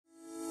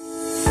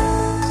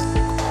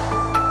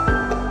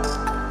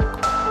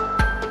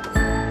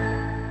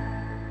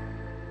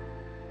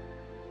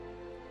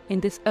In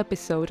this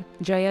episode,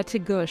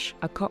 Jayati Ghosh,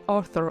 a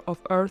co-author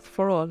of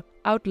Earth4All,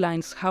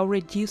 outlines how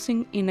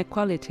reducing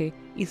inequality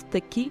is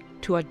the key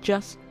to a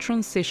just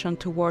transition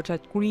toward a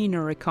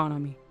greener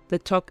economy. The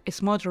talk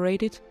is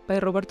moderated by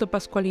Roberto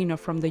Pasqualino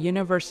from the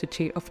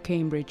University of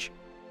Cambridge.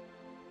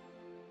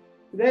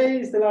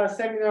 Today is the last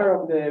seminar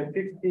of the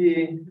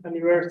 50th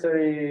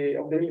anniversary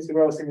of the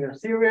Growth Seminar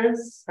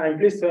Series. I'm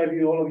pleased to have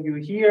all of you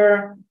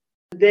here.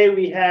 Today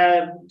we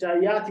have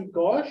Jayati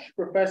Ghosh,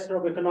 Professor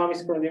of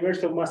Economics from the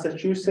University of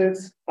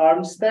Massachusetts,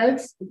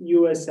 Armstead,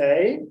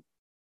 USA,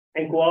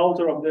 and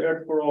co-author of the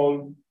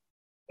Earth4All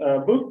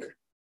book.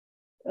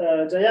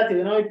 Jayati,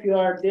 you know, if you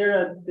are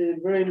there at the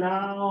very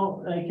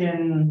now,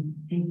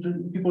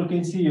 people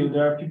can see you.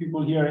 There are a few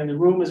people here in the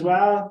room as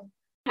well.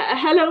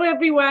 Hello,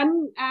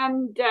 everyone,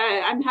 and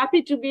I'm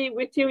happy to be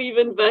with you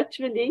even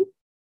virtually.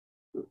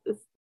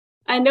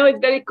 I know it's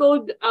very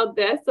cold out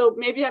there, so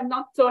maybe I'm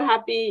not so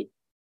happy,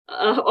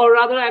 or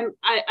rather,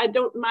 I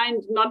don't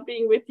mind not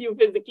being with you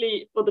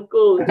physically for the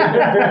cold.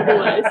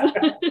 Otherwise,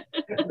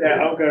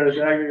 yeah, of course,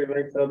 that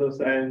makes a lot of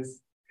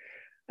sense.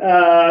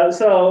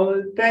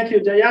 So thank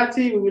you,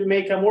 Jayati. We will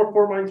make a more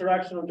formal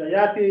introduction of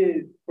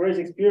Jayati for his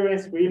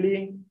experience,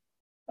 really.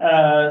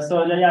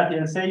 So Jayati,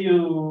 I'll say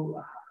you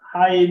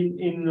hi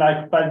in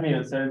like 5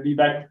 minutes. I'll be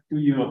back to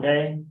you,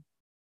 okay?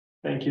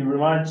 Thank you very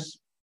much.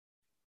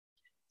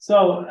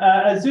 So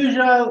as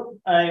usual,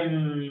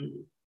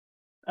 I'm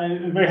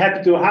very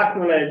happy to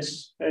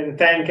acknowledge and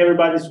thank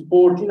everybody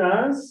supporting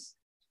us.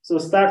 So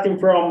starting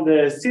from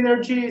the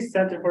Synergy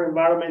Center for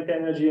Environment,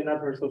 Energy, and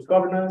Natural Resource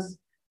Governance,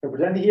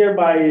 represented here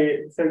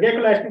by Sergei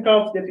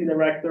Kolesnikov, Deputy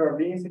Director of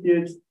the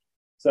Institute.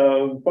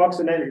 So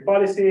focus on energy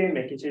policy,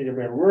 making change in the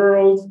real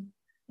world.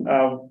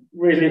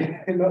 Really,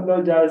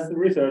 not just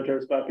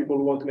researchers, but people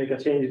who want to make a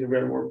change in the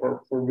real world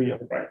for real,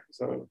 right?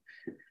 So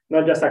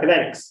not just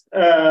academics.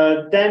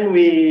 Then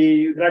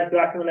we would like to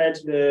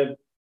acknowledge the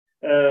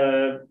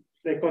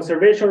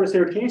Conservation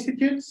Research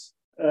Institutes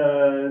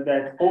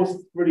that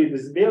host really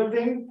this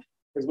building,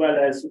 as well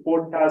as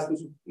support us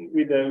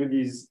with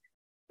this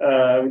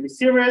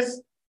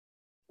series.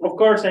 Of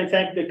course, I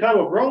thank the Club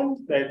of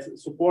Rome that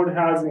support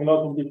us in a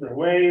lot of different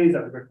ways,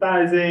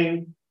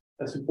 advertising,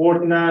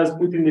 supporting us,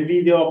 putting the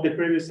video of the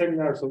previous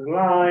seminars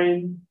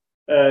online,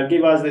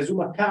 give us the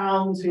Zoom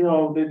accounts, you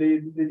know, they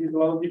did a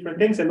lot of different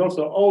things. And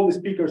also all the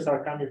speakers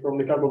are coming from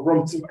the Club of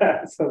Rome as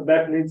well. So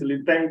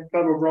definitely thank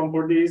Club of Rome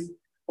for this,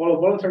 on a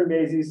voluntary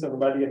basis, so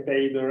nobody get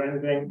paid or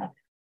anything.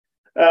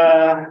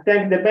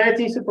 Thank the Bennett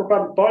Institute for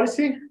Public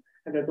Policy,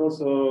 and that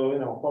also, you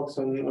know, focus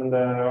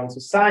on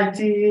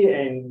society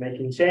and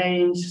making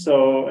change.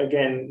 So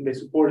again, they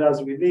support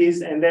us with this.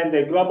 And then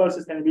the Global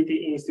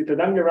Sustainability Institute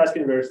at Nebraska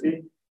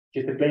University,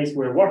 which is the place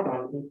we worked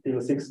on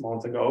until 6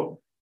 months ago,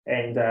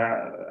 and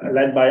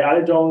led by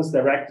Ali Jones,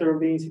 director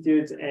of the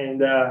institute,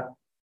 and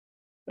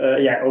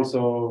yeah,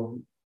 also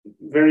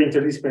very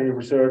interdisciplinary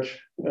research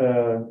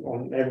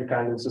on every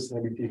kind of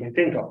sustainability you can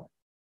think of.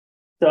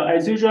 So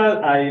as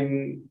usual,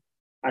 I'm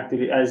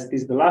actually, as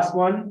is the last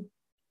one,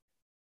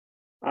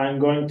 I'm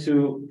going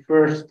to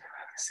first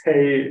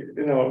say,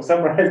 you know,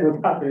 summarize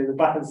what happened in the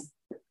past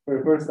for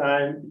the first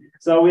time.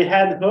 So we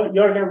had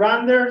Jürgen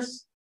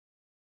Randers,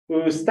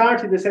 who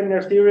started the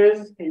seminar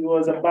series. It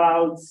was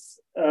about,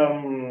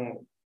 you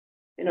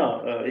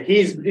know,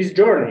 his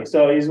journey.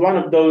 So he's one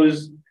of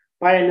those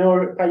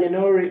pioneering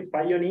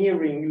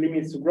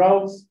limits to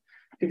growth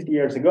 50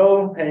 years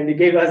ago, and he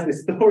gave us the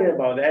story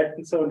about that.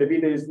 And so the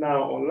video is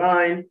now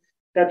online.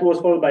 That was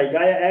followed by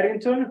Gaia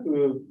Errington,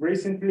 who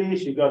recently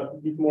she got a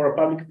bit more a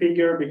public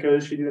figure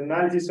because she did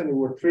analysis on the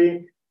World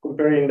 3,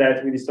 comparing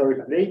that with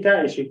historical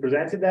data, and she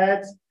presented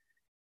that.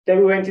 Then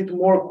we went into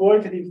more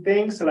qualitative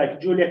things, like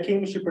Julia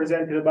Kim, she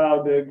presented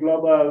about the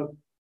global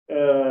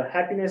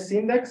happiness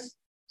index.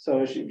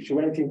 So she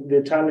went into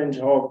the challenge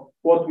of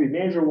what we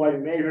measure, why we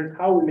measure it,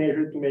 how we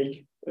measure it to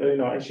make, you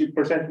know, and she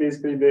presented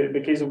basically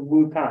the case of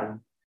Bhutan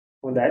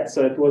on that.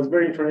 So it was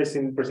very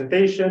interesting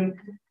presentation.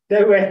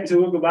 Then we went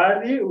to Ugo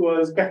Bardi. It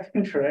was quite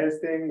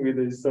interesting with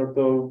this sort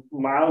of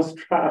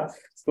mousetrap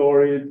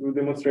story to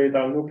demonstrate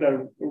how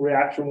nuclear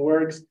reaction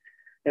works,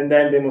 and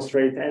then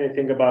demonstrate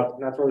anything about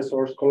natural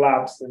resource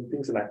collapse and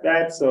things like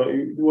that. So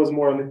it was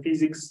more on the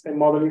physics and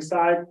modeling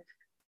side.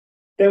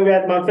 Then we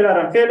had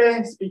Manfreda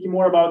Ranfele speaking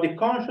more about the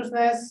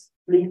consciousness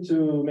linked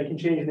to making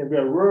change in the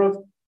real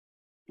world.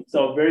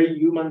 So very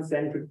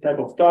human-centric type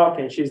of talk,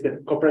 and she's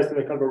the co-president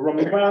of the Club of Rome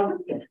as well.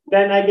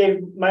 Then I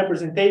gave my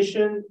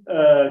presentation.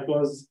 It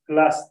was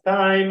last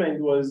time, and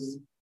it was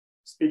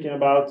speaking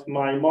about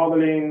my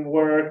modeling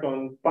work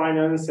on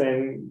finance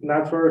and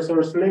natural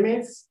resource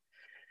limits.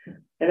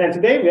 And then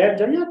today we have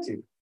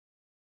Jayati.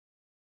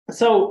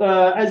 So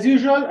as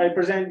usual, I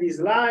present these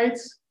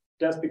slides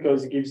just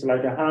because it gives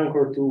like a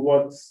anchor to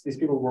what these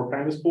people were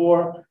famous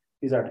for.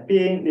 These are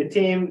the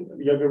team.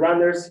 Jürgen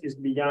Randers is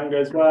the younger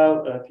as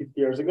well, 50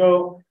 years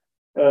ago.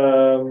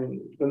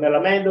 Donella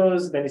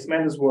Mendoz, Dennis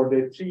Mendoz were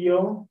the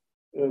trio,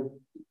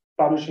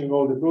 publishing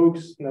all the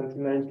books,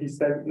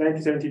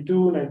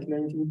 1972,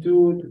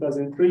 1992,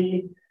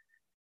 2003.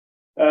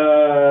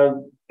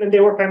 and they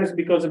were famous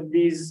because of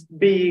this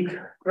big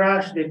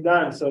crash they've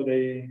done. So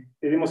they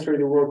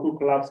demonstrated the world could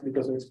collapse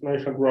because of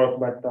exponential growth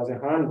by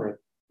 2100.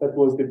 That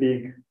was the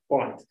big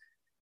point.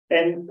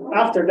 And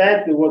after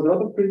that, there was a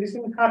lot of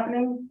criticism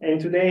happening.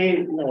 And today,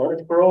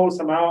 Earth4All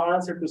somehow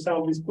answered to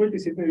some of this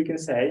criticism, we can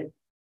say.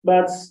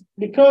 But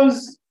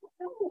because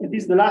it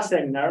is the last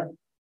seminar,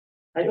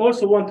 I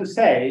also want to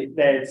say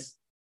that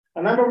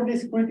a number of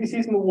these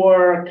criticisms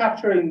were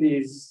captured in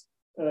this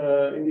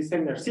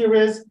seminar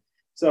series.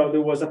 So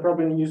there was a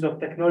problem in use of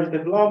technology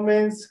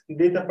developments,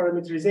 data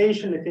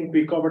parameterization. I think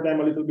we covered them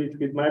a little bit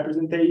with my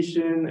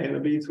presentation and a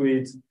bit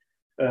with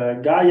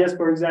Gaia's,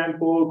 for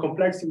example,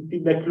 complexity,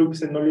 feedback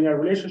loops, and nonlinear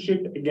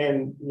relationship.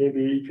 Again,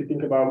 maybe if you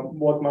think about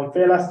what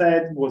Manfella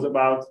said, was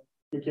about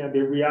looking at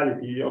the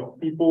reality of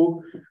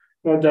people,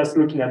 not just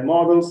looking at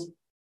models.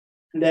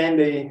 Then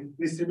the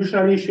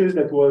distributional issues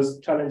that was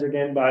challenged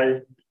again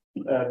by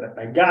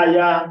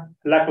Gaia,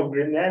 lack of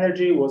green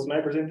energy was my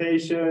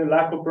presentation,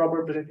 lack of proper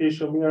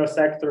representation of mineral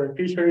sector and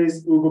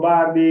fisheries, Ugo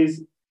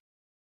Bardi's.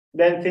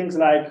 Then things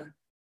like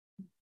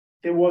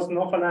there was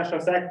no financial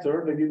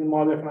sector, they didn't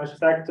model the financial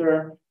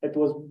sector. It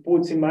was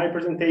put in my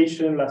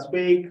presentation last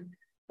week.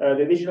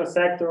 The digital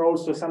sector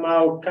also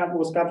somehow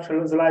was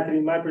captured slightly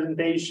in my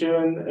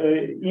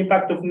presentation.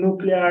 Impact of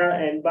nuclear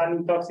and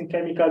banning toxic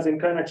chemicals and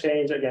climate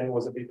change, again,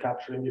 was a bit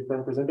captured in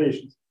different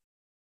presentations.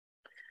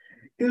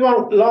 There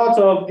were lots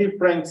of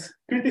different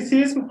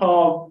criticism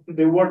of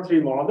the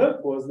Word3 model,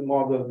 was the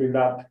model built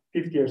up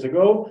 50 years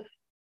ago.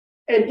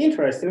 And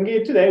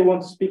interestingly, today I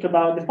want to speak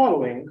about the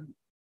following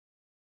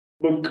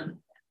book.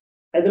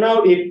 I don't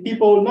know if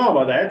people know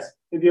about that.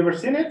 Have you ever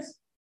seen it?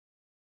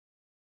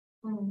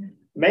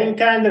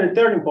 Mankind and the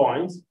Turning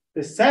Point,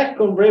 the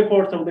second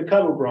report of the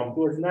Kabul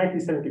was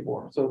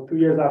 1974, so 2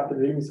 years after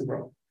the Imisi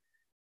Bomb.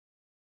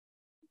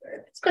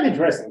 It's quite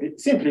interesting,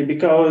 simply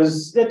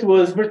because that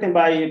was written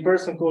by a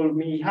person called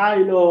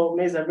Mihailo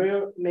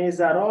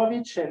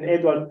Mezarovich and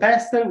Eduard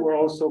Pestel, were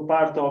also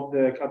part of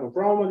the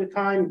Kabul at the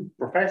time,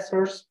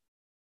 professors.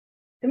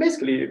 And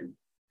basically,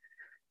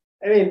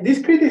 I mean,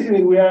 this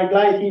criticism we are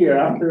glad here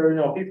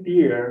after 50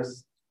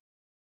 years,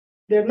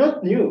 they're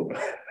not new.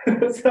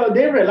 So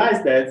they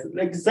realized that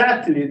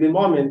exactly the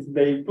moment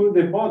they put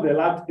the model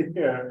up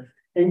there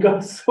and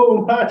got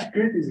so much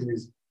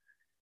criticism.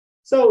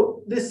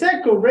 So the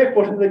second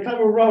report that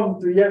came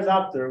around 2 years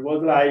after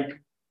was like,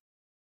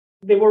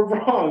 they were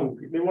wrong.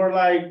 They were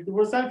like, there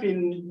was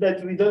something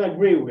that we don't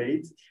agree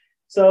with.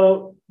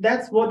 So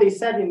that's what they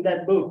said in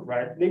that book,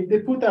 right? They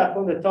put up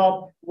on the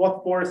top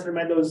what Forrester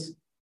Meadows'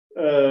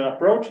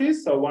 approach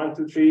is. So 1,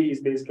 2, 3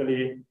 is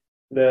basically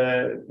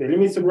the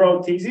limits to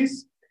growth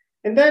thesis.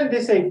 And then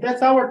they say,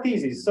 that's our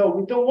thesis. So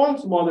we don't want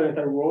to model the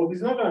entire world.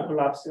 It's not going to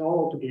collapse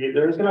all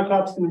together. It's going to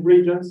collapse in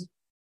regions.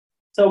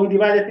 So we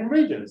divide it in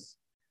regions.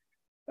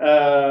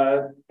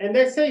 And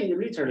they say,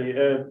 literally,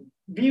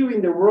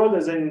 viewing the world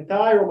as an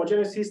entire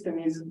homogeneous system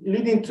is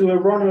leading to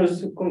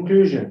erroneous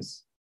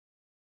conclusions.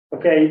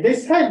 Okay, they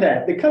said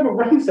that. The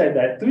Kabul said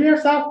that 2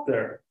 years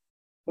after.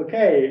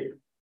 Okay,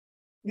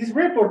 this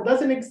report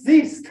doesn't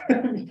exist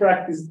in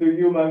practice to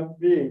human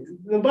beings.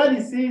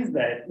 Nobody sees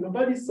that.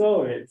 Nobody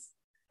saw it.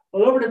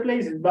 All over the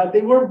places, but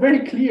they were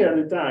very clear at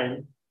the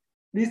time.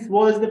 This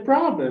was the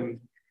problem.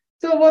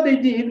 So what they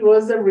did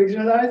was a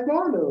regionalized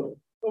model,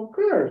 of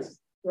course,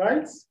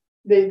 right?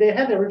 They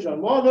had the original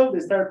model.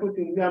 They started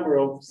putting a number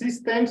of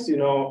systems,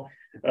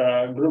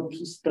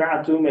 groups,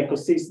 stratum,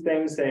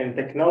 ecosystems, and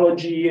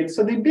technology. And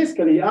so they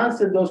basically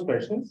answered those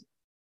questions.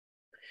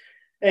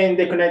 And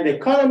they connect the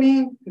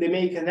economy. They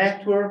make a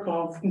network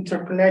of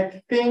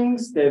interconnected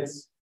things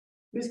that's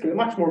basically a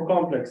much more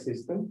complex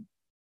system.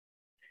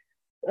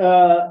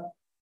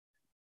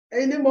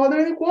 And the model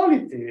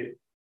inequality.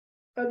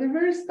 At the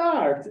very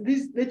start,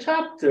 the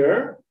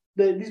chapter,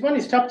 this one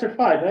is chapter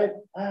 5, right?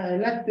 I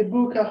left the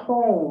book at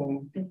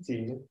home,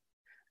 pity.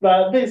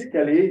 But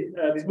basically,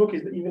 this book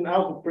is even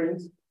out of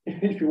print.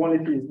 If you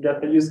want it,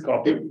 get a used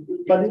copy.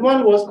 But this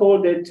one was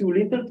called the too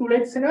little, too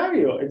late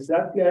scenario,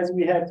 exactly as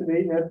we have today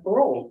in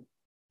Earth4All.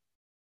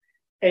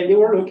 And they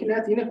were looking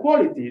at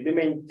inequality. The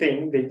main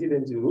thing they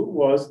didn't do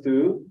was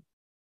to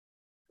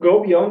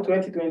go beyond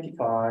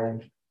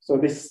 2025. So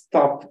they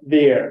stopped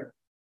there.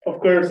 Of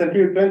course,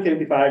 until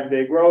 2025,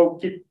 they grow,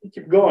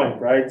 keep going,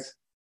 right?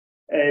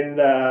 And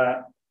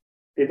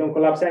they don't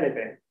collapse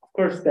anything. Of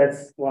course,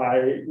 that's why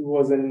it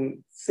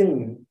wasn't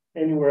seen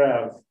anywhere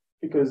else,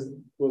 because it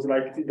was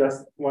like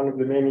just one of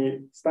the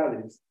many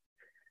studies.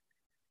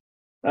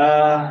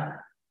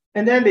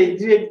 And then they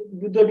do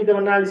a bit of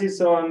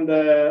analysis on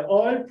the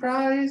oil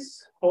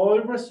price,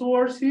 oil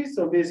resources.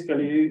 So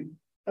basically,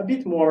 a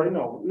bit more,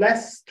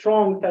 less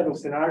strong type of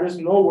scenarios,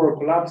 no world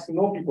collapsing,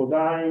 no people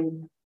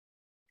dying.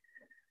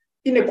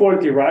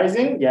 Inequality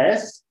rising,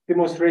 yes,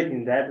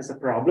 demonstrating that as a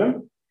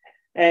problem.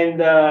 And,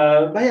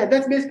 but yeah,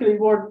 that's basically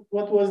what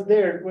was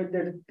their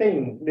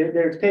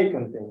take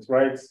on things,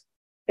 right?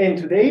 And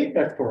today,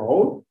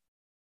 Earth4All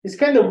is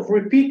kind of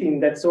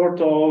repeating that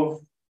sort of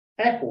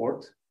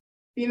effort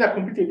in a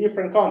completely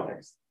different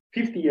context.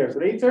 50 years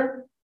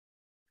later,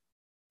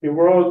 the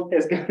world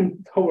has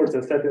gone towards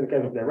a certain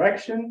kind of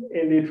direction,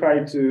 and they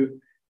try to,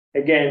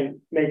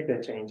 again, make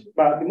that change.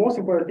 But the most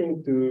important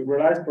thing to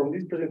realize from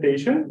this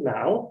presentation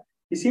now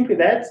is simply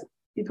that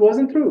it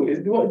wasn't true.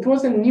 It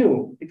wasn't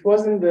new. It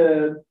wasn't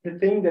the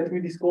thing that we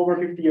discovered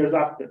 50 years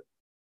after.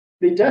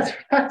 They just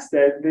relaxed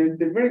that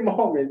the very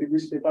moment in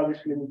which they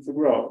published Limits to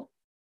Growth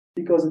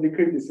because of the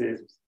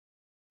criticisms.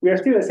 We are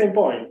still at the same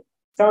point.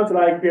 Sounds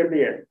like we are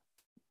there.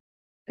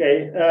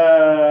 Okay.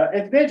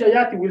 And today,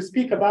 Jayati will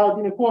speak about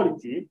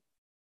inequality.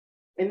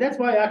 And that's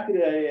why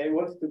actually I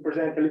wanted to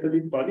present a little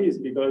bit about this,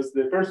 because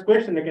the first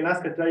question I can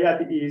ask at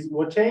Jayati is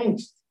what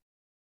changed?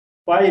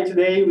 Why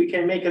today we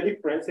can make a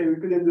difference and we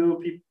couldn't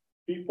do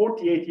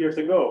 48 years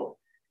ago?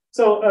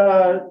 So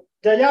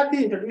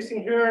Jayati,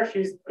 introducing her,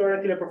 she's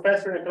currently a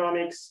professor in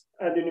economics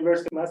at the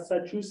University of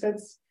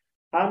Massachusetts,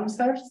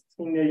 Amherst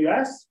in the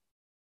US.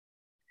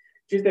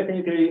 She's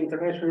definitely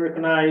internationally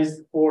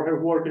recognized for her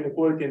work in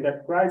equality and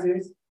debt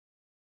crisis.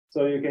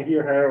 So you can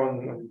hear her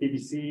on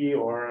BBC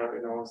or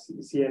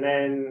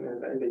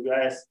CNN in the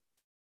US.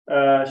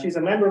 She's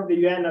a member of the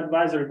UN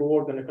Advisory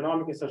Board on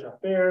Economic and Social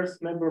Affairs,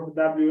 member of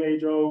the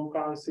WHO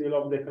Council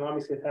of the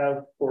Economics and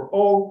Health for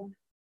All,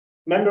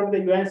 member of the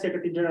UN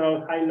Secretary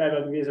General High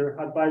Level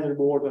Advisory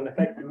Board on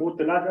Effective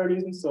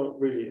Multilateralism. So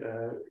really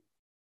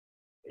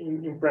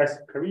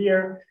impressive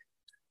career.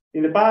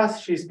 In the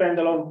past, she spent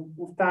a lot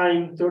of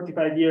time,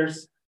 35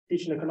 years,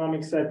 teaching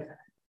economics at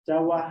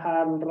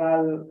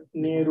Jawaharlal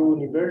Nehru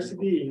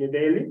University in New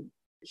Delhi.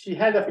 She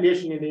had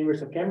affiliation in the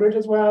University of Cambridge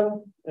as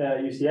well,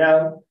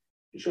 UCL.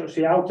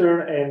 She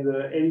authored and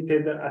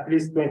edited at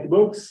least 20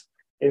 books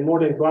and more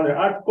than 200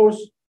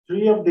 articles.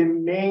 Three of the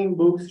main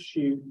books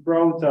she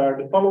wrote are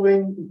the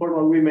following: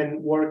 Informal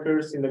Women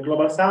Workers in the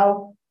Global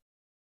South,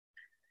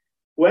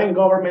 When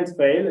Governments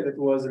Fail, that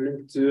was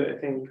linked to, I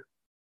think,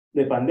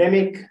 the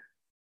pandemic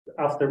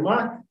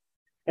aftermath,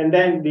 and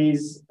then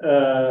this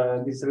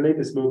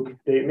latest book,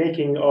 The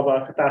Making of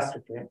a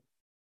Catastrophe.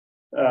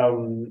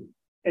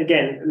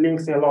 Again,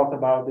 links a lot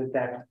about the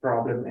debt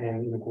problem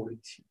and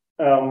inequality.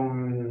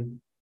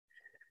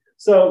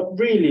 So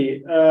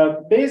really,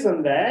 based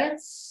on that,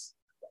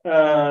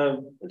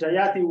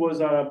 Jayati was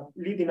a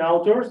leading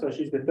author, so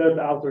she's the third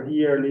author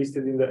here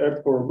listed in the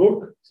Earth4All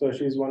book. So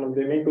she's one of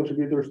the main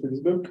contributors to this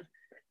book.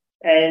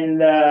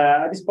 And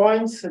at this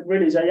point,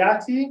 really,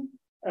 Jayati,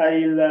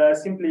 I'll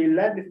simply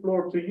let the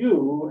floor to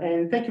you.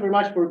 And thank you very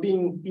much for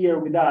being here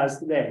with us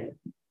today.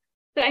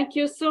 Thank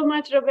you so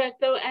much,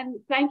 Roberto. And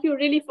thank you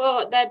really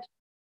for that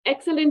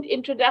excellent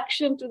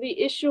introduction to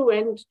the issue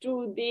and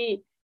to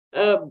the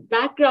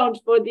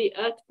background for the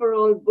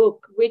Earth4All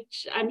book,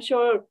 which I'm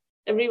sure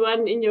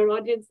everyone in your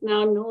audience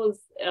now knows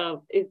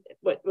it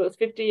was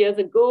 50 years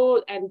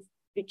ago. And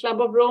the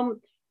Club of Rome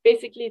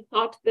basically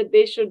thought that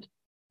they should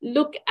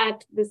look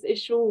at this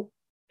issue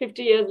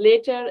 50 years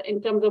later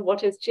in terms of what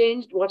has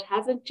changed, what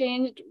hasn't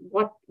changed,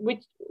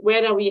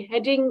 where are we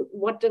heading,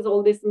 what does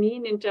all this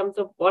mean in terms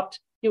of what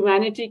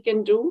humanity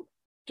can do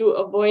to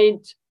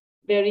avoid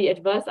very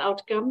adverse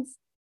outcomes.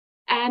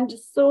 And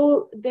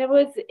so there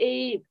was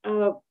a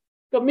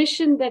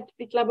commission that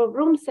the Club of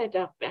Rome set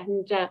up,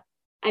 and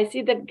I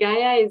see that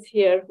Gaia is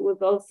here, who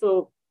is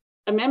also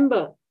a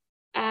member.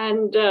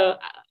 And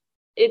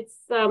it's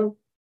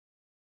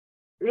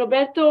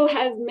Roberto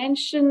has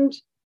mentioned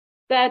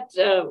that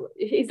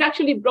he's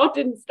actually brought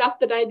in stuff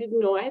that I didn't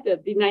know either.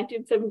 The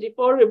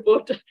 1974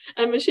 report,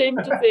 I'm ashamed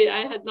to say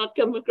I had not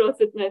come across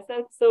it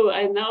myself. So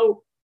I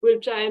now will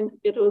try and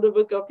get hold of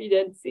a copy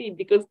and see,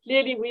 because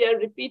clearly we are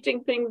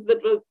repeating things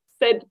that were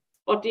said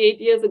 48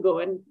 years ago,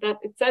 and that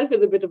itself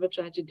is a bit of a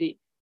tragedy.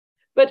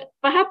 But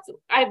perhaps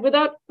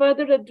without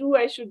further ado,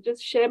 I should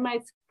just share my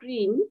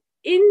screen.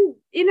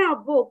 In our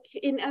book,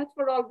 in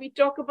Earth4All, we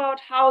talk about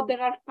how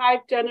there are 5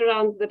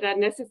 turnarounds that are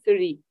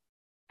necessary,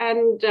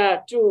 and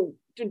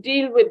to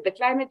deal with the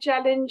climate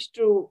challenge,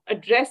 to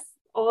address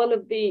all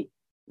of the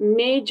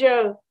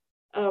major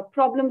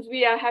problems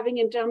we are having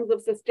in terms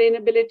of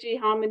sustainability,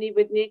 harmony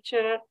with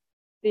nature,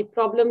 the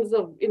problems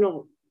of,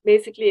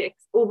 basically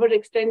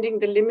overextending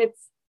the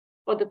limits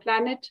for the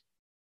planet.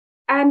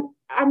 And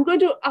I'm going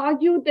to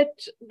argue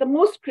that the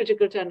most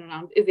critical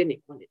turnaround is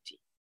inequality,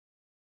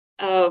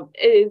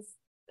 is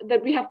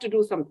that we have to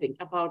do something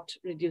about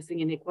reducing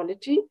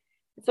inequality.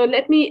 So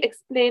let me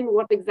explain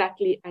what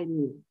exactly I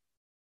mean.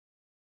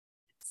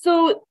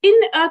 So in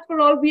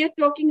Earth4All, we are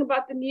talking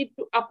about the need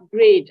to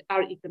upgrade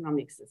our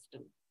economic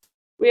system.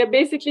 We are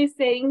basically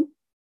saying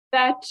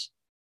that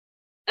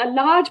a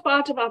large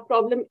part of our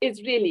problem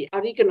is really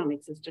our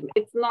economic system.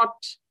 It's not,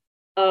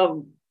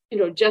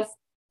 just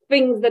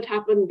things that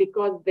happen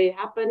because they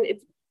happen.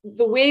 It's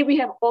the way we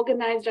have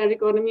organized our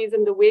economies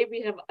and the way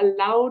we have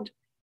allowed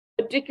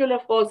particular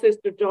forces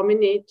to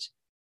dominate,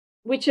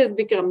 which has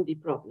become the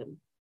problem.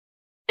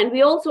 And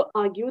we also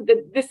argue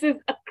that this is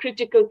a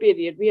critical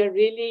period. We are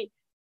really,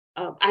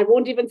 I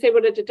won't even say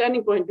we're at a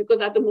turning point,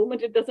 because at the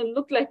moment it doesn't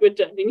look like we're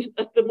turning.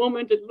 At the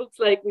moment it looks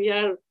like we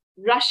are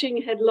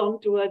rushing headlong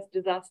towards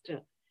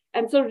disaster.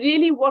 And so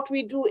really what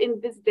we do in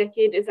this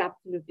decade is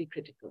absolutely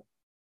critical.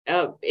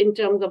 in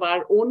terms of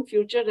our own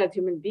future as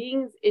human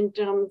beings, in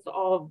terms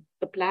of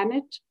the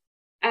planet.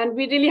 And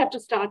we really have to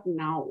start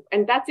now.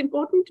 And that's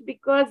important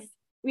because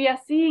we are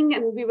seeing,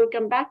 and we will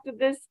come back to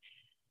this,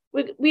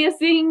 we are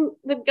seeing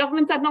that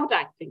governments are not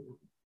acting now.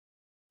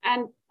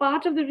 And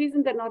part of the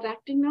reason they're not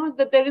acting now is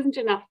that there isn't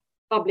enough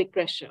public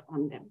pressure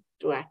on them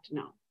to act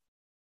now.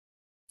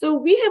 So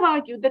we have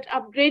argued that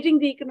upgrading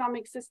the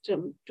economic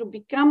system to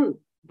become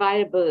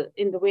viable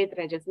in the way that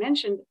I just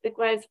mentioned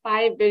requires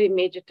 5 very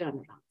major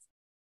turnarounds.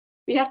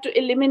 We have to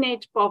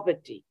eliminate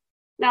poverty.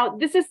 Now,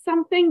 this is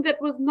something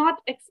that was not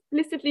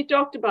explicitly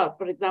talked about,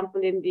 for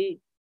example, in the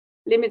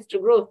limits to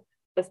growth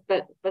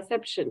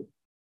perception.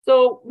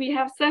 So we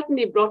have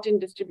certainly brought in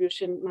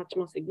distribution much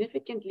more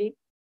significantly,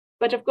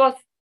 but of course,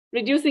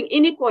 reducing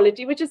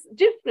inequality, which is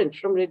different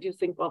from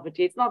reducing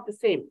poverty, it's not the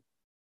same.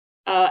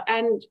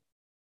 And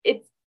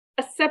it's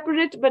a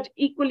separate but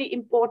equally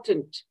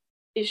important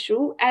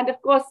issue. And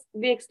of course,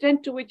 the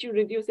extent to which you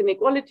reduce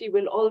inequality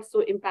will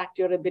also impact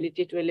your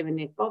ability to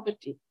eliminate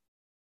poverty.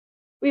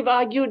 We've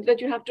argued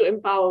that you have to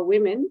empower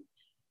women.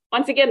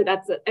 Once again,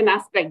 that's an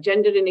aspect.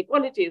 Gender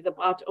inequality is a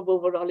part of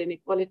overall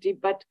inequality,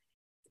 but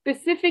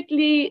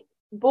specifically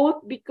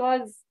both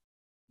because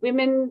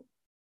women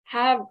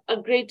have a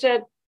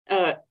greater,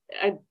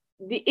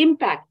 the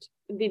impact,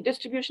 the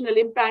distributional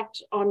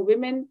impact on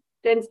women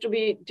tends to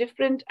be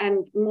different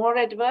and more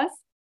adverse.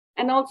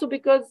 And also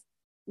because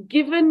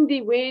given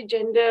the way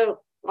gender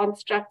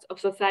constructs of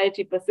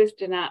society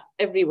persist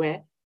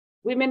everywhere,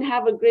 women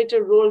have a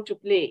greater role to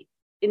play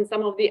in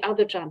some of the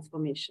other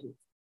transformations.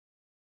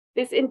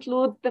 This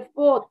includes the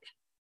 4th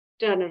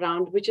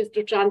turnaround, which is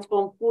to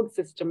transform food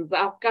systems.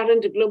 Our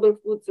current global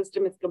food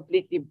system is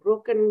completely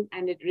broken,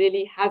 and it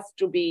really has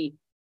to be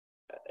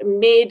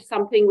made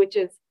something which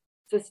is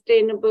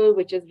sustainable,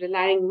 which is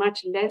relying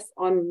much less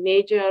on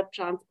major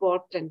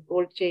transport and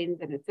cold chains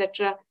and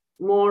etc.,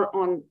 more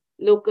on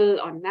local,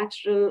 on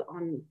natural,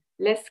 on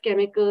less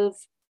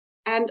chemicals,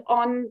 and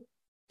on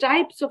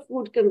types of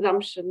food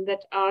consumption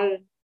that are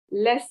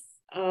less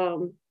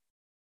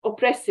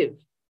oppressive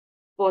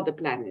for the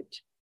planet.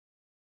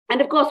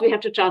 And of course, we have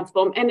to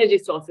transform energy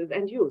sources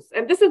and use.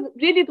 And this is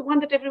really the one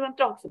that everyone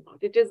talks about.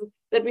 It is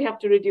that we have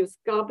to reduce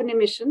carbon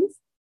emissions.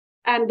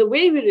 And the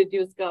way we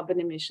reduce carbon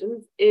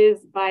emissions is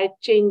by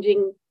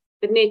changing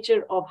the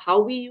nature of how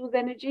we use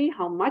energy,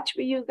 how much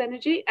we use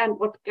energy, and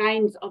what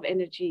kinds of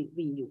energy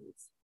we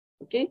use.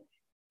 Okay.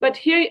 But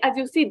here, as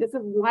you see, this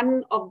is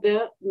one of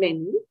the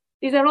many.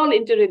 These are all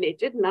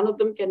interrelated. None of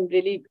them can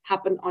really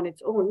happen on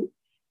its own.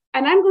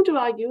 And I'm going to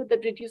argue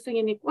that reducing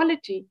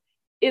inequality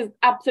is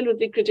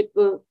absolutely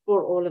critical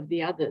for all of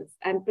the others.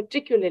 And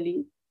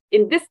particularly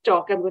in this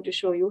talk, I'm going to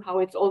show you how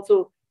it's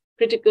also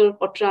critical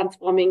for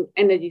transforming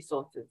energy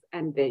sources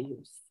and their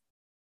use.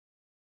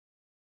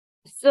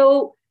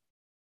 So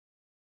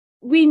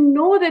we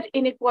know that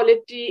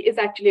inequality is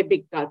actually a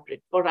big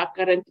culprit for our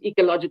current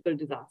ecological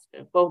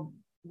disaster, for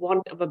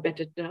want of a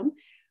better term.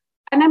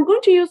 And I'm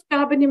going to use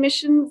carbon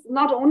emissions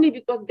not only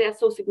because they're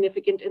so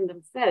significant in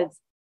themselves,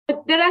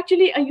 but they're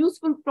actually a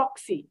useful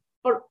proxy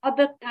for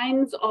other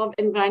kinds of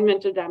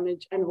environmental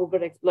damage and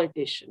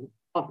overexploitation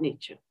of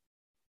nature.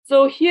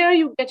 So here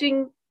you're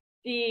getting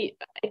the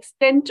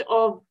extent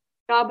of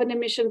carbon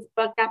emissions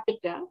per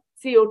capita,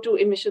 CO2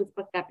 emissions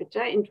per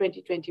capita in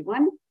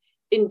 2021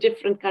 in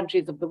different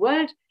countries of the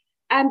world.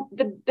 And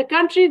the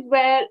countries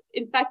where,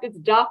 in fact, it's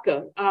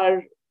darker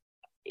are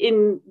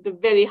in the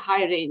very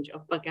high range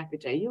of per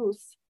capita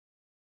use.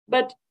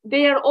 But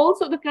they are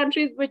also the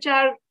countries which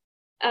are,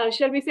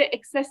 shall we say,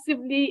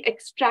 excessively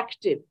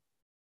extractive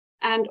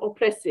and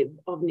oppressive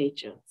of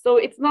nature. So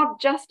it's not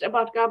just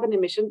about carbon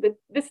emissions, but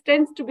this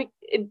tends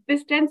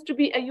to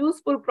be a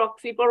useful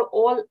proxy for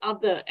all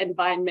other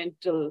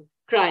environmental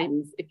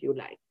crimes, if you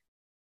like.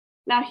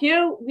 Now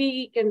here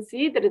we can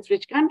see that it's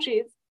rich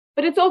countries,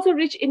 but it's also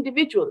rich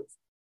individuals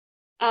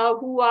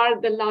who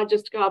are the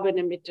largest carbon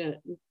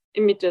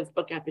emitters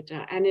per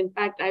capita. And in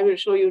fact, I will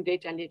show you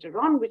data later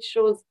on, which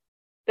shows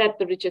that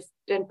the richest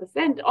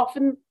 10%,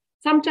 often,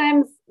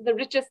 sometimes the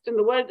richest in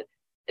the world,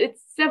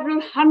 it's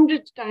several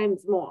hundred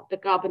times more, the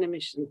carbon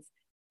emissions,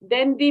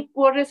 than the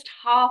poorest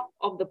half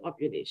of the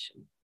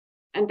population.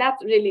 And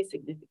that's really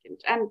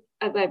significant. And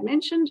as I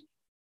mentioned,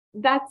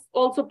 that's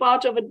also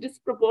part of a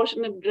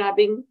disproportionate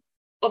grabbing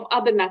of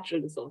other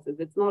natural resources.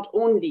 It's not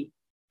only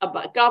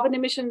about carbon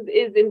emissions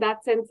is in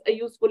that sense a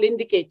useful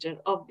indicator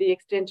of the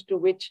extent to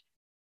which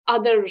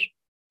other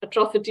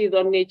atrocities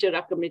on nature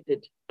are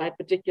committed by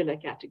particular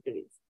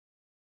categories.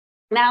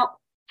 Now,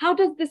 how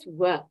does this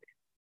work?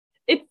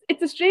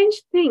 It's a strange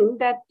thing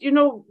that,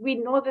 we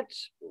know that,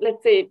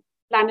 let's say,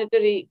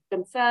 planetary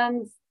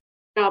concerns,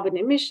 carbon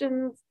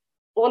emissions,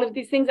 all of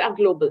these things are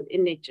global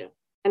in nature,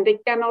 and they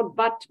cannot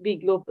but be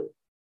global.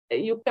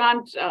 You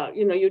can't,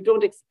 you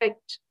don't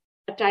expect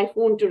a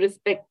typhoon to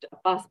respect a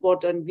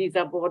passport and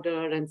visa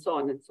border and so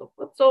on and so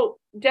forth. So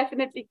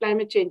definitely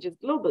climate change is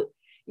global.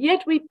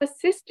 Yet we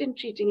persist in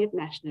treating it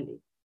nationally.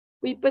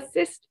 We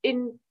persist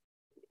in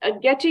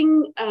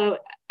getting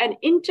an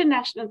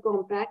international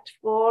compact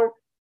for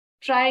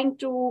trying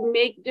to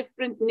make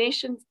different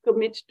nations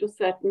commit to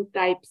certain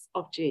types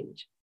of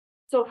change.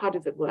 So how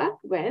does it work?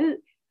 Well,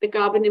 the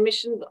carbon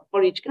emissions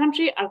for each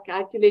country are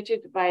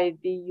calculated by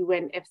the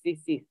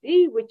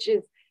UNFCCC, which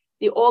is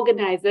the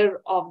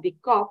organizer of the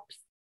COPs,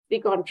 the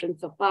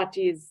Conference of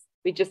Parties.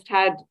 We just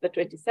had the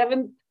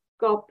 27th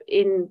COP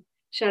in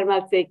Sharm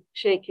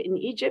el-Sheikh in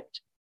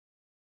Egypt.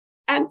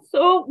 And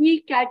so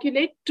we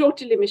calculate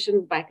total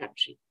emissions by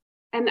country.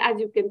 And as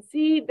you can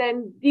see,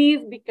 then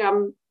these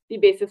become the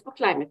basis for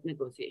climate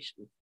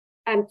negotiations.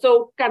 And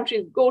so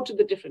countries go to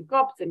the different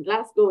COPs in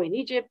Glasgow, in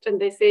Egypt,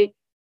 and they say,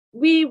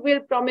 we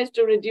will promise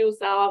to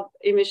reduce our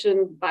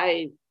emissions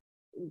by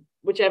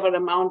whichever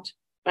amount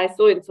by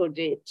so-and-so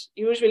date.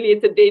 Usually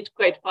it's a date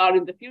quite far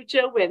in the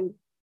future when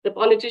the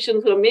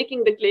politicians who are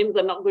making the claims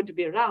are not going to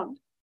be around.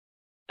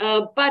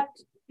 But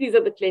these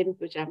are the claims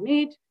which are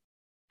made.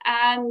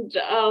 And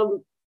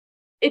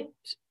it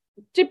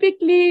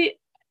typically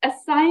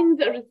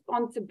assigns a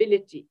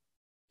responsibility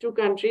to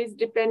countries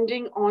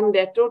depending on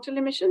their total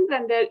emissions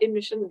and their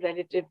emissions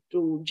relative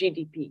to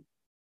GDP.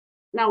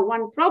 Now,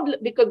 one problem,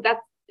 because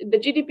that's the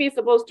GDP is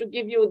supposed to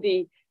give you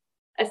the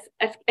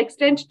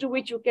extent to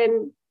which you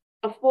can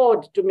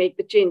afford to make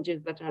the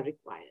changes that are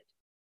required.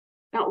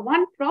 Now,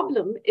 one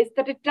problem is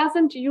that it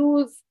doesn't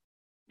use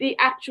the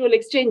actual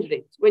exchange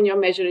rates when you're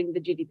measuring the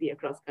GDP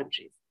across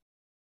countries,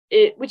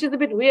 which is a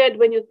bit weird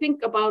when you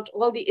think about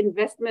all the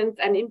investments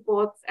and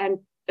imports and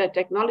the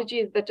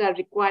technologies that are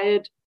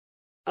required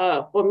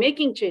for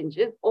making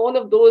changes. All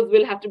of those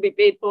will have to be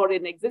paid for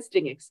in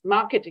existing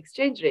market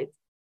exchange rates.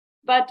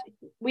 But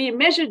we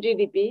measure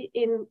GDP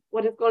in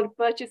what is called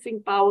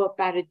purchasing power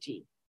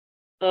parity,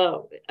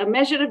 a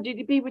measure of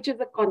GDP which is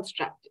a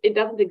construct. It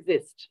doesn't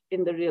exist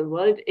in the real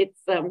world.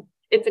 It's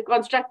a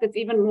construct that's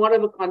even more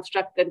of a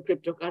construct than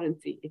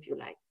cryptocurrency, if you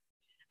like,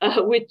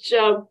 which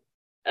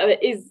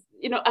is,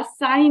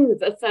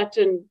 assigns a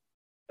certain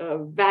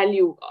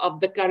value of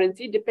the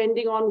currency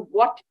depending on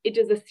what it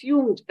is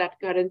assumed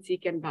that currency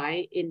can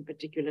buy in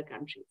particular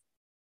countries.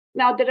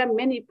 Now, there are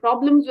many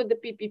problems with the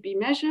PPP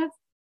measures.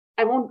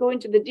 I won't go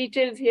into the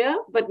details here,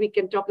 but we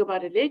can talk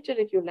about it later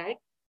if you like.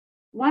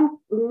 One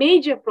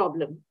major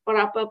problem for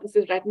our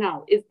purposes right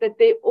now is that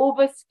they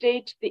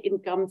overstate the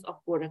incomes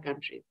of poorer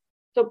countries.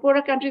 So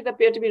poorer countries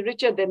appear to be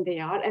richer than they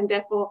are and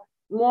therefore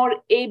more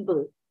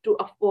able to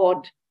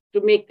afford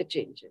to make the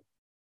changes.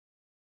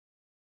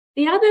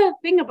 The other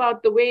thing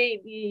about the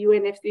way the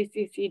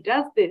UNFCCC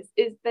does this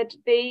is that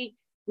they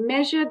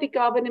measure the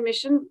carbon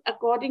emissions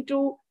according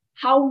to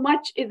how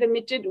much is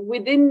emitted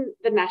within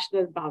the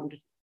national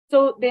boundary.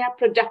 So they are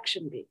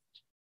production-based,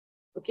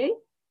 okay?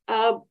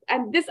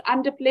 And this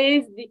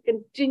underplays the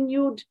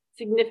continued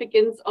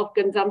significance of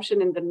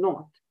consumption in the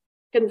north,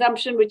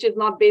 consumption which is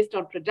not based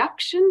on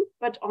production,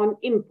 but on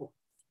imports.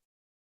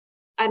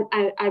 And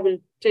I will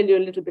tell you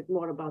a little bit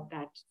more about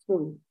that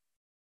soon.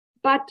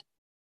 But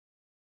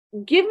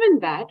given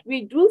that,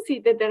 we do see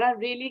that there are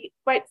really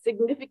quite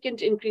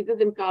significant increases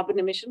in carbon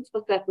emissions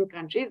for certain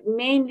countries,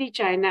 mainly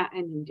China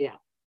and India.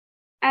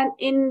 And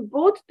in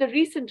both the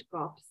recent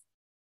COPs,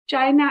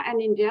 China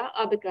and India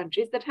are the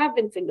countries that have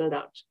been singled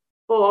out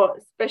for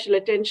special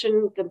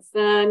attention,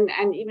 concern,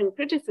 and even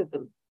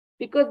criticism,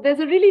 because there's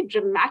a really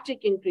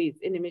dramatic increase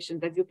in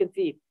emissions, as you can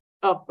see,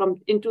 from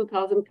in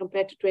 2000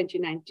 compared to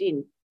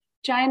 2019.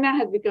 China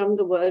has become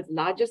the world's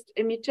largest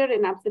emitter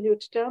in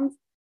absolute terms.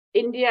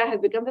 India has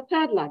become the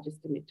third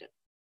largest emitter.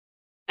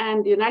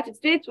 And the United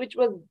States, which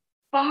was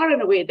far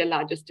and away the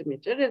largest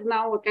emitter, is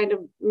now a kind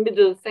of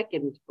middle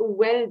second,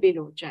 well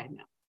below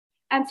China.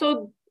 And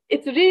so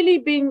it's really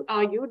being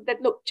argued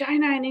that, look,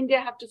 China and India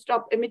have to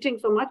stop emitting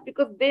so much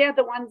because they are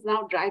the ones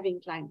now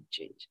driving climate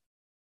change.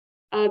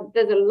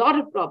 There's a lot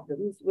of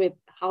problems with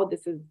how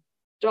this is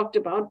talked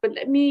about, but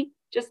let me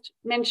just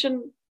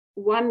mention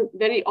one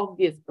very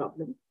obvious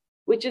problem,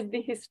 which is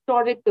the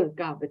historical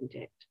carbon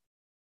debt.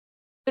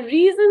 The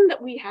reason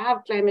that we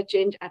have climate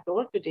change at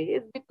all today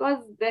is because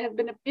there has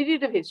been a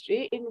period of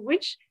history in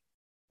which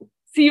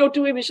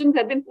CO2 emissions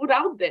have been put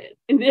out there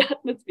in the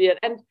atmosphere,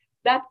 and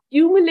that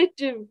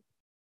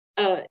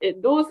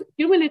those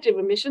cumulative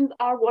emissions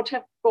are what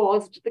have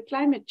caused the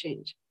climate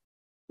change.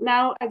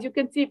 Now, as you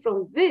can see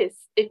from this,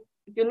 if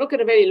you look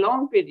at a very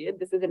long period,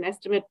 this is an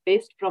estimate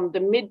based from the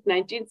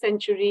mid-19th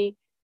century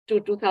to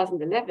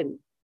 2011,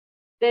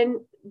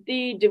 then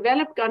the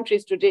developed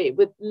countries today,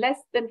 with less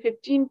than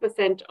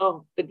 15%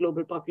 of the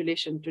global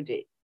population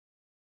today,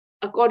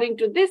 according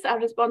to this, are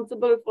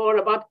responsible for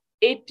about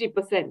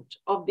 80%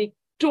 of the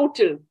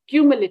total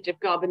cumulative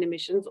carbon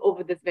emissions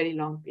over this very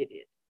long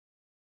period.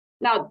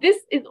 Now, this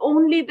is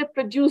only the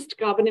produced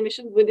carbon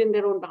emissions within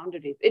their own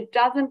boundaries. It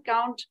doesn't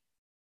count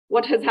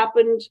what has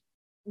happened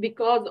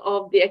because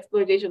of the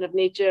exploitation of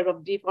nature,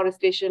 of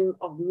deforestation,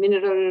 of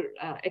mineral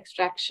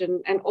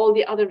extraction, and all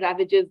the other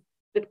ravages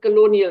that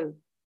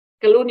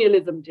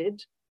colonialism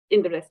did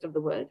in the rest of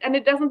the world. And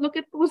it doesn't look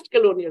at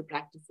post-colonial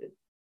practices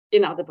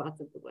in other parts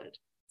of the world.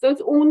 So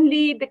it's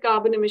only the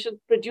carbon emissions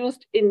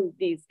produced in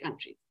these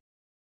countries.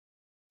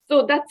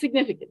 So that's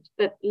significant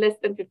that less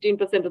than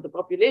 15% of the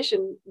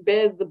population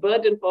bears the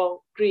burden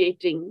for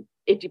creating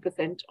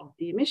 80% of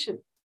the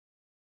emissions.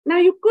 Now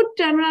you could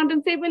turn around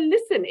and say, well,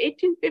 listen,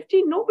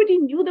 1850, nobody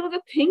knew there was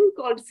a thing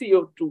called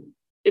CO2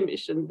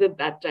 emissions at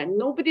that time.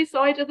 Nobody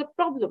saw it as a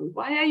problem.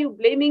 Why are you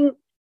blaming,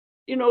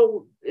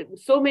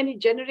 so many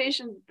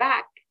generations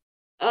back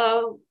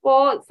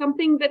for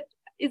something that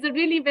is a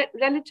really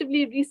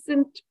relatively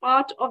recent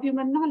part of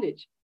human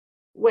knowledge?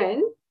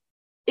 Well,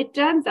 it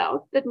turns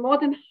out that more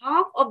than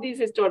half of these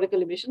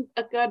historical emissions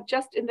occurred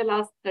just in the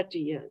last 30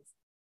 years.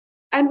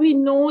 And we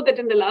know that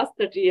in the last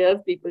 30 years,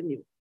 people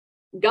knew.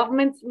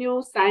 Governments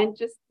knew,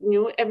 scientists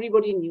knew,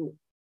 everybody knew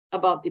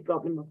about the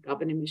problem of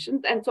carbon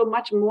emissions. And so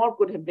much more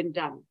could have been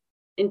done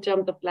in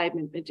terms of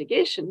climate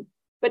mitigation.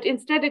 But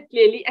instead, it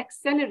clearly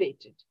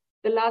accelerated.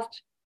 The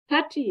last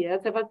 30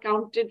 years have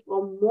accounted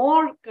for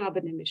more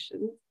carbon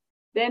emissions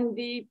than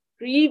the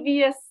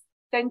previous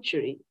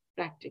century,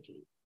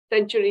 practically.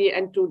 Century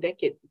and 2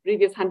 decades, the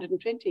previous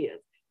 120 years.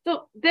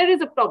 So there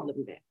is a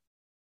problem there.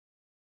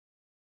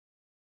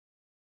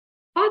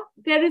 But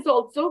there is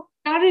also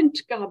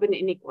current carbon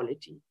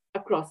inequality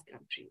across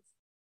countries.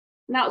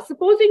 Now,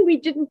 supposing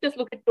we didn't just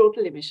look at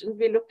total emissions,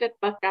 we looked at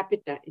per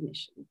capita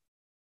emissions.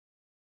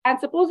 And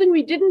supposing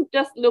we didn't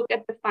just look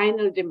at the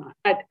final demand,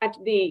 at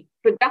the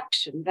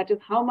production, that is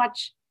how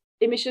much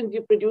emissions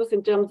you produce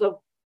in terms of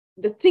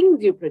the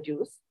things you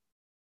produce,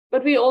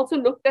 but we also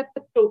looked at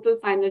the total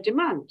final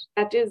demand,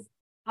 that is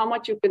how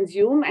much you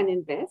consume and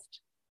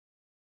invest.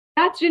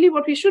 That's really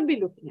what we should be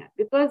looking at,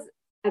 because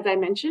as I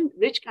mentioned,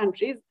 rich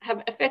countries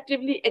have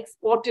effectively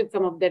exported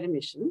some of their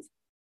emissions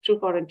through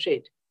foreign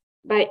trade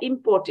by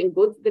importing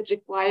goods that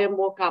require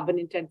more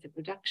carbon-intensive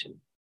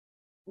production.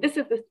 This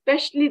is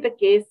especially the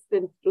case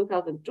since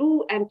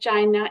 2002, and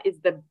China is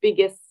the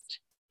biggest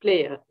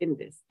player in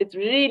this. It's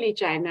really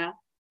China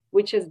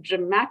which has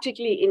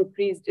dramatically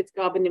increased its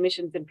carbon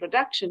emissions in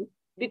production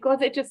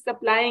because it is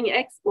supplying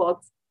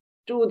exports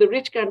to the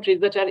rich countries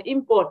that are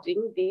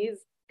importing these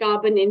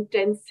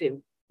carbon-intensive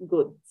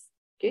goods,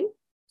 okay?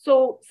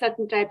 So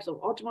certain types of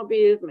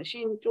automobiles,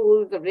 machine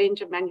tools, a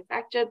range of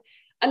manufacturers,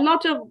 a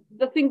lot of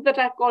the things that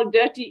are called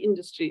dirty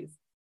industries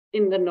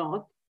in the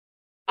north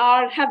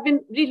have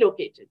been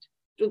relocated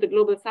to the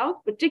global south,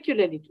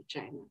 particularly to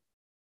China.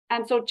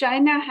 And so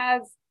China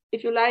has,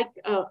 if you like,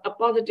 a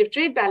positive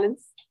trade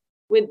balance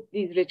with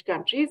these rich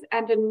countries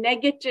and a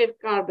negative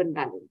carbon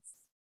balance.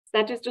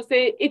 That is to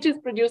say, it is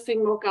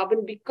producing more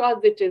carbon because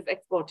it is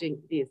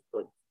exporting these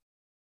goods.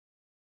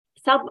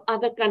 Some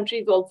other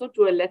countries also,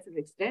 to a lesser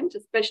extent,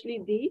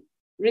 especially the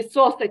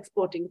resource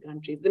exporting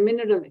countries, the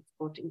mineral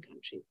exporting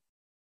countries.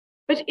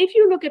 But if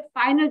you look at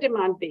final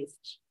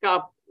demand-based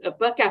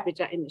per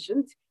capita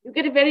emissions, you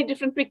get a very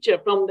different picture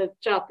from the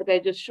chart that I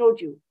just showed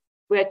you,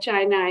 where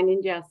China and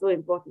India are so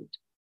important.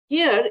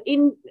 Here,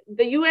 in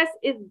the US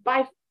is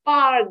by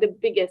far the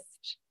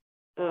biggest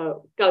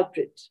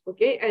culprit,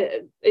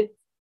 okay?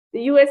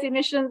 The US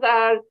emissions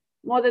are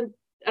more than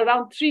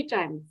 3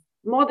 times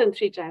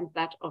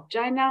that of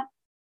China,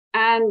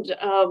 and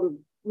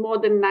more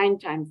than 9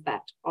 times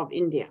that of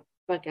India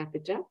per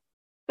capita.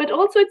 But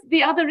also it's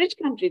the other rich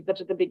countries that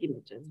are the big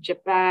emitters: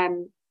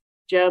 Japan,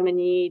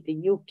 Germany,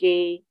 the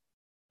UK,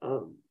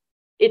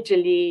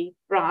 Italy,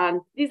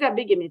 France. These are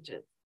big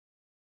emitters.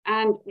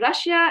 And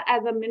Russia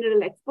as a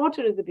mineral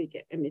exporter is a big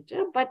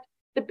emitter, but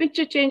the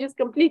picture changes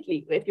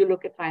completely if you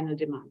look at final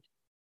demand.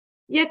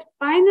 Yet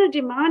final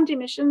demand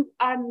emissions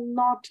are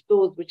not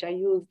those which are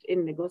used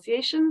in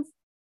negotiations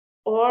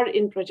or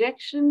in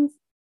projections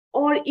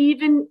or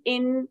even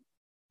in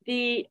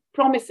the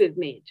promises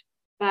made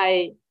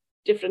by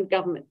different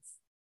governments.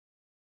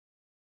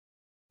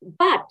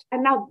 But,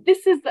 and now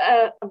this is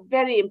a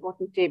very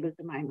important table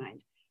to my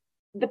mind,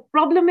 the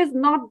problem is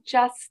not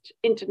just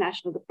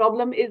international. The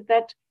problem is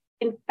that,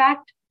 in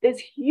fact, there's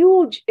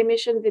huge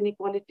emissions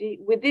inequality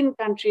within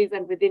countries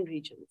and within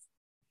regions.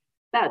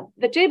 Now,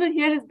 the table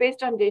here is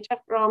based on data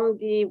from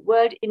the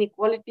World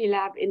Inequality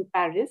Lab in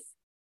Paris,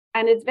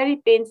 and it's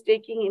very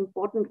painstaking,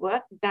 important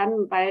work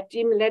done by a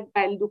team led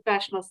by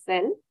Lukáš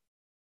Nosel.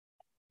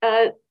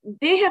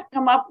 They have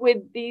come up with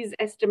these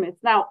estimates.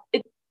 Now,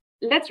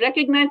 let's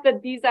recognize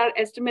that these are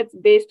estimates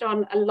based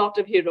on a lot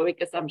of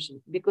heroic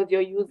assumptions, because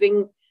you're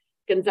using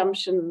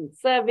consumption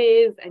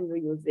surveys and you're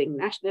using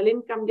national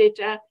income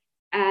data,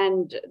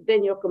 and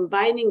then you're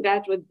combining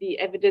that with the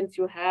evidence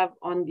you have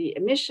on the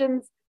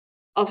emissions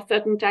of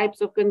certain types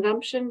of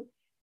consumption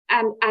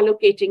and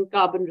allocating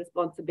carbon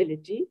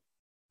responsibility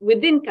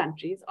within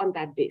countries on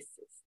that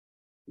basis.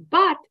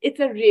 But it's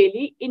a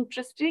really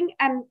interesting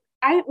and,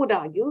 I would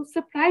argue,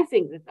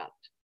 surprising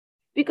result,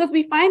 because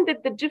we find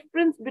that the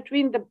difference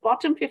between the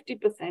bottom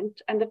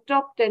 50% and the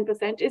top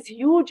 10% is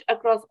huge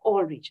across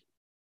all regions,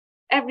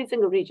 every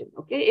single region,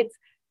 okay? It's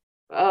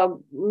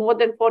more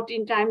than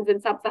 14 times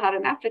in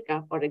sub-Saharan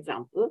Africa, for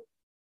example,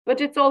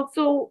 but it's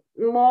also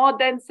more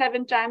than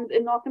 7 times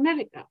in North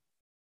America.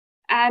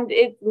 And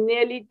it's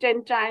nearly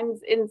 10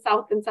 times in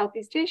South and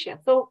Southeast Asia.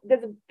 So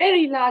there's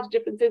very large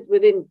differences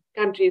within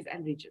countries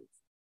and regions.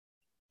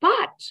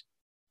 But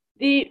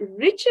The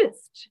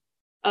richest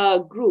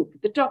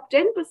group, the top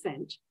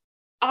 10%,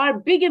 are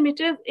big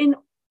emitters in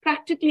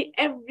practically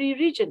every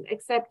region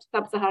except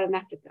sub-Saharan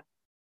Africa.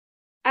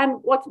 And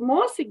what's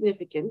more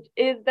significant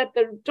is that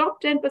the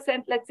top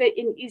 10%, let's say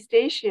in East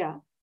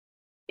Asia,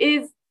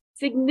 is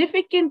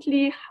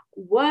significantly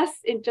worse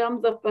in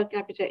terms of per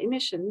capita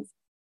emissions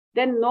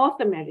than North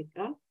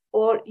America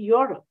or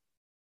Europe.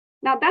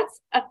 Now,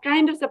 that's a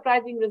kind of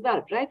surprising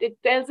result, right? It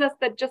tells us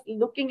that just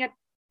looking at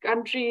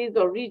countries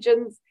or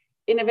regions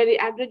in a very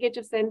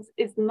aggregative sense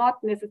is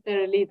not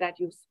necessarily that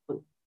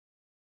useful.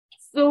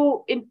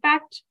 So, in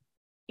fact,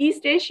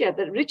 East Asia,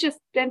 the richest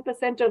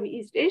 10% of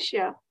East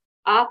Asia,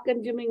 are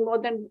producing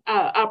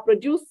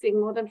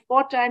more than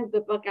 4 times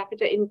the per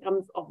capita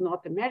incomes of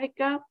North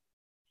America,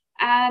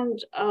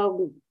 and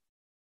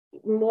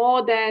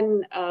more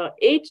than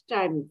 8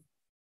 times,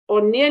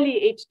 or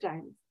nearly 8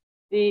 times,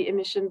 the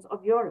emissions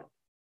of Europe.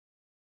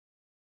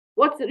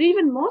 What's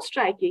even more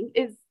striking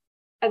is,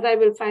 as I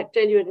will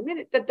tell you in a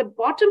minute, that the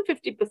bottom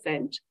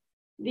 50%,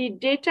 the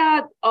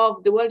data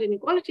of the World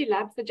Inequality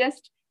Lab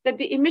suggests that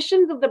the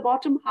emissions of the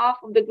bottom half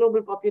of the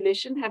global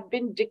population have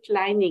been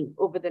declining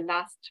over the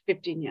last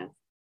 15 years.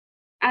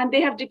 And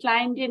they have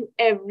declined in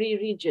every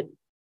region.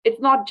 It's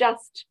not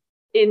just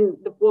in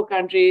the poor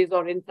countries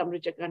or in some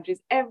richer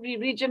countries. Every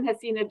region has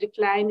seen a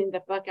decline in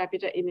the per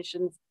capita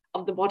emissions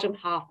of the bottom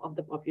half of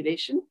the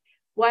population,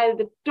 while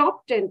the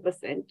top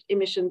 10%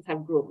 emissions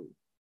have grown.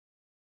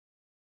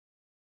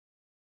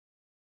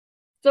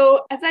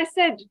 So as I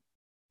said,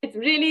 it's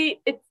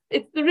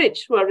the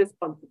rich who are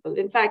responsible.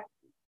 In fact,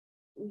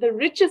 the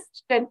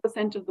richest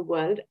 10% of the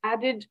world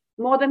added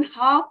more than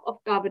half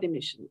of carbon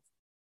emissions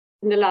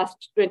in the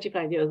last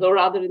 25 years, or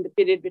rather in the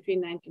period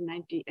between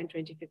 1990 and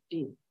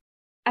 2015.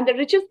 And the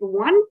richest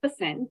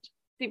 1%,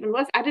 even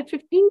worse, added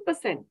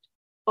 15%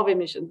 of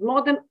emissions,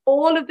 more than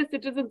all of the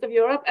citizens of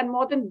Europe and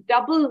more than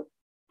double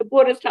the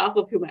poorest half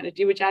of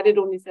humanity, which added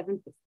only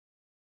 7%.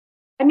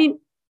 I mean,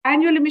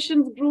 annual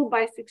emissions grew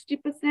by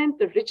 60%.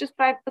 The richest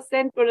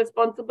 5% were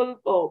responsible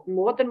for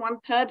more than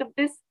 1/3 of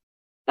this,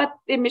 but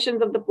the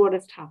emissions of the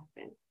poorest half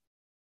fell.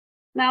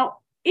 Now,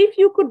 if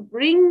you could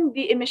bring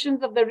the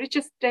emissions of the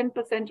richest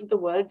 10% of the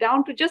world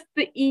down to just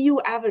the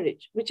EU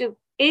average, which is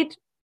 8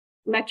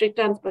 metric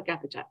tons per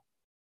capita.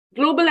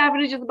 Global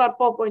average is about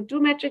 4.2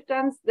 metric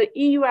tons. The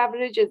EU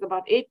average is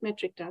about 8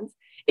 metric tons.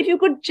 If you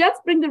could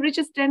just bring the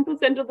richest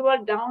 10% of the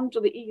world down to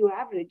the EU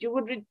average, you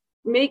would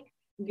make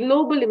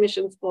global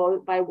emissions fall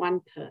by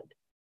 1/3.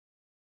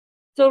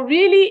 So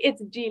really,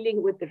 it's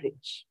dealing with the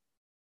rich.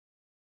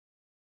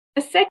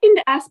 The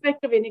second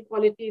aspect of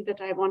inequality that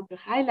I want to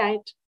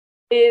highlight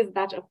is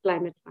that of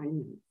climate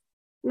finance.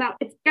 Now,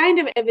 it's kind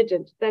of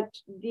evident that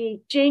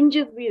the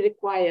changes we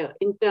require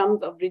in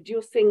terms of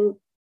reducing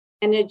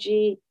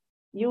energy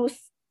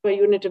use per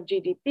unit of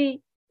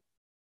GDP,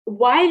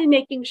 while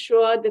making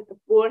sure that the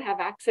poor have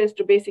access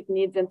to basic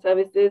needs and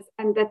services,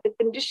 and that the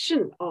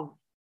condition of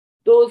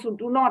those who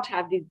do not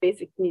have these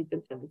basic needs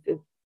and services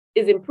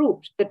is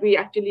improved, that we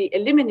actually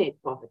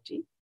eliminate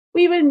poverty,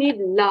 we will need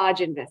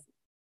large investments.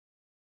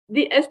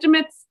 The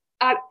estimates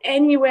are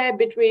anywhere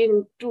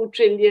between $2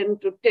 trillion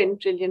to $10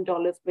 trillion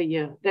per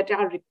year that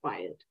are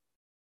required.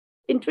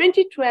 In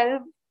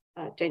 2012,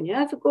 10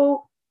 years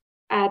ago,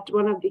 at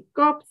one of the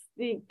COPs,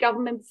 the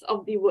governments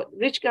of the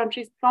rich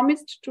countries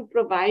promised to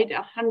provide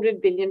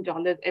 $100 billion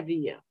every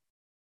year.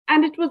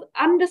 And it was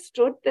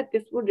understood that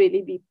this would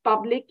really be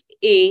public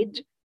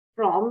aid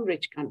from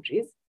rich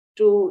countries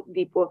to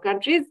the poor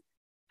countries.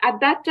 At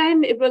that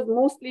time, it was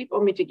mostly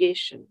for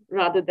mitigation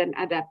rather than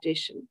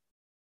adaptation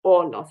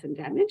or loss and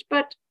damage,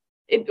 but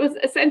it was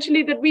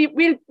essentially that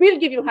we'll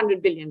give you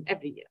 100 billion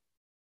every year.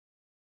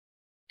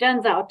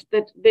 Turns out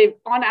that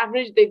on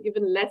average, they've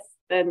given less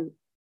than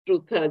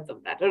 2/3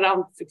 of that,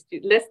 around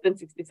less than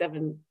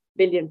 67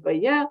 billion per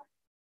year.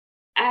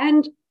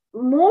 And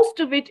most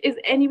of it is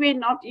anyway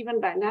not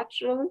even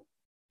bilateral.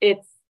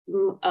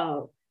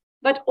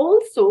 But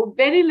also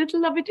very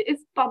little of it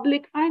is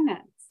public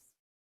finance.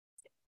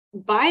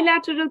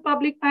 Bilateral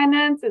public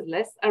finance is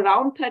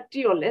around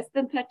 30 or less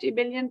than 30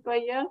 billion per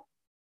year.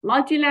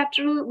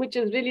 Multilateral, which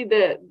is really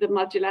the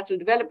multilateral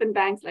development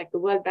banks like the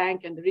World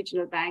Bank and the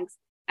regional banks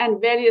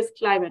and various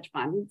climate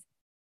funds,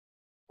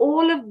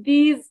 all of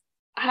these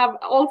have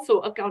also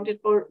accounted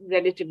for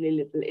relatively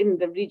little in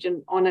the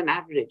region on an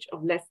average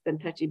of less than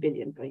 30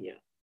 billion per year.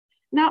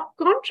 Now,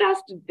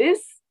 contrast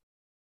this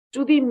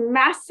to the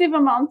massive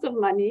amounts of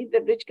money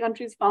that rich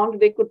countries found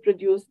they could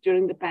produce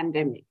during the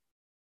pandemic,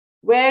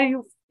 where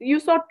you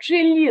saw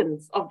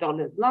trillions of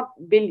dollars, not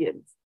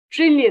billions,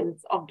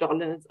 trillions of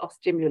dollars of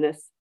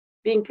stimulus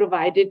being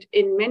provided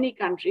in many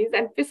countries,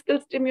 and fiscal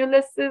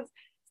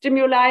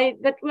stimuli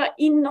that were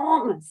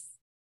enormous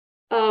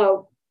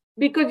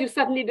because you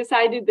suddenly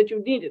decided that you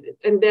needed it.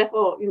 And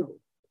therefore,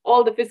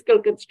 all the fiscal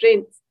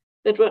constraints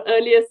that were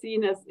earlier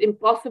seen as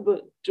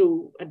impossible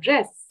to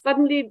address,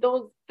 suddenly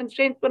those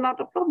constraints were not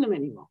a problem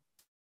anymore.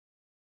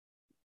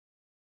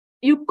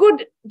 You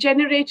could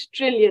generate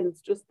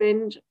trillions to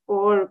spend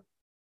for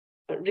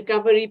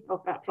recovery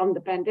from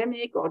the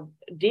pandemic or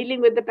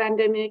dealing with the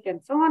pandemic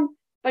and so on,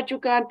 but you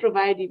can't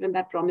provide even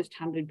that promised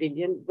 100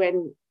 billion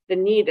when the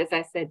need, as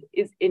I said,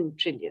 is in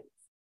trillions.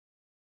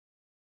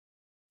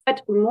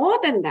 But more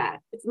than that,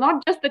 it's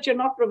not just that you're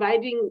not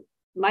providing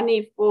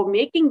money for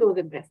making those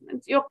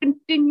investments, you're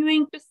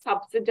continuing to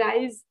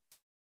subsidize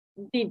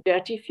the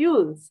dirty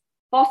fuels.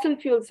 Fossil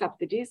fuel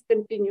subsidies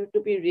continue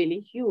to be really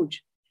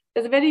huge.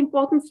 There's a very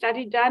important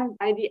study done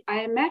by the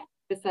IMF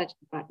Research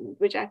Department,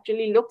 which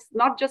actually looks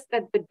not just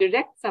at the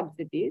direct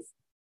subsidies,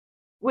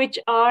 which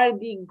are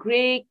the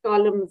gray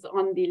columns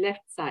on the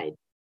left side.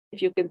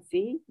 If you can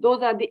see,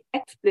 those are the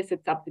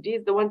explicit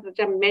subsidies, the ones that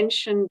are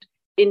mentioned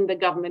in the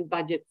government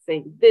budget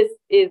saying this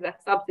is a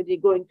subsidy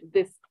going to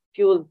this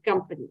fuel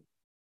company.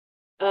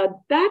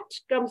 That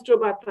comes to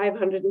about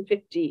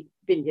 550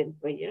 billion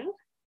per year.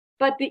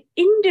 But the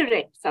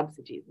indirect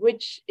subsidies,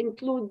 which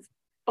includes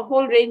a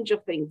whole range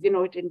of things,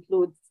 it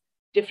includes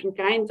different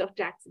kinds of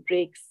tax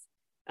breaks,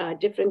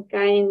 different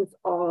kinds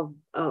of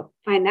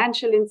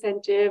financial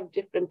incentive,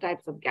 different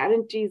types of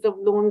guarantees of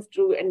loans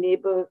to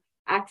enable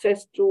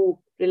access to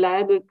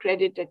reliable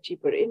credit at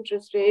cheaper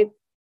interest rates,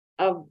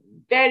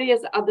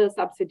 various other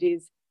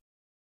subsidies.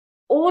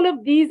 All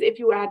of these, if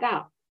you add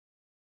up,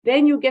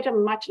 then you get a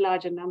much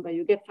larger number.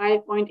 You get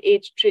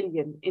 5.8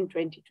 trillion in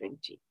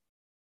 2020.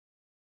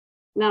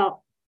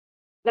 Now,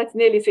 that's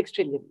nearly 6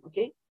 trillion,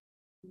 okay?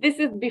 This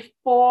is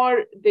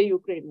before the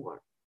Ukraine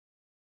war.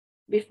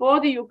 Before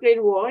the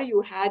Ukraine war,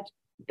 you had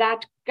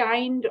that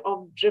kind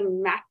of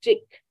dramatic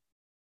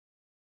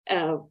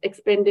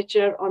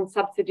expenditure on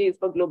subsidies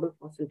for global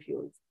fossil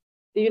fuels.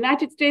 The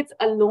United States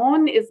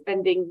alone is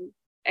spending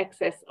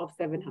excess of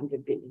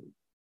 700 billion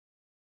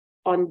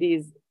on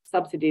these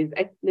subsidies,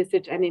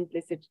 explicit and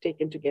implicit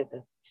taken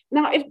together.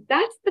 Now, if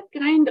that's the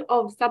kind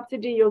of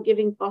subsidy you're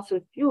giving fossil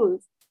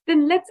fuels,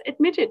 then let's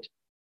admit it.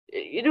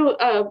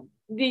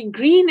 The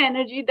green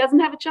energy doesn't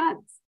have a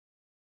chance.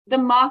 The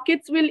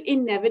markets will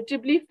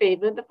inevitably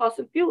favor the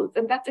fossil fuels.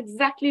 And that's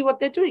exactly what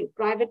they're doing.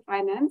 Private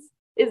finance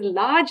is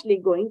largely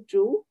going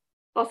to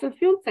fossil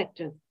fuel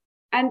sectors.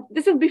 And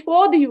this is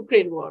before the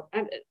Ukraine war.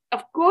 And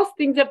of course,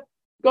 things have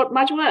got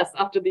much worse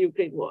after the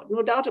Ukraine war,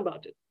 no doubt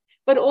about it.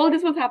 But all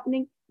this was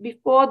happening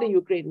before the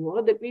Ukraine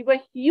war, that we were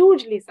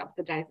hugely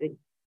subsidizing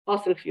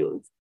fossil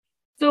fuels.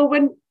 So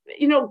when,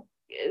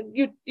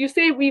 you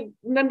say we're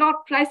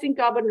not pricing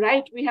carbon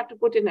right, we have to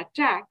put in a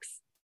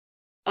tax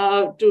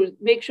to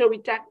make sure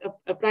we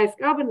price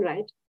carbon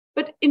right.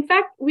 But in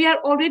fact, we are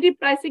already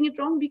pricing it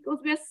wrong because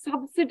we are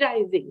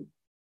subsidizing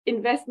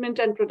investment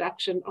and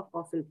production of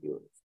fossil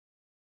fuels.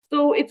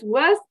 So it's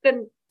worse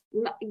than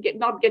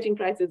not getting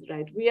prices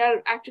right. We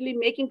are actually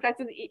making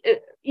prices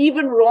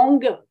even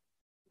wronger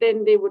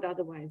than they would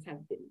otherwise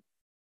have been.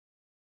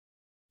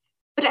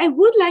 But I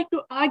would like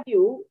to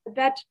argue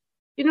that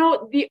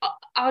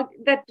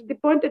that the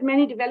point that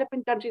many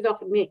developing countries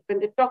often make when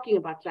they're talking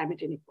about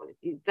climate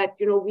inequality, that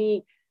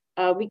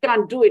we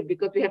can't do it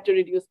because we have to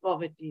reduce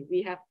poverty.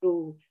 We have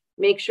to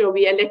make sure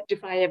we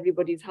electrify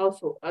everybody's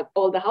household,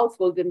 all the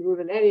households in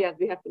rural areas.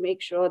 We have to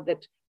make sure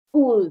that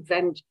schools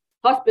and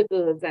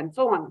hospitals and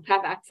so on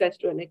have access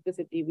to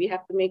electricity. We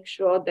have to make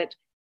sure that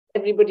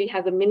everybody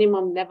has a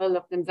minimum level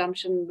of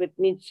consumption which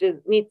meets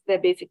their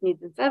basic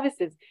needs and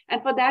services.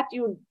 And for that,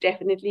 you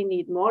definitely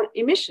need more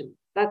emissions.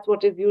 That's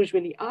what is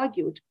usually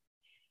argued.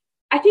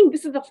 I think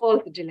this is a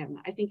false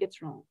dilemma. I think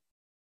it's wrong.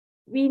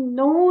 We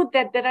know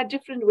that there are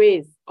different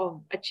ways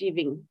of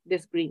achieving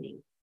this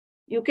greening.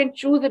 You can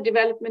choose a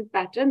development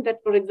pattern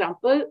that, for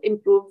example,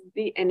 improves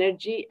the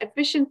energy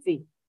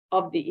efficiency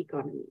of the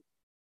economy.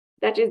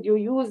 That is, you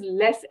use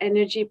less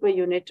energy per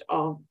unit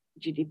of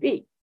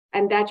GDP.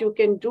 And that you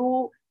can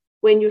do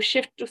when you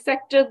shift to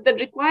sectors that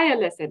require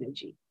less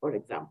energy, for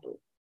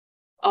example.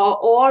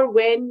 Or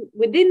when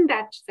within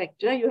that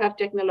sector, you have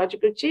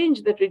technological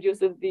change that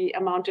reduces the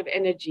amount of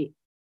energy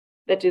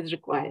that is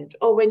required.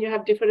 Or when you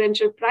have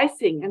differential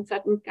pricing and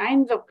certain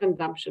kinds of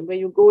consumption, where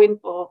you go in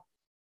for,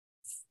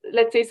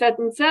 let's say,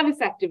 certain service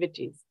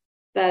activities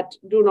that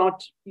do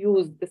not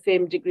use the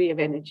same degree of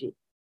energy.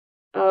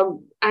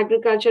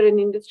 Agriculture and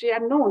industry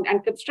are known,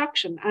 and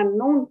construction are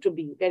known to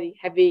be very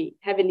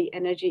heavily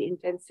energy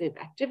intensive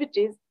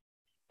activities,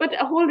 but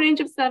a whole range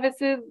of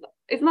services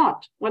is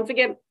not. Once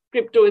again,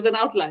 crypto is an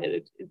outlier.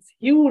 It's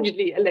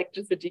hugely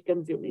electricity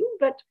consuming,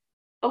 but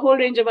a whole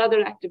range of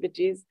other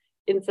activities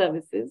in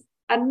services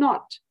are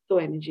not so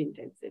energy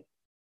intensive.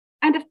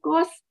 And of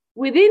course,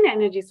 within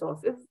energy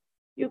sources,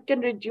 you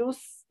can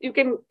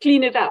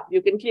clean it up.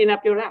 You can clean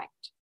up your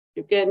act.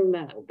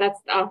 That's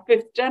our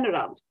fifth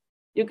turnaround.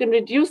 You can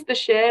reduce the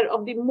share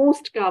of the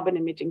most carbon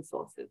emitting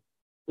sources,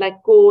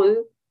 like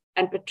coal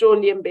and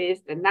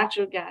petroleum-based and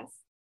natural gas,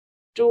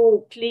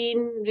 to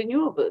clean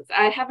renewables.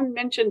 I haven't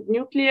mentioned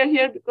nuclear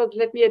here because,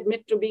 let me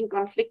admit to being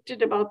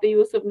conflicted about the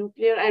use of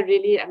nuclear. I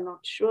really am not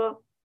sure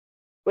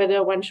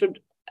whether one should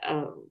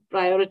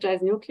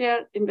prioritize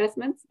nuclear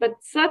investments, but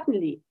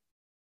certainly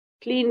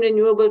clean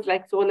renewables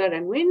like solar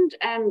and wind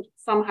and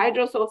some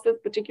hydro sources,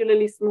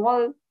 particularly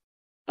small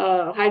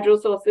hydro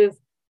sources,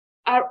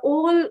 are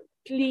all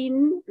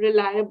clean,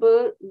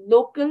 reliable,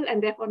 local,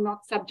 and therefore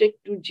not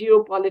subject to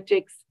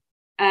geopolitics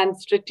and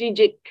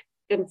strategic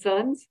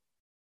concerns.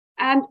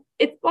 And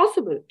it's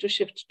possible to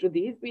shift to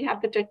these. We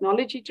have the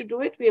technology to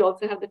do it. We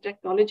also have the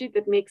technology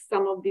that makes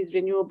some of these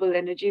renewable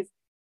energies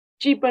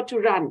cheaper to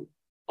run,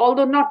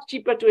 although not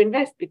cheaper to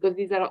invest, because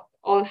these are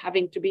all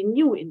having to be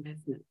new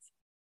investments.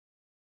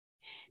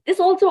 This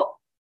also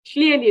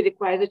clearly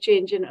requires a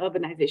change in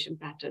urbanization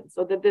patterns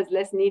so that there's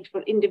less need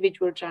for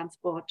individual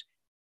transport,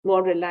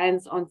 more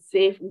reliance on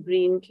safe,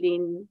 green,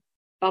 clean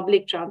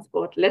public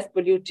transport, less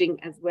polluting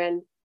as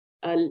well.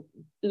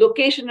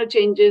 Locational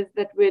changes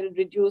that will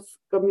reduce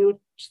commutes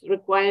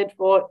required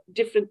for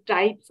different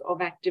types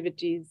of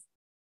activities.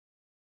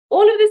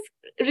 All of this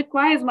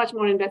requires much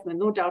more investment,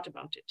 no doubt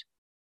about it.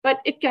 But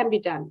it can be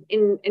done.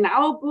 In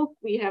our book,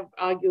 we have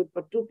argued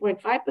for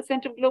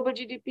 2.5% of global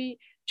GDP.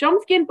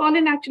 Chomsky and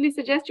Paulin actually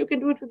suggest you can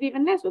do it with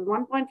even less, with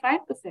 1.5%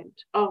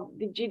 of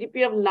the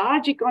GDP of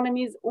large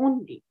economies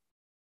only.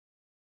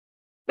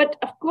 But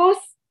of course,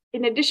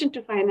 in addition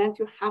to finance,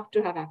 you have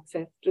to have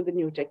access to the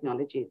new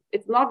technologies.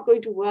 It's not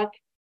going to work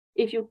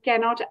if you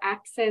cannot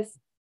access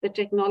the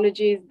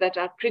technologies that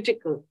are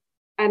critical.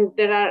 And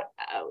there are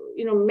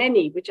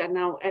many which are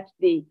now at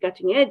the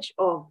cutting edge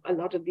of a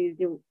lot of these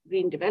new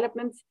green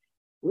developments.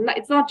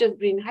 It's not just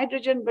green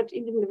hydrogen, but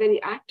even the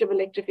very act of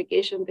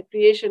electrification, the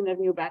creation of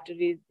new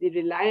batteries, the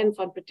reliance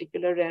on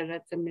particular rare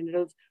earths and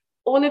minerals.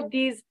 All of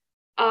these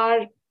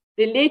are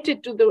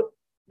related to the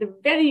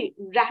very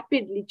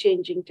rapidly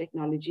changing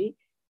technology,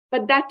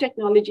 but that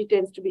technology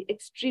tends to be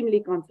extremely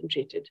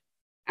concentrated.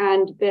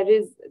 And there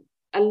is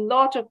a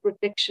lot of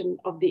protection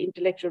of the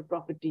intellectual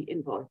property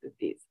involved with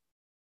these.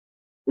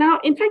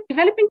 Now, in fact,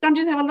 developing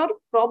countries have a lot of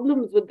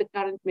problems with the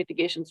current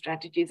mitigation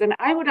strategies, and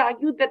I would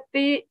argue that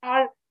they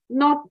are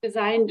not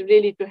designed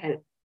really to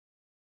help.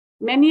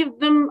 Many of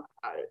them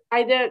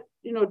either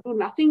do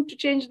nothing to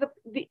change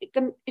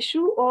the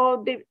issue,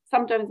 or they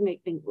sometimes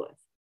make things worse.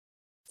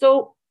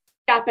 So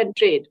cap and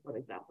trade, for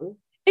example,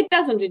 it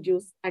doesn't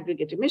reduce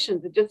aggregate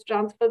emissions, it just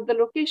transfers the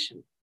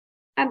location.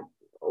 And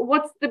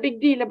what's the big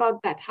deal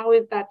about that? How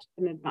is that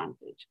an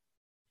advantage?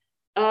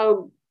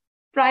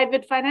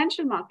 Private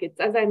financial markets,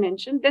 as I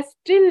mentioned, they're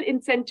still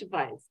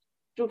incentivized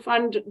to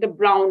fund the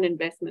brown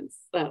investments,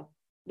 the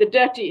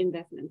dirty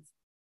investments,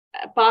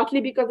 partly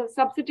because of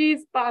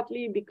subsidies,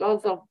 partly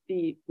because of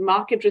the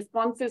market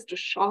responses to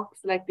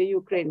shocks like the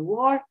Ukraine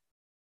war.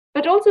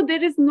 But also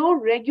there is no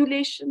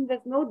regulation,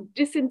 there's no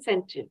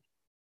disincentive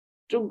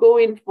to go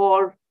in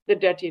for the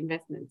dirty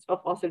investments,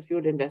 for fossil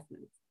fuel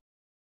investments.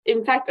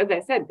 In fact, as I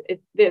said,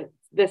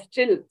 they're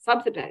still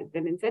subsidized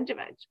and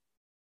incentivized.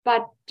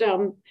 But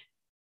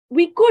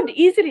we could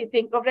easily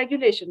think of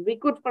regulation. We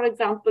could, for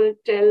example,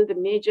 tell the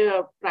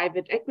major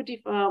private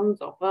equity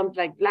firms or firms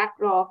like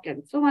BlackRock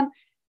and so on,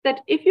 that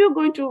if you're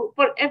going to,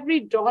 for every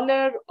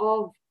dollar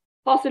of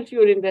fossil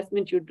fuel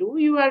investment you do,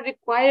 you are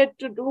required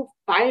to do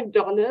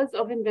 $5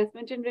 of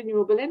investment in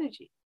renewable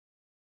energy.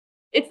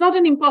 It's not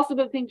an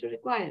impossible thing to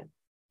require,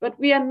 but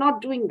we are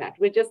not doing that.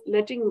 We're just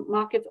letting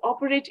markets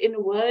operate in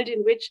a world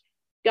in which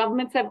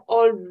governments have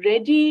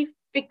already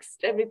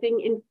fixed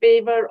everything in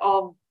favor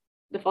of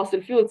the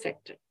fossil fuel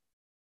sector.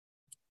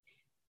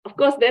 Of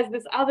course, there's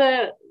this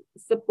other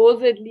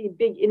supposedly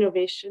big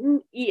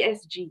innovation,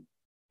 ESG,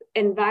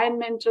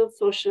 environmental,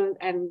 social,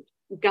 and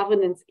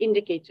governance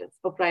indicators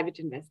for private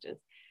investors.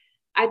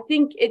 I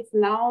think it's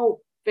now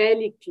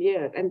fairly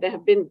clear, and there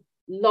have been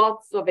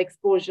lots of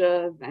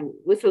exposures and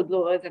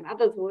whistleblowers and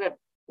others who have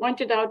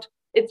pointed out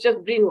it's just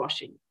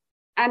greenwashing.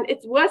 And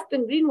it's worse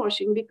than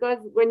greenwashing, because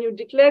when you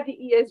declare the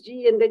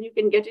ESG and then you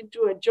can get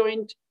into a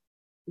joint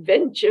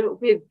venture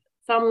with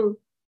some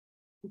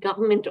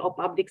government or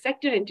public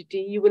sector entity,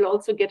 you will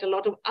also get a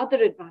lot of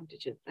other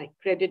advantages like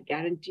credit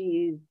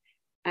guarantees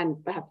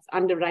and perhaps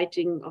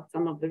underwriting of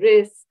some of the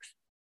risks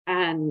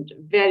and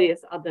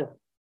various other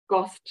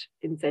cost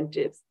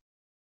incentives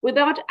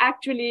without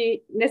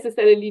actually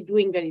necessarily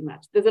doing very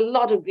much. There's a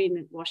lot of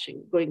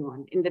greenwashing going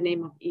on in the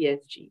name of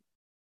ESG.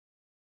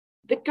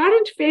 The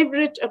current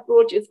favorite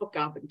approach is for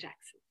carbon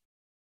taxes,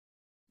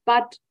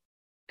 but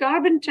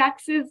carbon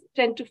taxes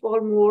tend to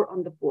fall more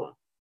on the poor.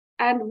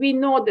 And we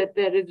know that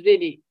there is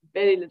really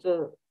very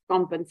little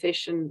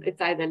compensation.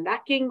 It's either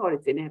lacking or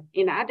it's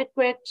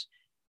inadequate.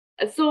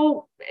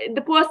 So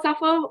the poor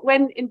suffer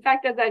when, in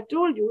fact, as I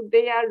told you,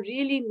 they are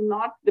really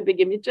not the big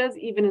emitters,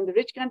 even in the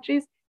rich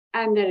countries,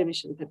 and their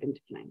emissions have been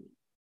declining.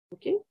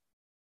 Okay.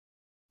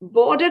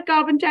 Border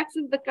carbon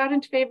taxes, the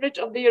current favorite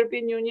of the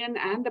European Union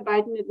and the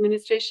Biden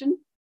administration,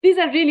 these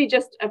are really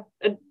just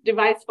a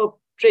device for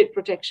trade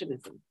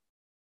protectionism.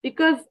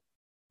 Because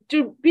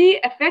to be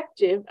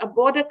effective, a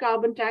border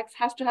carbon tax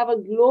has to have a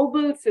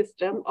global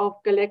system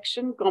of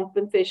collection,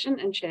 compensation,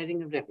 and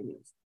sharing of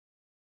revenues.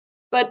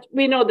 But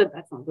we know that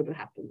that's not going to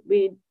happen.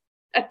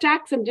 A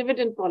tax and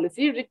dividend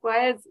policy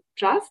requires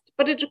trust,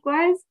 but it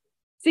requires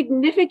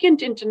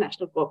significant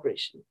international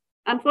cooperation.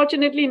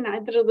 Unfortunately,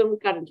 neither of them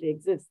currently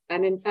exist.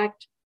 And in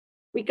fact,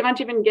 we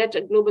can't even get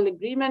a global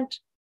agreement,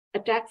 a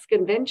tax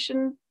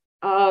convention,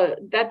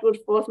 that would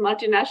force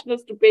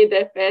multinationals to pay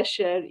their fair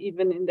share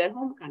even in their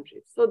home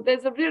countries. So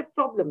there's a real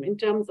problem in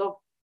terms of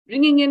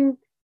bringing in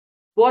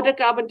border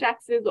carbon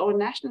taxes or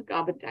national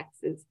carbon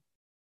taxes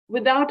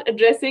without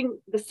addressing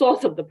the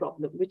source of the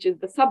problem, which is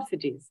the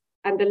subsidies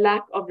and the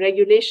lack of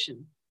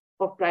regulation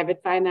of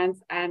private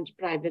finance and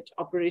private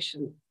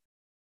operations.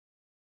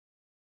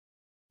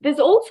 There's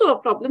also a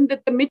problem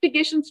that the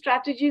mitigation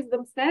strategies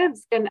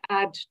themselves can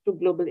add to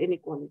global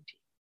inequality.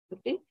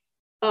 Okay,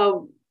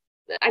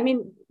 I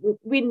mean,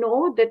 we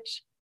know that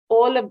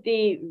all of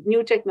the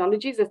new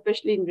technologies,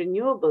 especially in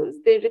renewables,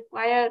 they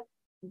require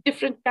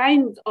different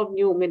kinds of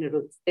new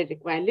minerals. They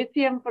require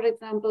lithium, for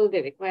example.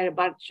 They require a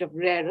bunch of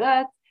rare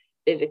earths.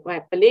 They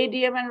require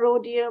palladium and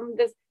rhodium.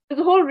 There's a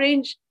whole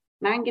range,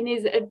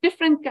 manganese,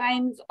 different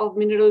kinds of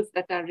minerals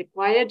that are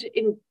required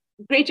in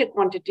greater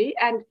quantity.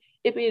 And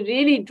if we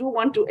really do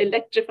want to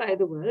electrify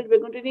the world, we're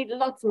going to need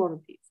lots more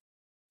of these.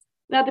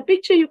 Now, the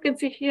picture you can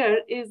see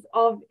here is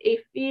of a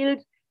field,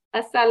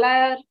 a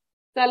Salar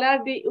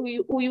de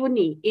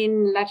Uyuni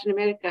in Latin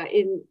America,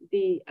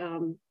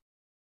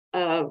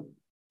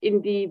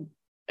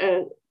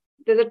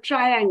 there's a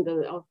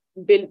triangle of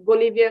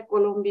Bolivia,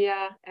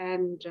 Colombia,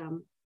 and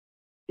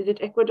is it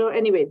Ecuador?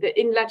 Anyway,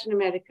 in Latin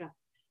America.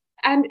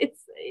 And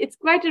it's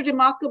quite a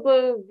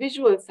remarkable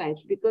visual site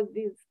because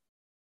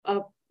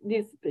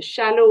these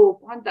shallow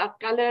ponds are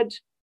colored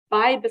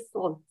by the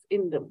salts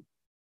in them.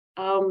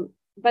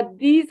 But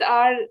these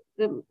are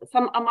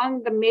some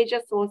among the major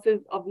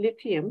sources of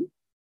lithium.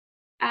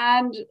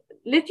 And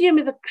lithium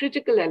is a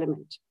critical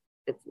element.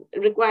 It's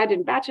required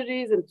in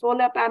batteries and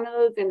solar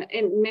panels and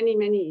in many,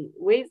 many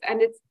ways.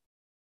 And it's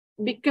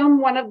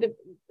become one of the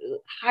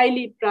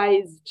highly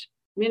prized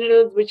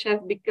minerals, which has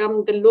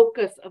become the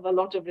locus of a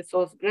lot of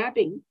resource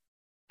grabbing.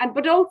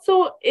 But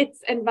also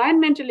its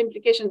environmental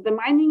implications. The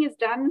mining is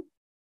done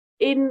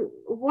in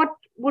what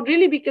would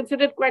really be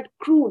considered quite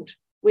crude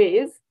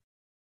ways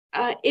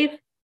if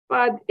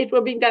it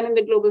were being done in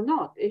the global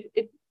north.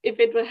 If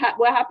it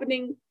were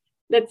happening,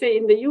 let's say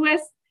in the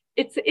US,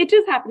 it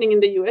is happening in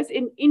the US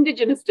in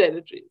indigenous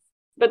territories,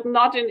 but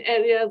not in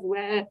areas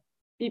where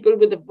people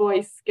with a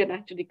voice can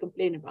actually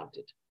complain about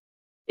it.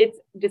 It's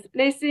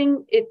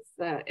displacing, it's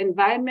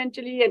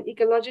environmentally and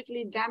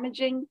ecologically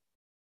damaging,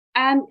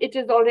 and it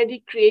is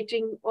already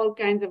creating all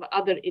kinds of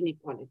other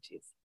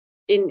inequalities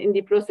in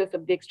the process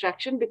of the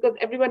extraction, because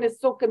everyone is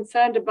so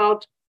concerned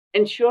about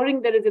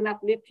ensuring there is enough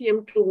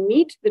lithium to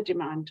meet the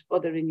demand for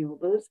the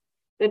renewables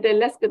that they're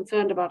less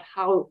concerned about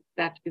how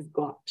that is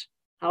got,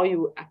 how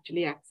you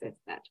actually access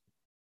that.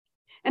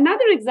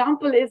 Another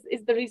example is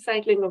the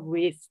recycling of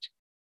waste.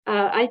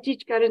 I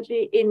teach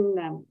currently in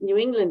New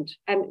England,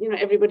 and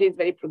everybody is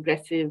very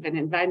progressive and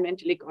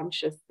environmentally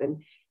conscious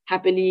and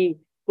happily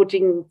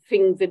putting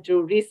things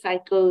into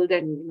recycled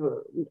and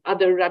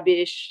other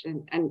rubbish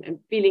and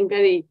feeling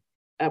very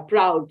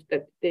proud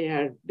that they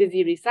are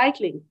busy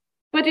recycling.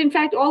 But in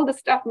fact, all the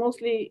stuff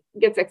mostly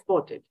gets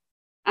exported.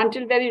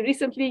 Until very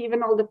recently,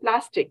 even all the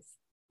plastics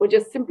were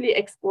just simply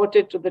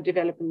exported to the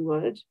developing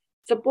world,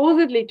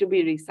 supposedly to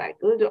be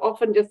recycled,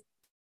 often just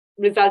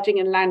resulting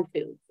in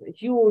landfills,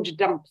 huge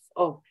dumps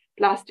of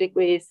plastic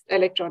waste,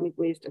 electronic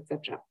waste,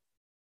 etc.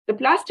 The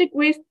plastic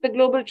waste, the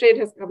global trade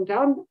has come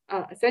down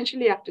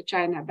essentially after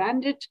China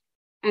banned it.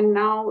 And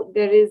now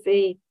there is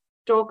a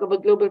talk of a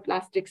global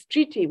plastics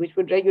treaty, which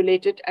would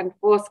regulate it and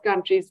force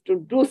countries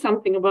to do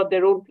something about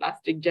their own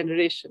plastic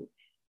generation.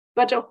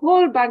 But a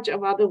whole bunch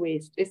of other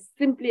waste is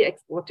simply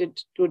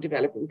exported to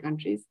developing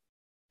countries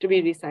to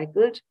be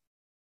recycled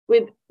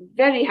with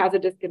very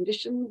hazardous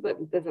conditions.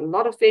 There's a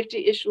lot of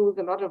safety issues,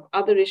 a lot of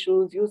other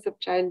issues, use of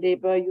child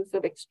labor, use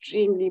of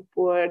extremely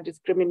poor,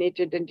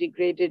 discriminated and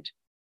degraded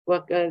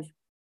workers,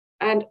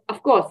 and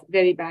of course,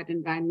 very bad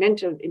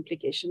environmental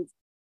implications.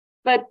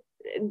 But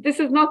this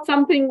is not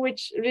something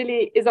which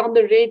really is on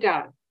the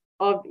radar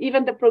of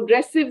even the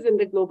progressives in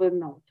the global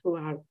north who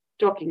are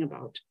talking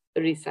about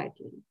the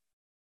recycling.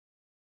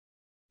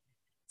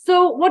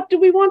 So what do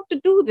we want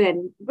to do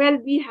then? Well,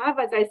 we have,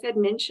 as I said,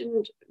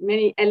 mentioned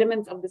many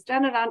elements of this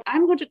turnaround.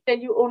 I'm going to tell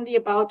you only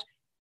about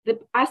the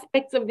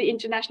aspects of the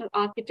international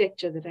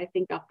architecture that I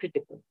think are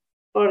critical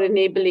for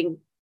enabling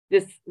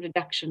this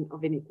reduction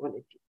of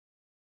inequality.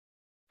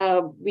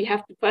 We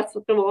have to, first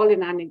of all,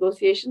 in our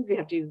negotiations, we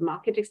have to use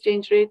market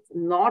exchange rates,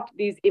 not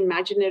these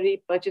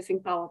imaginary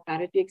purchasing power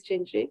parity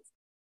exchange rates,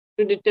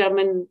 to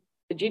determine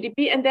the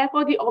GDP and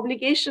therefore the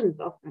obligations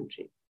of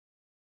countries.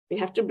 We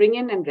have to bring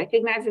in and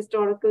recognize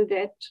historical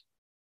debt,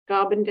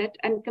 carbon debt,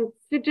 and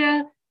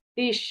consider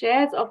the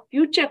shares of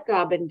future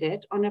carbon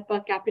debt on a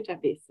per capita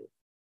basis.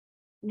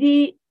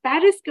 The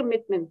Paris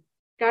commitments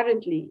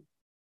currently,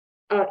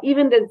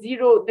 even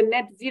the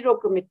net zero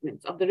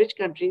commitments of the rich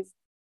countries,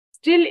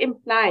 still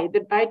imply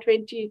that by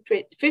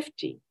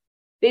 2050,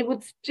 they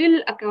would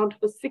still account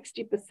for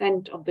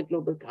 60% of the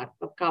global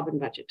carbon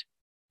budget.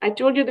 I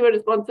told you they were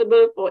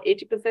responsible for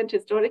 80%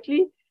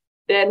 historically.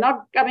 They're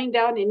not coming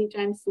down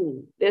anytime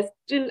soon. They're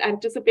still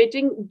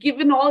anticipating,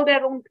 given all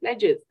their own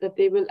pledges, that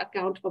they will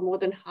account for more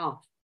than half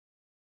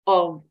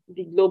of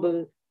the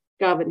global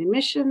carbon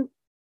emissions.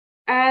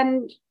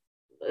 And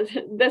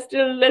there's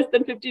still less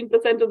than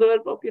 15% of the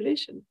world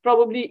population.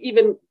 Probably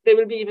even, there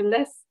will be even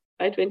less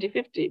by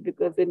 2050,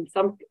 because in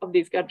some of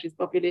these countries,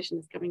 population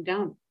is coming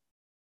down.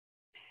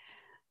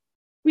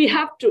 We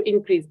have to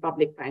increase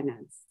public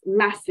finance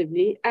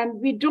massively, and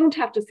we don't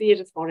have to see it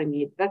as foreign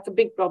aid. That's a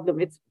big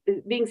problem. It's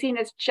being seen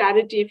as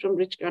charity from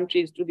rich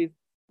countries to these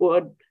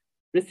poor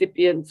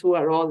recipients who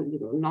are all,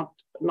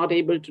 not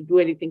able to do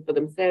anything for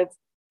themselves.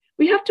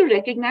 We have to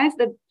recognize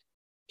that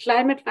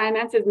climate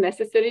finance is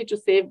necessary to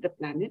save the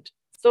planet.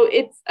 So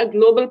it's a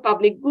global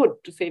public good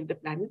to save the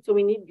planet. So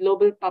we need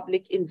global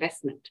public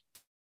investment.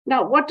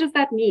 Now, what does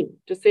that mean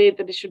to say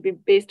that it should be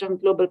based on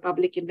global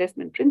public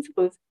investment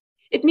principles?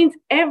 It means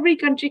every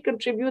country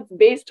contributes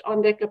based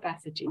on their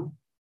capacity.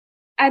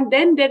 And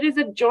then there is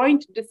a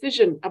joint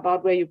decision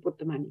about where you put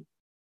the money.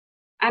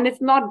 And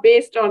it's not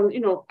based on,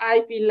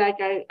 I feel like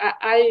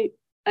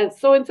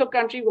so-and-so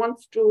country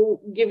wants to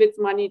give its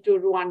money to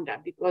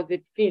Rwanda because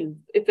it feels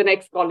it's an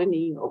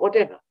ex-colony or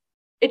whatever.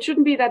 It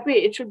shouldn't be that way.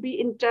 It should be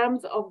in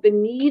terms of the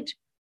need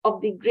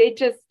of the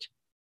greatest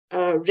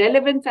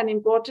relevance and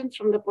importance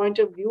from the point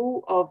of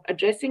view of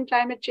addressing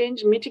climate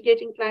change,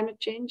 mitigating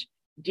climate change,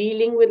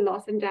 dealing with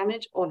loss and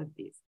damage, all of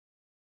these.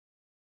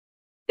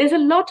 There's a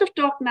lot of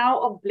talk now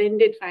of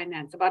blended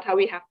finance, about how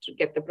we have to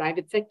get the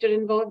private sector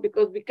involved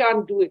because we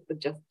can't do it with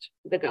just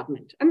the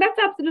government. And that's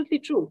absolutely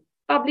true.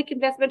 Public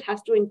investment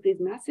has to increase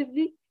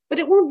massively, but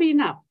it won't be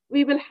enough.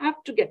 We will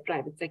have to get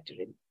private sector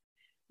in.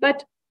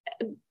 But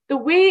the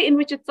way in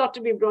which it's sought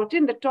to be brought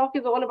in, the talk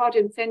is all about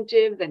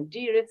incentives and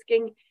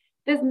de-risking.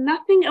 There's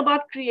nothing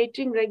about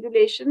creating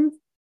regulations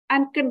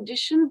and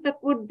conditions that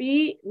would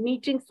be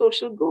meeting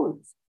social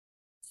goals.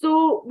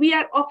 So we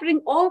are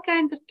offering all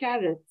kinds of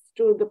carrots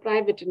to the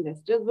private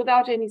investors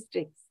without any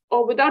stakes,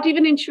 or without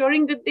even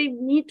ensuring that they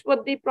meet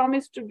what they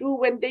promised to do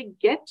when they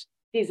get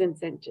these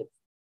incentives.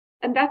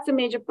 And that's a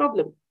major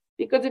problem,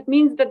 because it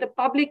means that the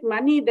public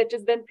money that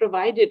is then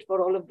provided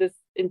for all of this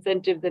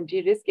incentives and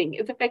de-risking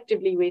is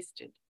effectively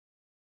wasted.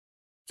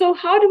 So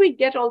how do we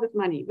get all this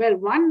money? Well,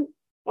 one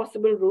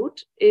possible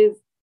route is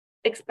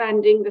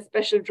expanding the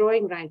special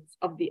drawing rights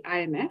of the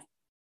IMF.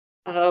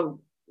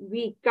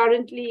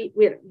 Recently,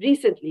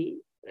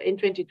 in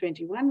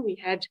 2021, we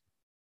had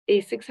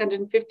a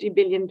 $650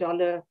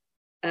 billion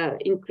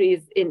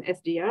increase in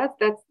SDRs.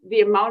 That's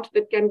the amount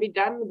that can be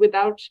done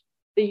without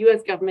the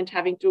US government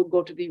having to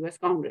go to the US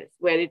Congress,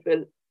 where it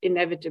will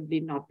inevitably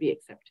not be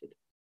accepted.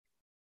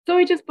 So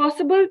it is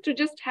possible to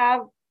just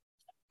have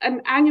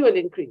an annual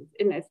increase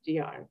in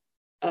SDR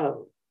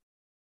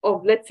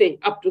of, let's say,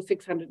 up to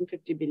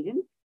 650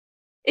 billion.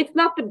 It's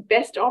not the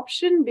best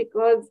option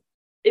because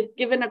it's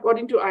given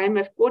according to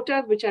IMF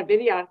quotas, which are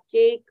very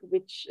archaic,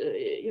 which,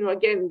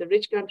 again, the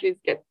rich countries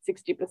get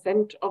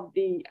 60% of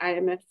the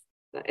IMF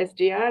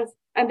SDRs,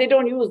 and they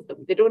don't use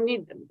them. They don't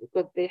need them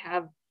because they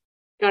have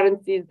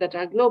currencies that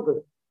are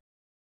global.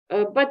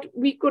 But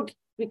we could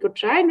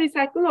try and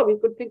recycle, or we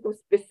could think of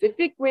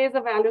specific ways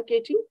of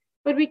allocating,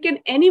 but we can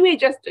anyway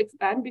just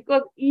expand,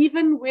 because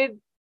even with,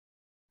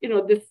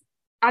 this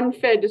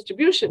unfair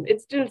distribution,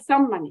 it's still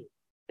some money,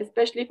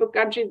 especially for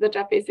countries that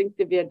are facing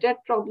severe debt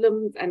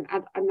problems and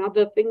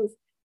other things.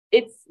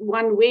 It's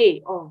one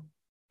way of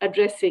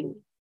addressing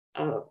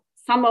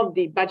some of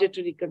the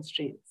budgetary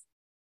constraints.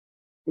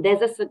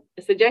 There's a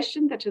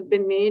suggestion that has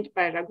been made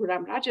by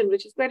Raghuram Rajan,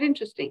 which is quite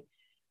interesting,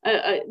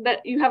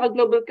 that you have a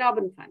global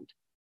carbon fund.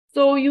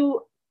 So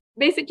you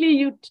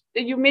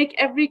make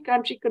every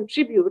country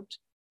contribute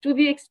to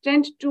the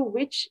extent to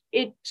which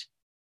its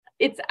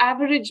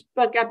average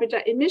per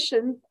capita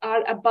emissions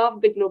are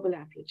above the global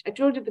average. I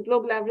told you the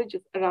global average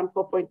is around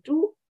 4.2.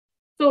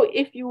 So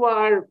if you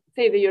are,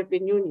 say, the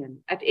European Union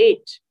at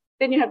 8,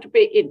 then you have to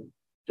pay in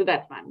to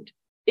that fund.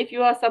 If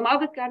you are some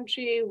other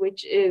country,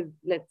 which is,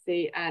 let's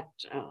say, at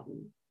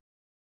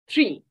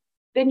 3,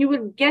 then you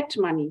will get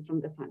money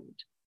from the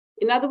fund.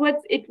 In other words,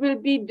 it will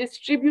be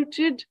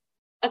distributed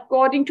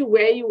according to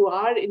where you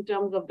are in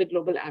terms of the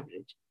global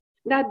average.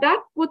 Now,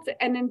 that puts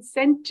an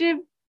incentive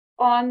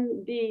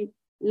on the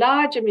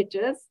large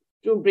emitters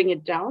to bring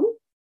it down.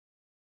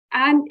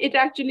 And it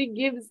actually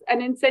gives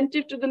an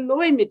incentive to the low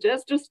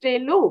emitters to stay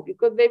low,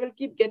 because they will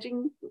keep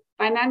getting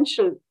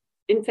financial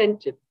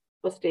incentive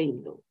for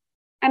staying low.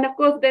 And of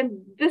course,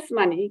 then this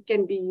money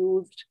can be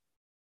used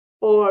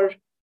for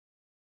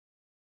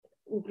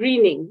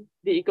greening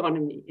the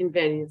economy in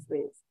various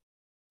ways.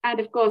 And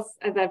of course,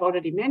 as I've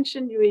already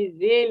mentioned, you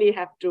really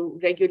have to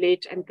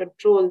regulate and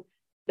control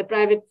the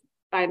private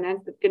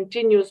finance that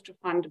continues to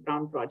fund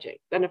brown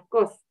projects. And of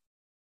course,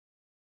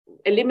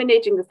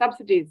 eliminating the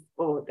subsidies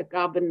for the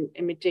carbon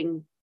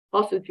emitting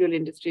fossil fuel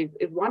industries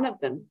is one of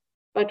them,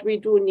 but we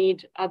do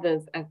need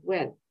others as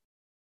well.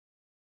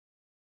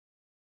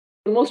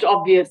 The most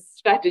obvious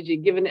strategy,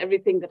 given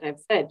everything that I've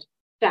said,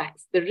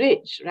 tax the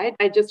rich, right?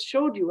 I just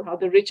showed you how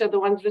the rich are the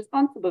ones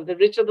responsible. The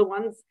rich are the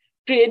ones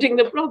creating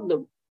the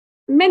problem.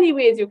 Many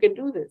ways you can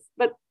do this,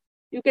 but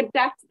you can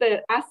tax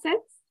their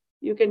assets,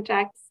 you can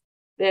tax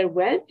their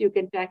wealth, you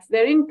can tax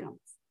their incomes.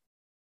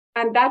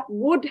 And that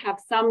would have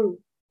some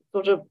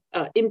sort of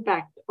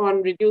impact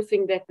on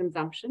reducing their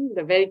consumption,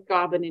 the very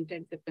carbon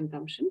intensive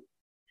consumption.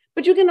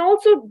 But you can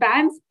also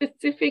ban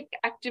specific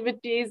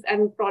activities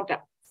and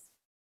products.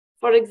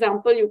 For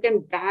example, you can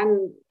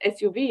ban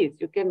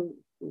SUVs, you can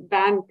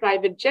ban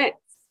private jets,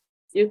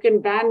 you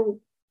can ban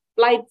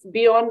flights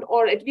beyond,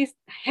 or at least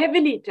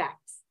heavily tax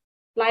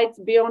flights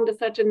beyond a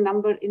certain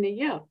number in a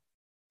year.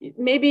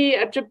 Maybe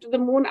a trip to the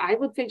moon, I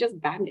would say just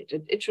ban it.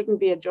 It shouldn't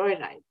be a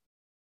joyride.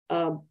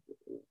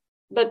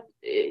 But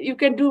you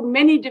can do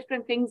many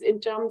different things in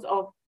terms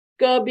of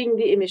curbing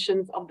the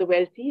emissions of the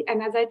wealthy.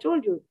 And as I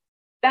told you,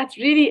 that's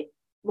really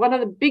one of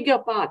the bigger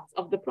parts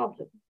of the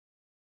problem.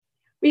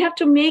 We have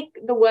to make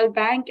the World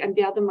Bank and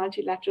the other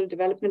multilateral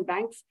development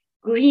banks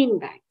green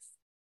banks.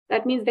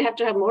 That means they have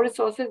to have more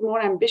resources,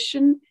 more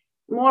ambition,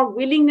 more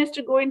willingness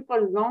to go in for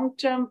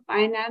long-term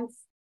finance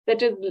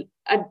that is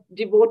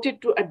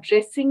devoted to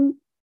addressing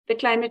the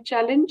climate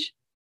challenge.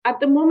 At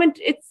the moment,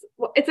 it's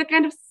a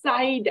kind of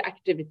side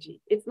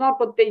activity. It's not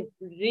what they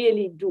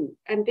really do.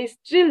 And they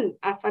still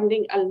are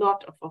funding a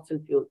lot of fossil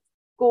fuels,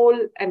 coal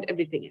and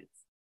everything else.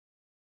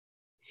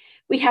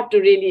 We have to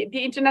really,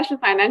 the international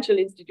financial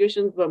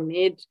institutions were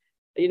made,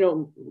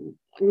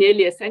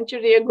 nearly a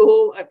century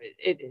ago,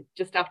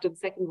 just after the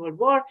Second World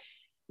War.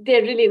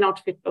 They're really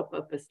not fit for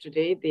purpose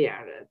today.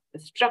 The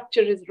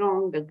structure is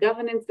wrong, the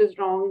governance is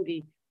wrong,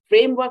 the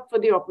framework for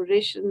the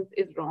operations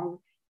is wrong.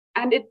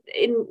 And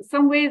in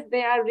some ways,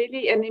 they are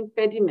really an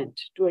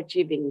impediment to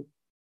achieving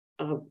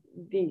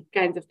the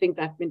kinds of things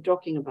I've been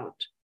talking about.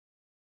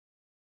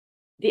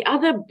 The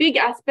other big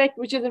aspect,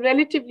 which is a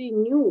relatively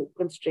new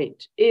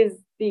constraint, is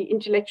the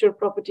intellectual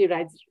property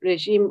rights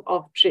regime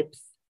of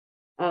TRIPS,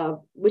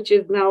 which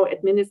is now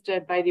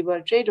administered by the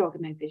World Trade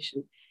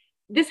Organization.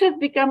 This has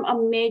become a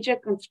major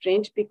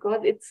constraint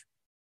because it's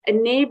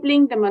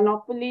enabling the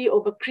monopoly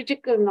over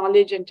critical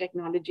knowledge and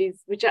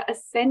technologies, which are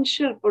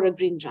essential for a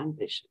green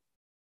transition.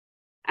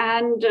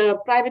 And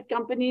private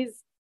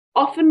companies,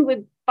 often with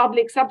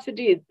public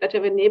subsidies that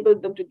have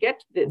enabled them to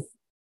get this,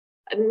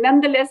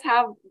 nonetheless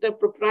have the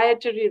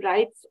proprietary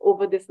rights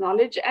over this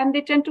knowledge, and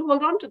they tend to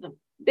hold on to them.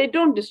 They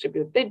don't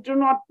distribute, they do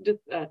not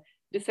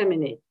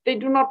disseminate, they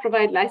do not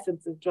provide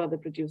licenses to other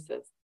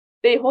producers.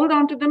 They hold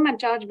on to them and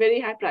charge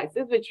very high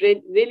prices, which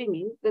really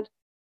means that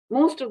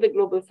most of the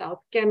global south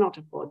cannot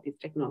afford these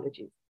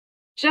technologies.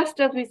 Just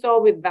as we saw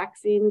with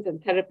vaccines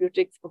and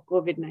therapeutics for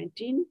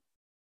COVID-19,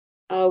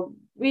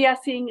 we are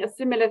seeing a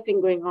similar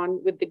thing going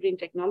on with the green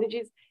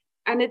technologies,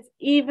 and it's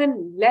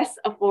even less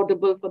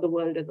affordable for the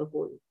world as a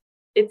whole.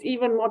 It's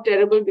even more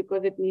terrible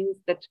because it means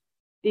that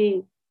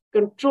the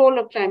control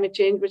of climate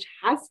change, which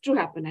has to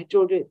happen, I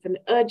told you it's an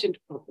urgent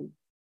problem,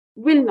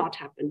 will not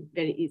happen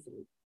very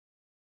easily.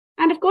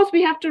 And of course,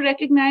 we have to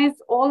recognize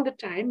all the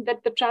time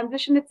that the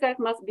transition itself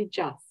must be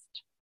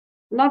just,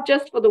 not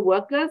just for the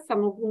workers,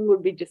 some of whom will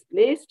be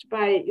displaced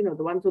by,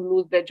 the ones who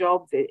lose their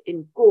jobs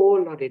in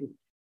coal or in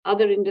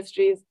other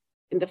industries,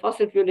 in the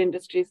fossil fuel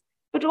industries,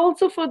 but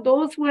also for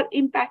those who are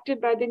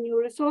impacted by the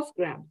new resource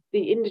grab,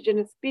 the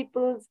indigenous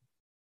peoples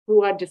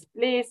who are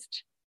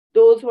displaced,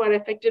 those who are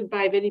affected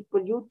by very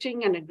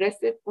polluting and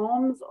aggressive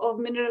forms of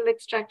mineral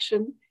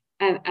extraction,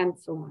 and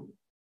so on.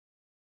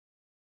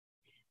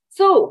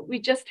 So we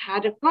just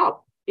had a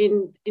COP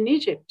in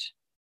Egypt.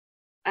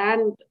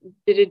 And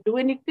did it do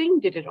anything?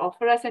 Did it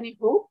offer us any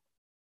hope?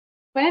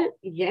 Well,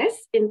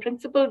 yes, in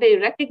principle, they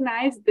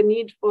recognize the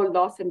need for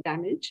loss and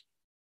damage.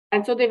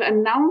 And so they've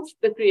announced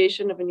the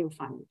creation of a new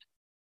fund.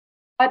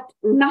 But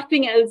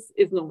nothing else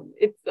is known.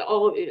 It's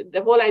all,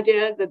 the whole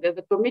idea is that there's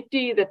a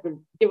committee that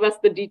will give us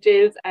the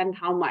details and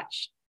how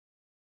much.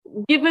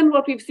 Given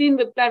what we've seen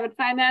with climate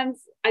finance,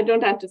 I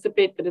don't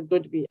anticipate that it's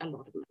going to be a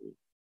lot of money.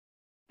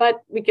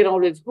 But we can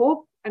always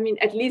hope. I mean,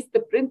 at least the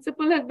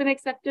principle has been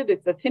accepted.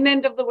 It's the thin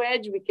end of the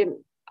wedge. We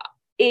can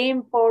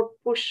aim for,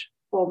 push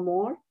for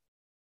more.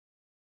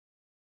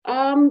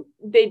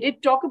 They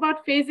did talk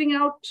about phasing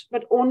out,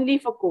 but only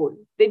for coal.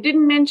 They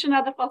didn't mention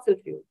other fossil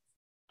fuels.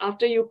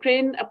 After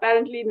Ukraine,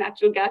 apparently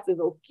natural gas is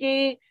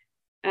okay,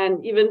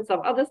 and even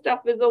some other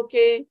stuff is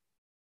okay.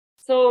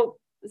 So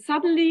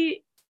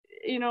suddenly,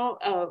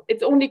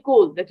 it's only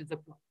coal that is a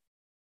problem.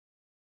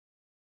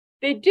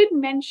 They did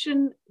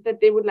mention that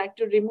they would like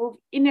to remove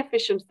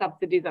inefficient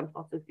subsidies on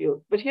fossil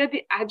fuels, but here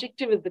the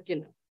adjective is the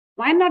killer.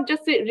 Why not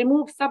just say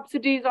remove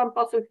subsidies on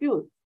fossil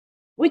fuels?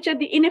 Which are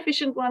the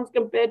inefficient ones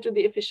compared to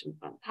the efficient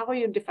ones? How are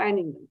you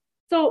defining them?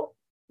 So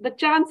the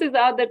chances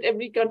are that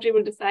every country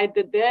will decide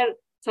that their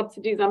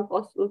subsidies on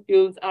fossil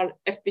fuels are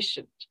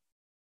efficient,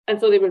 and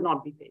so they will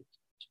not be paid.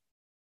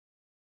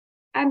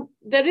 And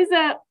there is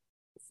a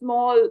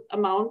small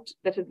amount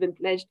that has been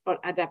pledged for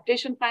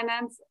adaptation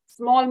finance.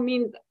 Small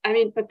means,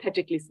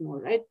 pathetically small,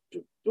 right?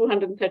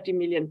 230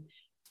 million.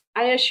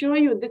 I assure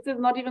you, this is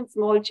not even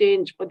small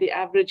change for the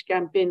average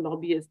campaign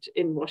lobbyist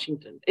in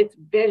Washington. It's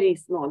very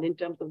small in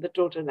terms of the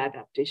total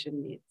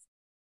adaptation needs.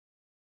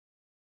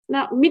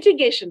 Now,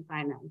 mitigation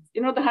finance,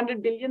 the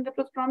 100 billion that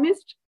was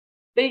promised,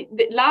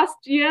 last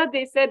year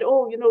they said,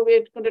 we're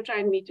going to try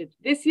and meet it.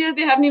 This year,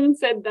 they haven't even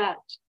said that.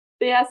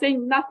 They are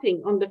saying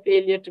nothing on the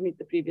failure to meet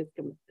the previous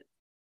commitment.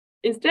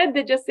 Instead,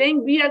 they're just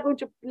saying we are going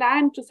to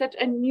plan to set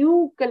a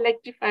new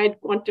collectivied,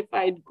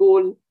 quantified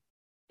goal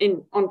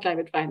on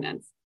climate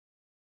finance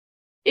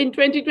in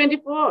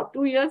 2024,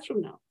 2 years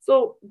from now.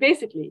 So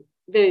basically,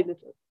 very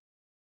little.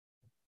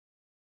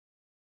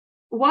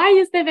 Why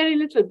is there very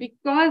little?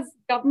 Because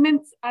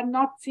governments are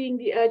not seeing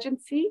the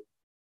urgency,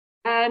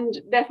 and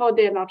therefore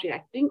they're not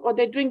reacting, or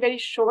they're doing very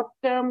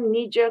short-term,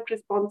 knee-jerk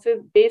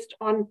responses based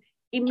on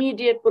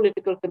immediate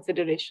political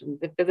considerations.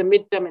 If there's a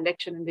midterm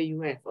election in the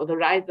US, or the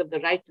rise of the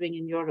right wing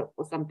in Europe,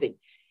 or something.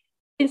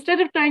 Instead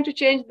of trying to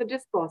change the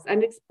discourse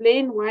and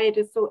explain why it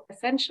is so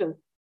essential,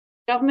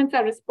 governments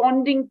are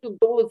responding to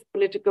those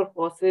political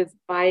forces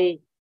by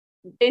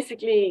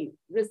basically,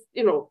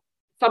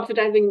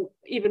 subsidizing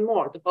even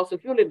more the fossil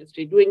fuel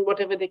industry, doing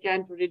whatever they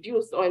can to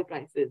reduce oil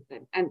prices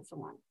and so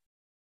on.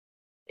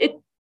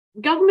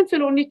 Governments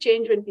will only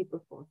change when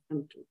people force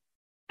them to.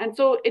 And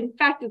so, in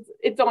fact,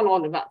 it's on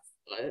all of us,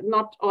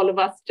 not all of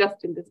us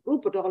just in this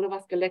group, but all of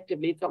us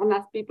collectively. It's on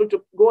us people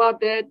to go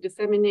out there,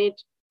 disseminate,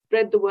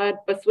 spread the word,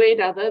 persuade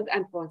others,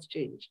 and force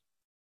change.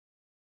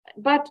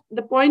 But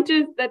the point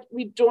is that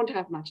we don't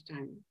have much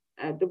time.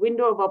 The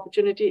window of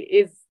opportunity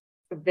is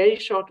a very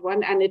short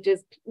one, and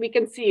we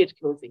can see it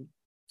closing.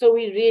 So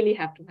we really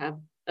have to have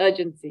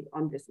urgency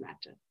on this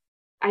matter.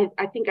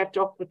 I think I've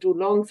talked for too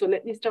long, so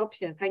let me stop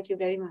here. Thank you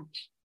very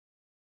much.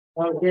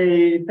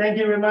 Okay, thank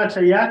you very much,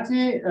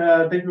 Jayati.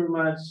 Thank you very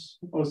much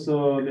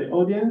also the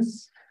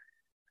audience.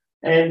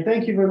 And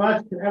thank you very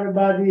much to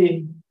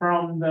everybody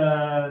from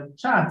the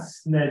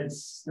chats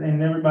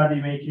and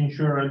everybody making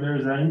sure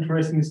there's an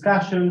interesting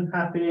discussion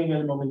happening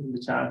at the moment in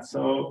the chat.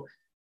 So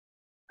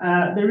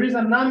there is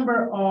a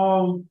number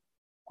of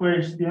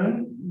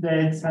questions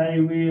that I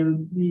will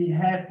be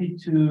happy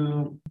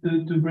to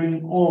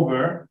bring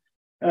over.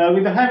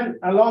 We don't have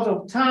a lot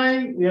of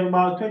time. We have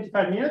about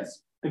 25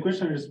 minutes. The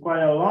question is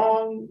quite a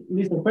long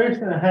list of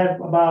questions. I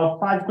have about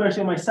 5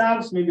 questions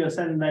myself, so maybe I'll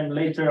send them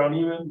later on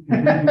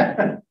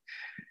even.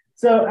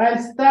 So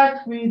I'll start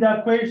with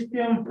a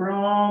question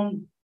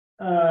from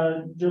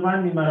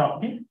Giovanni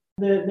Marocchi.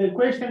 The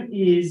question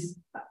is,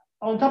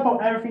 on top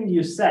of everything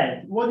you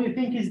said, what do you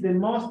think is the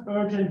most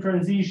urgent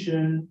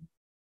transition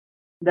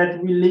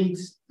that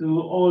relates to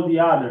all the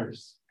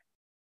others?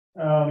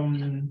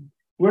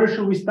 Where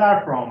should we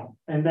start from?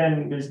 And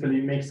then basically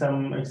make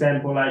some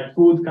example like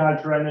food,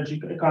 culture, energy,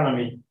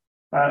 economy.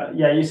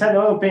 Yeah, you said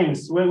all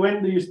things.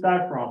 When do you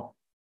start from?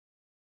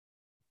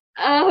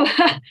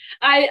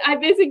 I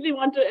basically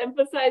want to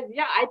emphasize,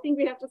 I think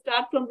we have to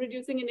start from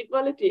reducing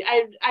inequality.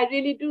 I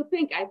really do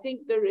think. I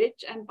think the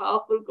rich and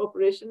powerful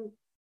corporations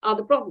are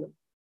the problem.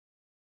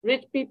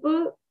 Rich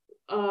people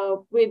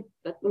with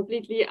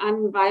completely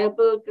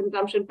unviable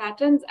consumption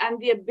patterns and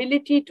the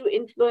ability to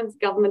influence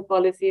government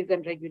policies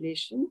and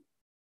regulation.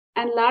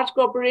 And large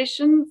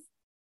corporations,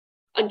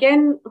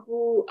 again,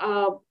 who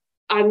are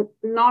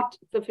not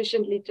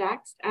sufficiently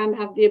taxed and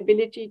have the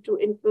ability to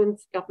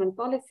influence government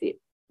policy.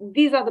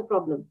 These are the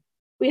problems.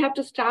 We have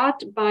to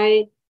start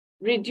by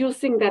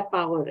reducing that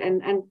power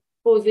and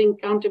posing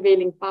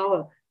countervailing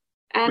power.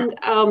 And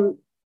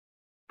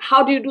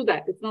how do you do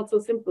that? It's not so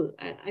simple.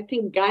 I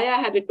think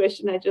Gaia had a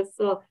question I just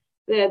saw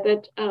there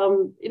that,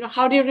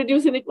 how do you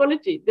reduce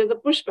inequality? There's a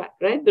pushback,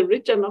 right? The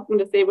rich are not going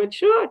to say, well,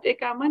 sure,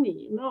 take our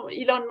money.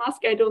 Elon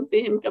Musk, I don't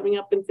see him coming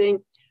up and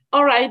saying,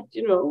 all right,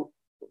 go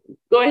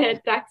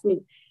ahead, tax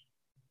me.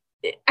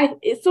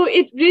 So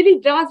it really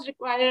does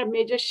require a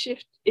major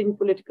shift in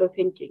political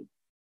thinking.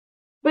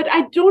 But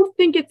I don't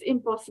think it's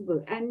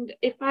impossible. And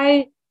if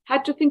I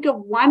had to think of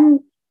one,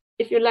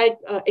 if you like,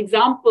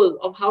 example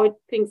of how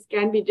things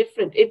can be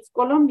different, it's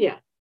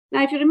Colombia.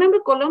 Now, if you remember,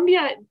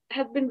 Colombia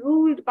has been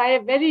ruled by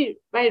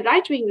a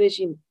right-wing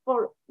regime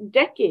for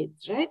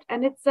decades, right?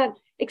 And it's an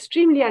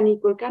extremely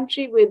unequal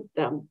country with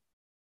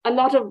a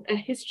lot of a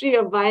history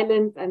of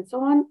violence and so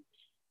on.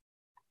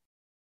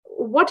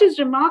 What is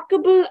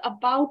remarkable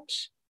about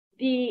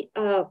the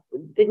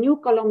new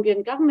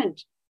Colombian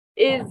government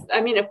is,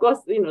 of course,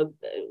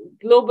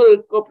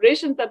 global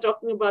corporations are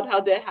talking about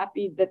how they're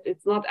happy that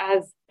it's not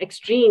as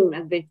extreme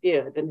as they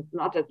feared, and it's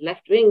not as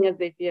left-wing as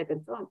they feared,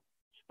 and so on.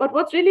 But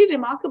what's really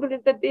remarkable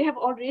is that they have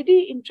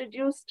already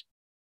introduced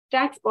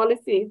tax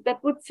policies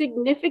that would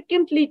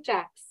significantly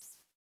tax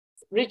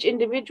rich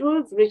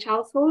individuals, rich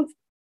households,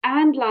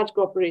 and large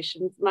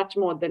corporations much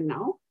more than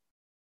now,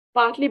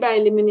 partly by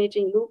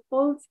eliminating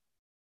loopholes,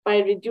 by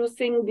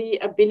reducing the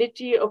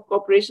ability of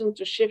corporations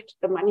to shift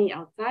the money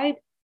outside,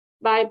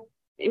 by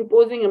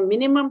imposing a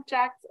minimum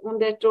tax on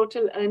their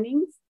total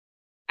earnings,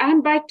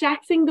 and by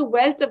taxing the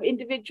wealth of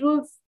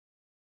individuals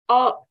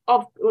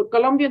of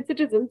Colombian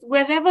citizens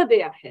wherever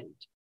they are held.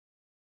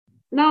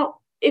 Now,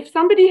 if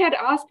somebody had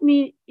asked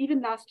me even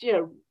last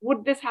year,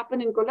 would this happen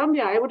in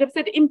Colombia? I would have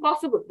said,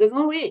 impossible. There's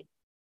no way.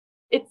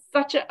 It's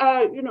such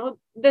a,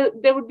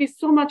 there would be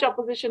so much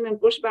opposition and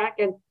pushback,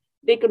 and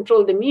they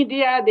control the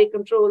media,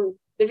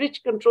 the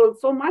rich control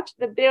so much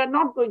that they are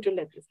not going to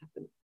let this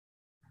happen.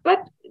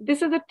 But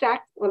this is a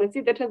tax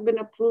policy that has been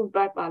approved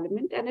by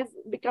Parliament and is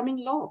becoming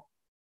law.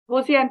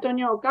 Jose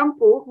Antonio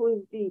Ocampo, who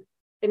is the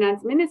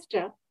finance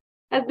minister,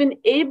 has been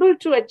able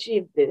to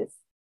achieve this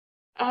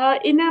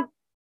in a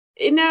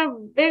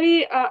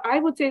very, I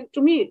would say,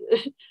 to me,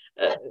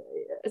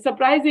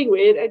 surprising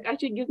way. It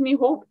actually gives me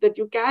hope that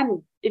you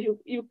can, if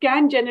you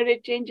can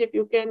generate change, if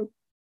you can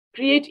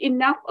create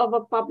enough of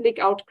a public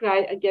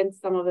outcry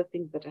against some of the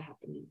things that are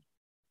happening.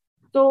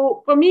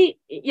 So for me,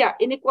 yeah,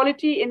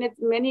 inequality in its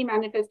many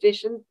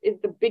manifestations is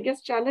the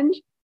biggest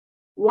challenge.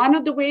 One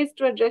of the ways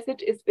to address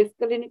it is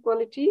fiscal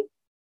inequality.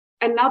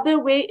 Another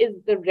way is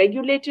the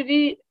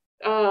regulatory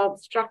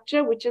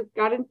structure, which is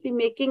currently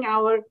making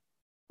our,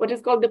 what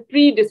is called the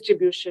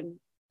pre-distribution,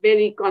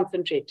 very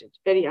concentrated,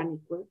 very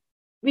unequal.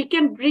 We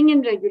can bring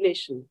in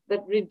regulations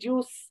that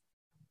reduce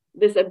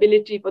this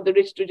ability for the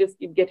rich to just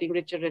keep getting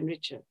richer and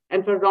richer,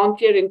 and for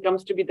rentier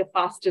incomes to be the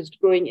fastest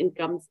growing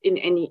incomes in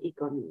any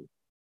economy.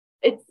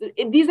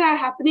 These are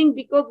happening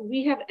because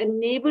we have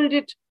enabled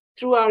it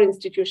through our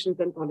institutions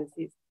and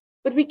policies,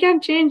 but we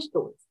can change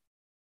those.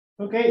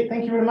 Okay,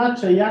 thank you very much,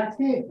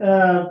 Jayati.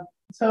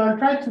 So I'll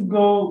try to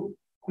go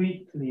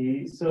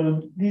quickly.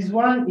 So this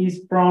one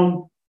is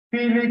from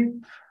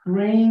Philip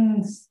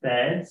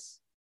Reinstead,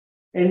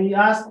 and he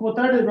asked, what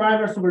are the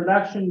drivers of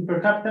reduction in per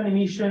capita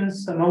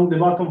emissions among the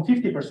bottom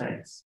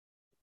 50%?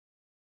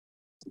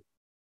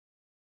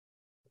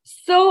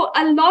 So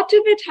a lot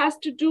of it has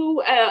to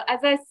do, as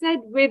I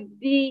said, with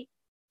the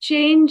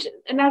change.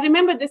 Now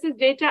remember, this is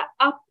data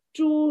up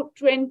to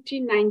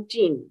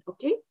 2019,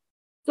 okay?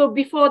 So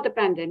before the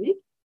pandemic.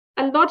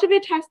 A lot of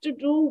it has to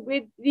do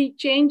with the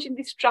change in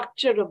the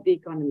structure of the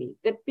economy,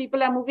 that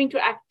people are moving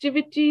to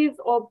activities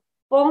or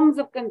forms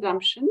of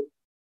consumption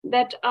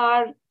that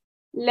are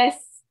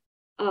less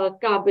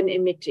carbon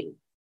emitting.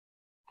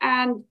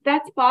 And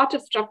that's part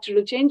of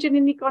structural change in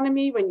an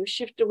economy when you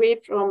shift away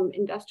from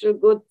industrial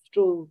goods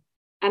to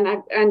and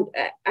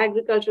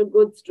agricultural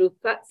goods to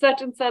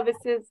certain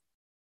services.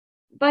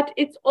 But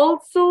it's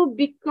also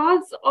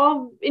because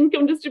of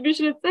income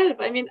distribution itself.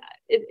 I mean,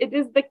 it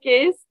is the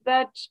case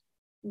that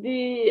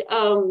the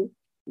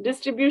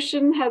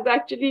distribution has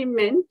actually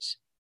meant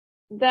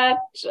that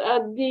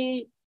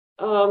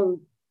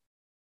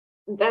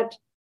that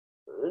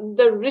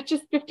the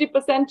richest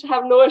 50%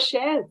 have lower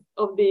shares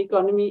of the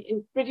economy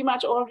in pretty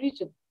much all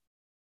regions.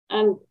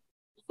 And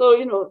so,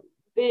 you know,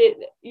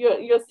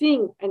 you're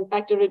seeing, in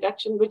fact, a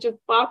reduction, which is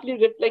partly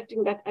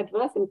reflecting that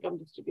adverse income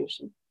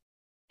distribution.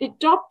 The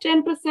top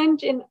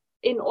 10%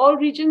 in all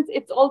regions,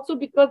 it's also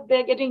because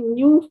they're getting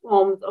new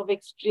forms of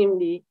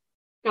extremely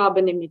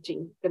carbon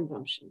emitting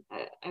consumption.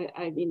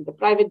 I mean, the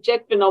private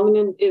jet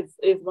phenomenon is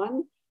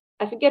one.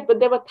 I forget, but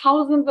there were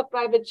thousands of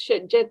private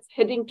jets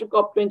heading to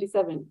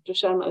COP27 to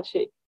Sharm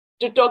el-Sheikh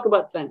to talk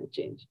about climate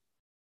change.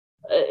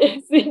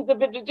 It seems a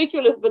bit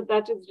ridiculous, but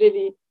that is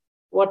really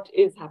what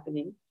is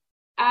happening.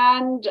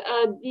 And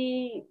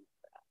a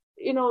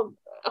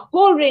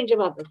whole range of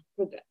other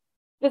products.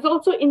 There's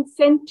also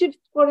incentives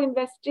for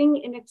investing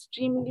in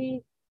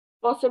extremely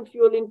fossil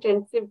fuel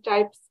intensive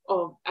types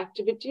of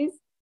activities,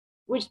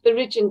 which the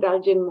rich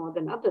indulge in more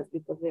than others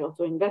because they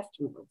also invest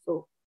more.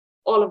 So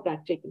all of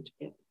that taken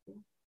together.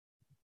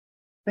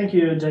 Thank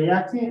you,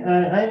 Jayati.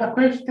 I have a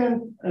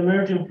question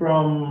emerging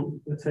from,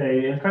 let's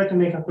say, I'll try to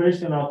make a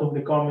question out of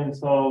the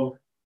comments of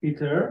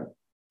Peter.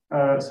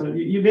 So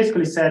you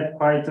basically said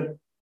quite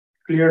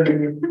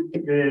clearly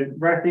the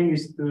right thing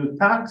is to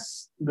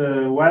tax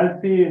the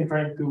wealthy and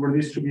try to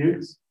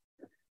redistribute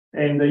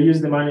and use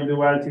the money of the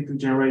wealthy to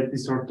generate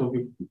this sort of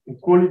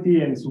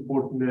equality and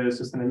support the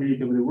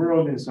sustainability of the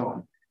world and so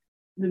on.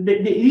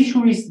 The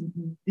issue is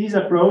this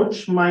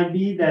approach might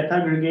be that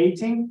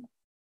aggregating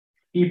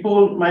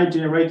people might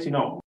generate,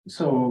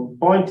 so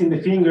pointing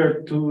the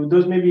finger to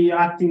those maybe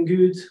acting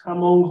good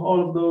among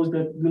all of those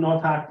that do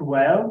not act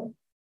well.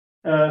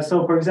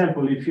 So, for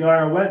example, if you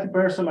are a wealthy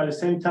person, at the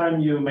same time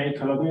you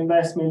make a lot of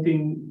investment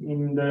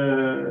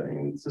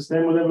in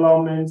sustainable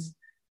developments,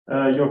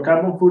 your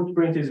carbon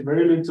footprint is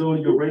very little,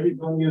 you already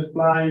don't use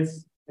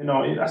flights,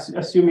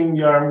 assuming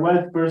you are a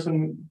wealthy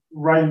person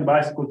riding the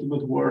bicycle to go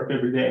to work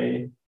every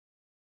day.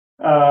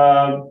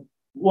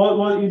 What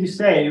would you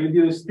say? Would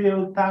you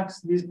still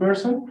tax this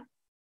person?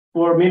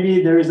 Or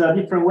maybe there is a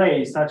different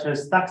way, such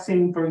as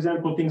taxing, for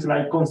example, things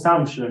like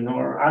consumption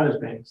or other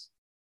things?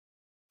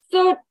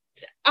 So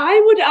I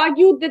would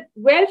argue that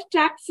wealth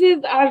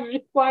taxes are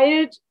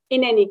required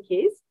in any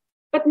case,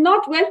 but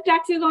not wealth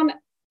taxes on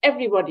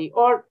everybody.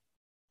 Or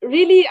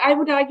really, I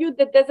would argue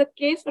that there's a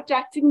case for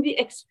taxing the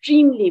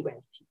extremely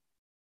wealthy,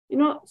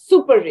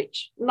 super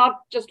rich,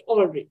 not just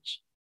all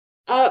rich.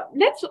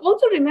 Let's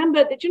also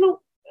remember that,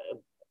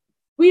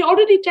 we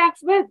already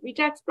tax wealth, we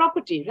tax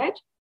property, right?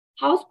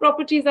 House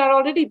properties are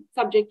already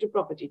subject to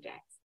property tax.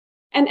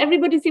 And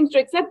everybody seems to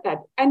accept that.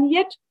 And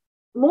yet,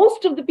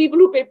 most of the people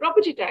who pay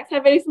property tax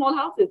have very small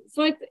houses.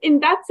 So it's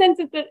in that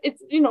sense,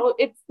 it's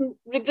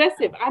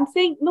regressive. I'm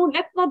saying, no,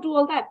 let's not do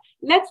all that.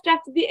 Let's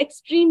tax the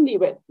extremely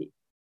wealthy.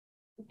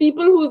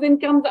 People whose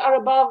incomes are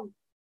above,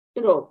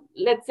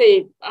 let's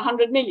say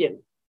 100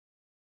 million.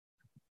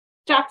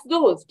 Tax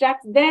those,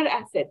 tax their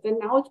assets. And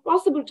now it's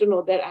possible to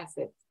know their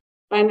assets,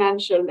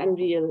 financial and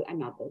real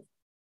and others.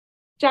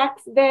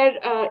 Tax their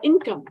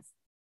incomes.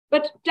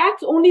 but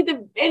tax only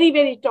the very,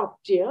 very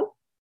top tier,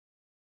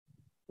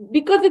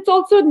 because it's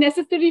also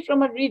necessary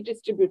from a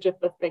redistributive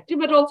perspective,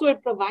 but also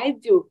it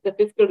provides you the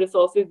fiscal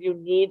resources you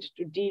need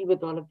to deal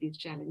with all of these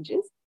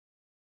challenges.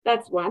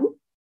 That's one.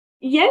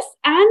 Yes,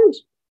 and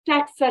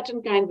tax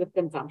certain kinds of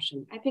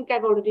consumption. I think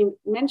I've already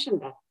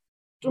mentioned that.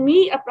 To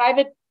me, a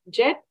private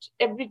jet,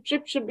 every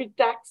trip should be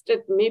taxed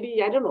at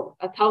maybe, I don't know,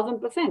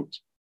 1,000%.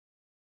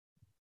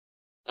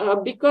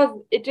 Because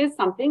it is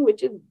something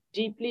which is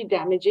deeply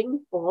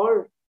damaging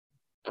for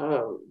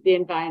the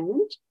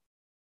environment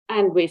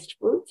and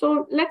wasteful.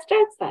 So let's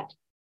tax that.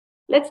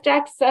 Let's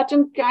tax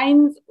certain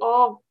kinds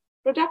of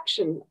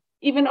production,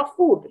 even of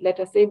food, let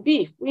us say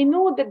beef. We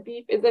know that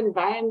beef is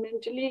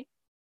environmentally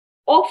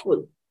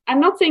awful. I'm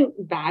not saying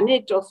ban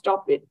it or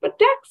stop it, but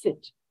tax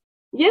it.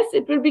 Yes,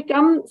 it will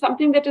become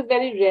something that is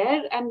very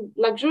rare and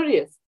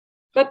luxurious,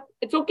 but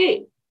it's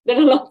okay. There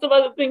are lots of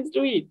other things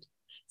to eat.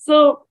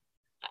 So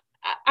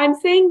I'm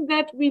saying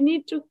that we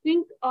need to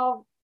think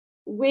of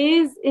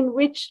ways in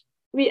which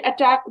we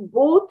attack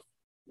both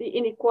the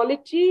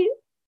inequality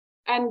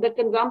and the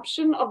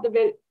consumption of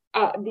the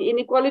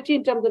inequality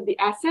in terms of the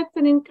assets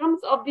and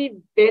incomes of the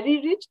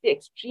very rich, the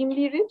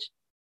extremely rich,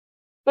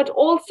 but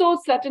also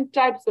certain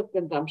types of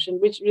consumption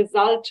which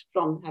result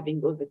from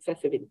having those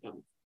excessive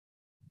incomes.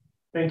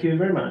 Thank you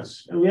very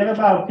much. We have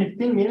about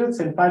 15 minutes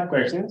and 5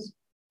 questions,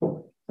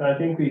 so I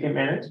think we can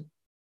manage.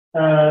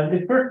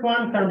 The first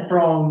one comes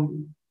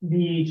from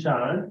the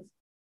child,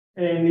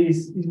 and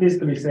he's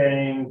basically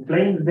saying,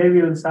 plain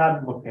devil's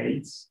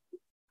advocates.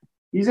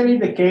 Isn't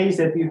it the case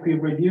that if we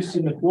reduce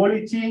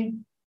inequality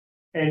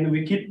and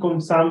we keep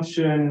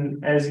consumption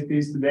as it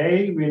is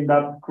today, we end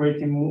up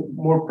creating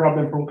more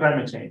problem from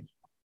climate change?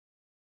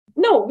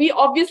 No, we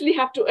obviously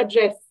have to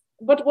address.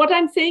 But what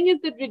I'm saying is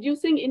that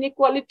reducing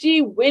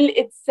inequality will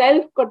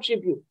itself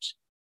contribute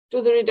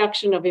to the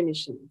reduction of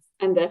emissions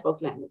and therefore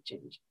climate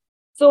change.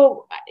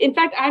 So in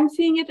fact, I'm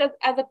seeing it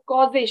as a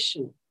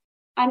causation.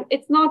 And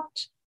it's not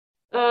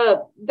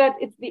that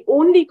it's the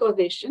only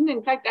causation.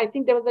 In fact, I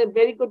think there was a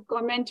very good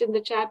comment in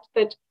the chat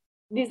that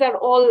these are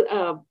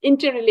all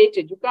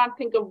interrelated. You can't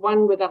think of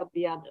one without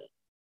the other.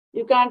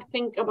 You can't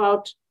think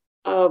about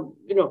a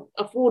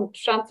food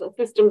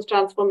systems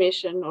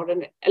transformation or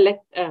an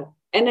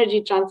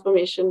energy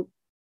transformation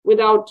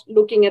without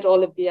looking at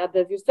all of the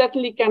others. You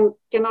certainly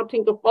cannot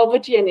think of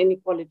poverty and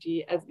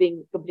inequality as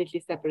being completely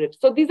separate.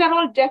 So these are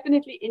all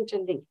definitely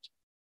interlinked.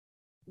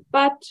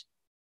 But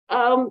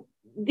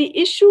the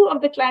issue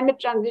of the climate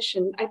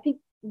transition, I think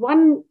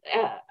one,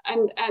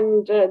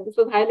 this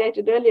was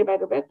highlighted earlier by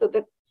Roberto,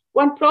 that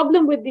one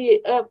problem with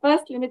the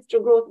first Limits to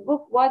Growth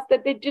book was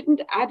that they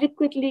didn't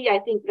adequately, I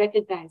think,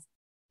 recognize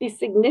the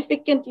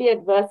significantly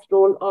adverse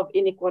role of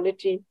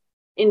inequality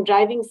in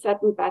driving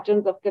certain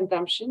patterns of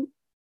consumption,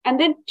 and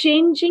then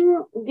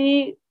changing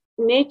the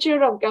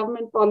nature of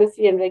government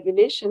policy and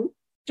regulation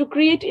to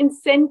create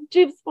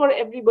incentives for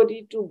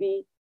everybody to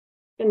be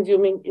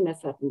consuming in a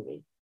certain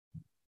way.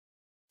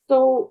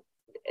 So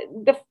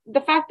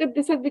the fact that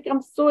this has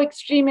become so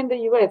extreme in the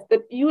US,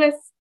 that US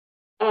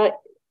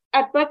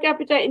at per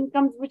capita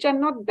incomes, which are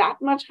not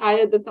that much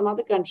higher than some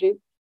other countries,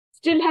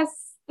 still has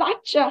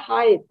such a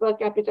high per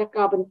capita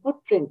carbon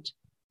footprint,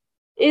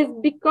 is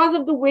because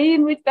of the way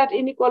in which that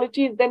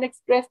inequality is then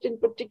expressed in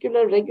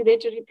particular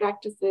regulatory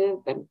practices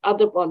and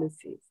other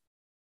policies.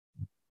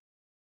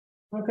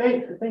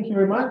 Okay, thank you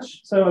very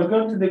much. So I'll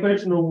go to the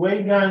question of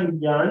Wei Gang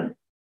Yan.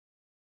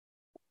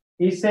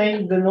 He's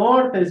saying the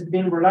North has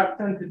been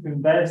reluctant to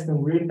invest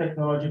in green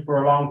technology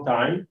for a long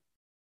time.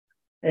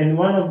 And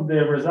one of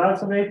the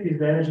results of it is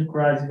the energy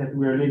crisis that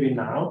we're living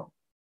now.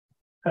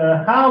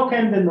 How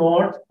can the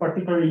North,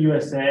 particularly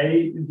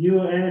USA,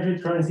 view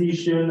energy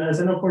transition as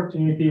an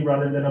opportunity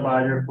rather than a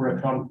barrier for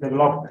economic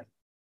development?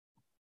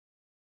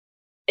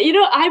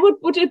 I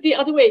would put it the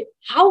other way.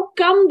 How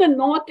come the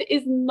North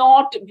is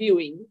not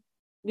viewing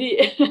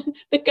the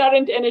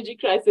current energy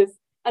crisis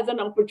as an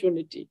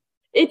opportunity?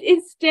 It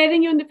is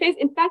staring you in the face.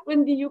 In fact,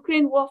 when the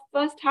Ukraine war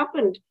first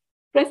happened,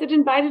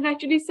 President Biden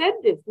actually said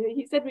this.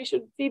 He said we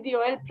should see the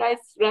oil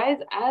price rise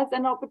as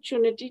an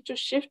opportunity to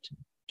shift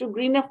to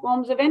greener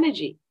forms of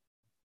energy.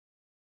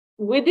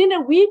 Within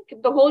a week,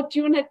 the whole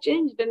tune had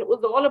changed, and it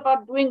was all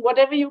about doing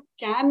whatever you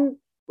can,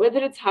 whether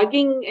it's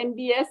hugging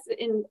NBS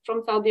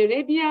from Saudi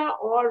Arabia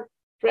or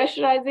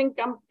pressurizing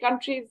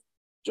countries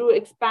to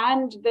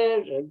expand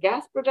their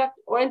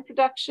oil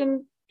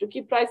production to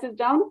keep prices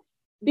down,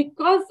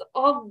 because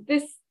of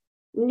this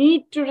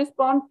need to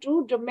respond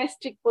to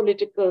domestic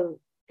political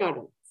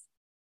currents.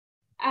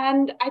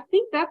 And I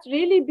think that's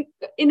really,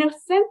 in a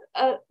sense,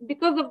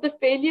 because of the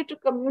failure to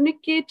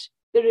communicate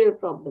the real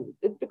problem.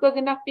 It's because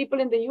enough people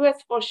in the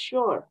US, for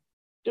sure,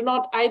 do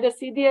not either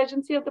see the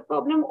urgency of the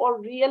problem or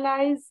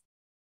realize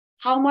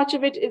how much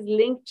of it is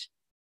linked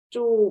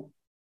to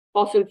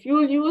fossil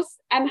fuel use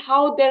and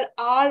how there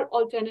are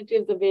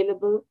alternatives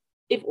available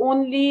if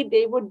only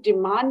they would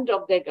demand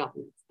of their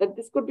governments that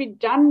this could be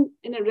done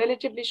in a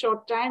relatively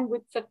short time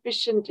with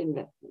sufficient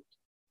investment.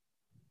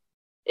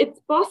 It's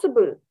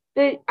possible.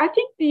 I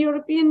think the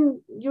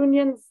European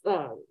Union's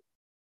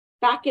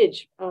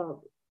package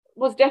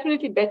was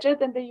definitely better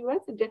than the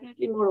US, and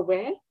definitely more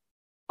aware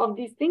of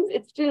these things.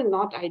 It's still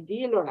not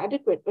ideal or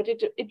adequate, but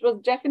it was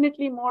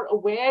definitely more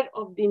aware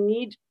of the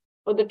need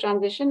for the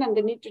transition and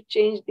the need to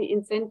change the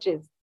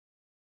incentives.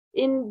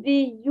 In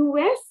the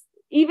US,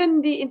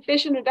 even the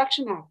Inflation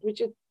Reduction Act,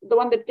 which is the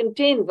one that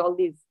contains all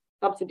these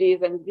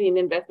subsidies and green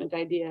investment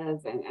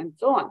ideas and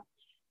so on,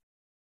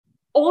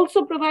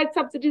 also provides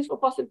subsidies for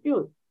fossil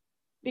fuels.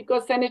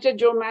 Because Senator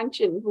Joe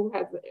Manchin, who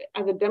has,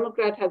 as a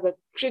Democrat, has a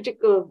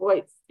critical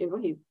voice, he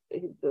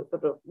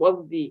sort of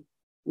was the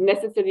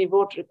necessary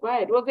vote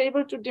required, was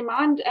able to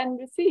demand and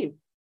receive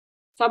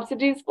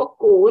subsidies for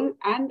coal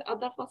and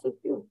other fossil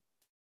fuels.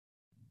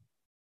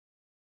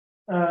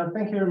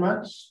 Thank you very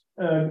much,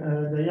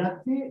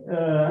 Jayati.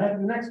 I have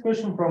the next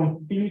question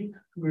from Philip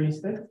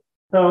Greenstead.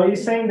 So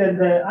he's saying that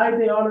the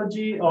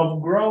ideology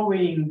of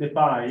growing the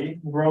pie,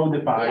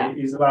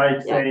 is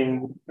like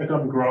saying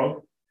economic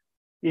growth,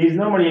 is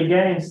normally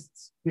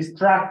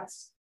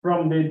distracts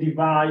from the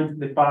divide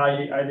the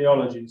pie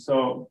ideology.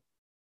 So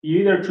you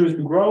either choose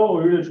to grow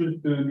or you either choose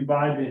to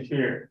divide and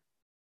share.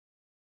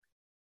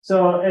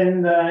 So,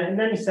 and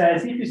then he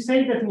says, if you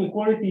say that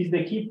inequality is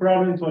the key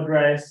problem to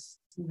address,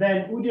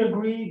 then would you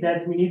agree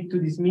that we need to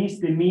dismiss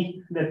the myth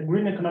that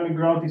green economic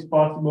growth is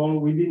possible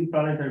within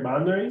planetary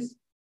boundaries?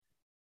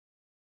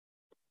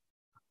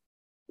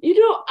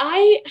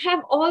 I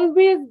have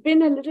always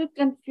been a little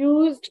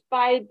confused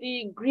by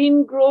the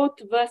green growth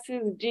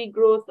versus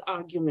degrowth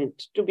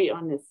argument, to be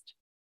honest.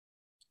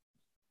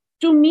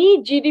 To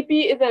me,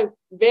 GDP is a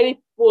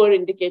very poor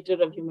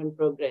indicator of human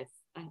progress.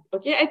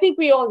 Okay, I think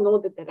we all know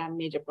that there are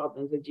major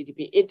problems with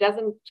GDP. It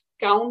doesn't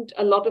count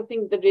a lot of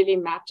things that really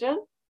matter,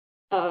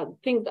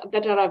 things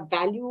that are of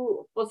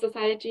value for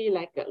society,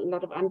 like a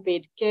lot of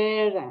unpaid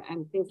care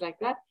and things like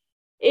that.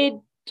 It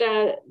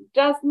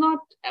does not,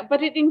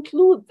 but it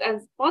includes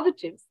as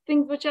positives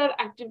things which are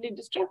actively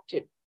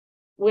destructive.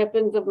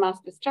 Weapons of mass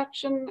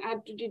destruction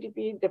add to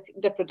GDP,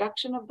 the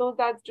production of those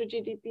adds to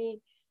GDP,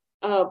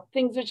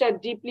 things which are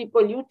deeply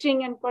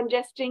polluting and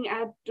congesting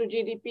add to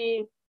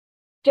GDP,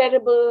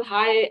 terrible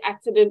high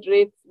accident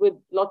rates with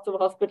lots of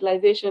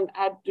hospitalization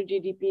add to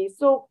GDP.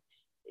 So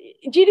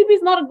GDP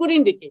is not a good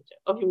indicator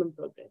of human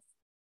progress.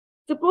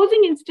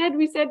 Supposing instead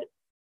we said,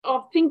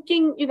 of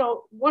thinking,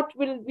 what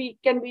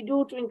can we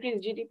do to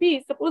increase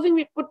GDP? Supposing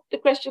we put the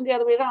question the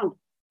other way around.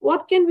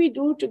 What can we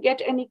do to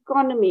get an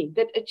economy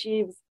that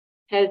achieves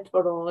health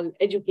for all,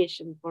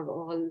 education for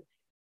all,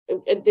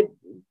 the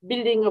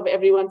building of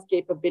everyone's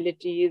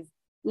capabilities,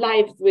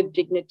 lives with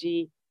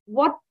dignity?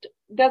 What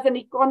does an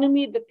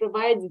economy that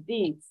provides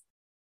these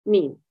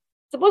mean?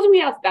 Supposing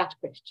we ask that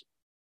question.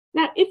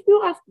 Now, if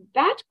you ask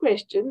that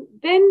question,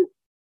 then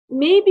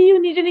maybe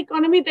you need an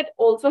economy that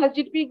also has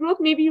GDP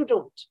growth, maybe you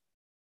don't.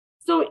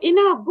 So in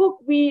our book,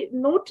 we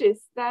notice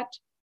that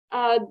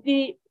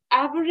the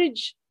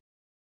average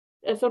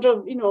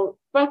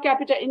per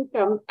capita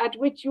income at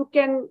which you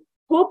can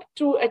hope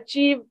to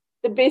achieve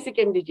the basic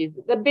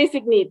MDGs, the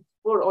basic needs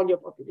for all your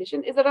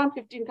population, is around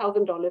 $15,000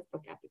 per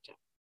capita.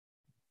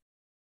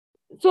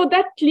 So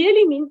that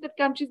clearly means that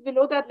countries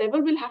below that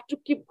level will have to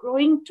keep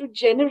growing to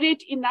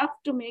generate enough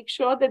to make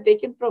sure that they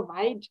can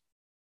provide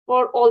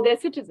for all their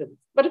citizens.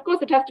 But of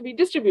course, it has to be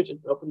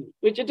distributed properly,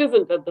 which it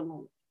isn't at the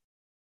moment.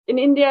 In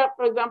India,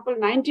 for example,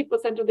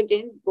 90% of the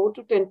gains go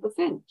to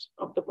 10%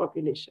 of the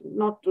population,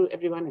 not to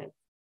everyone else.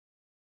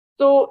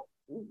 So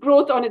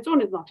growth on its own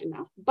is not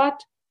enough.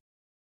 But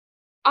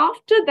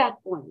after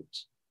that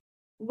point,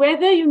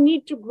 whether you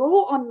need to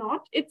grow or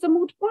not, it's a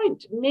moot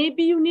point.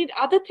 Maybe you need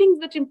other things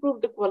that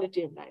improve the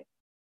quality of life.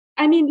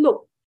 I mean,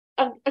 look,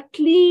 a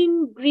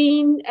clean,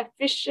 green,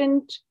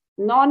 efficient,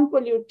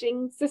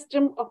 non-polluting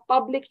system of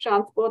public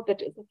transport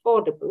that is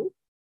affordable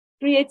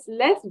creates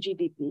less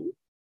GDP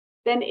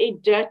than a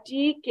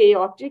dirty,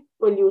 chaotic,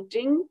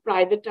 polluting,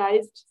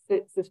 privatized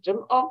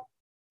system of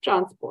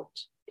transport.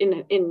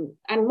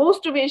 And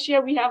most of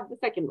Asia, we have the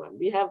second one.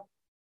 We have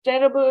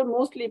terrible,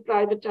 mostly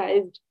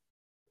privatized,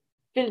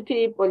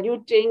 filthy,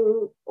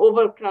 polluting,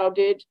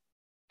 overcrowded,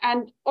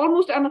 and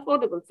almost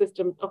unaffordable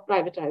systems of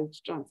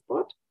privatized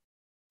transport.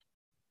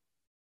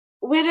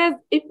 Whereas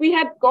if we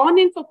had gone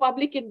in for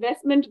public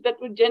investment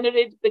that would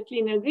generate the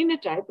cleaner, greener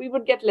type, we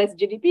would get less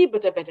GDP,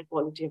 but a better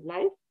quality of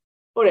life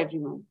for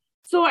everyone.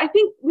 So I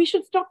think we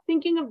should stop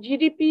thinking of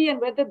GDP and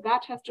whether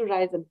that has to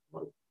rise and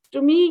fall.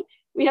 To me,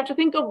 we have to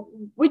think of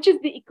which is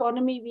the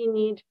economy we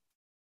need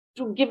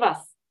to give us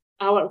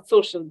our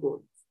social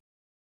goals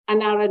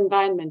and our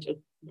environmental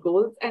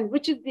goals, and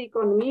which is the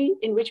economy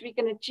in which we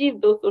can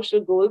achieve those social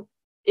goals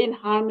in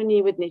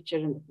harmony with nature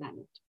and the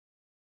planet.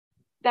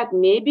 That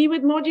may be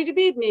with more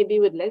GDP, it may be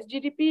with less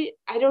GDP,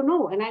 I don't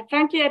know. And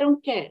frankly, I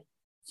don't care.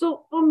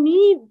 So for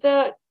me,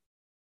 the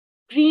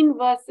green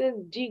versus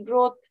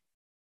degrowth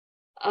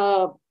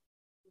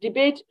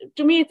debate,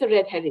 to me, it's a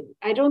red herring.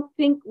 I don't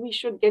think we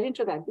should get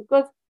into that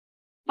because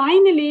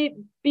finally,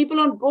 people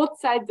on both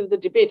sides of the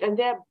debate, and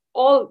they're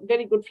all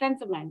very good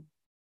friends of mine,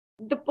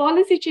 the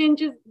policy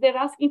changes they're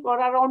asking for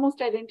are almost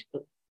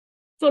identical.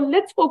 So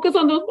let's focus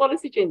on those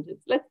policy changes.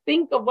 Let's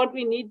think of what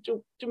we need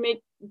to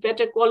make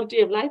better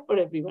quality of life for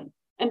everyone,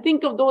 and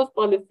think of those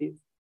policies.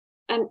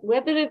 And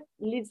whether it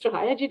leads to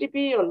higher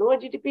GDP or lower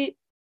GDP,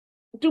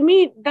 to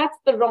me, that's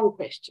the wrong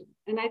question.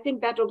 And I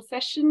think that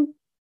obsession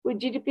with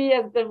GDP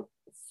as the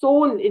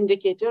sole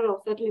indicator,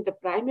 or certainly the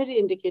primary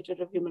indicator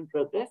of human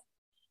progress,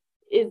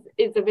 is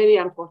a very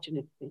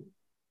unfortunate thing.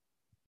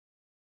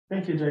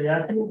 Thank you,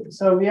 Jayati.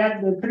 So we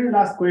have the 3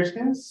 last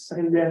questions,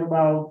 and we have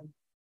about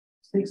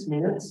 6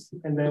 minutes,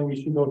 and then we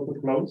should also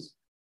close.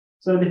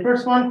 So the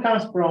first one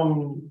comes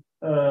from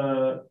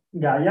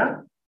Gaia,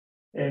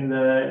 and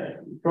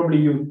probably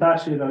you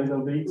touched it a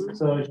little bit.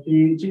 So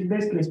she's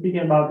basically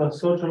speaking about the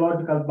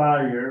sociological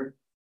barrier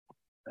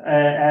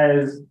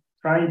as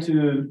trying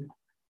to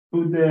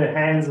put the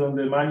hands on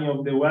the money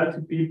of the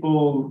wealthy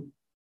people.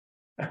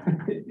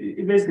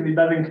 It basically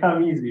doesn't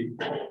come easy,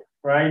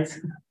 right?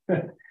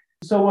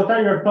 So what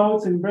are your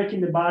thoughts in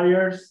breaking the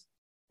barriers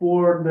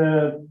for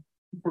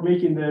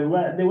making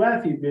the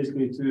wealthy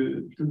basically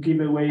to give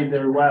away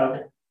their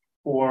wealth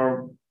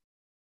for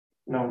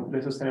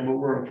the sustainable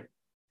world?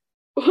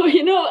 Well,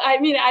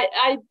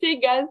 I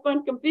take Gaia's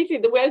point completely.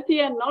 The wealthy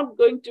are not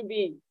going to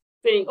be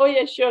saying, oh,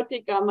 yeah, sure,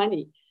 take our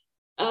money.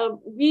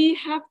 We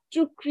have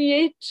to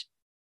create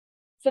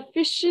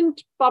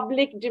sufficient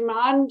public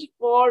demand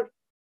for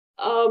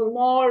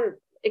more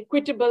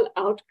equitable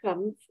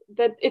outcomes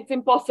that it's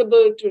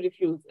impossible to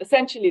refuse.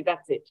 Essentially,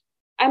 that's it.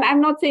 And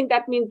I'm not saying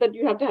that means that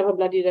you have to have a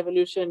bloody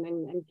revolution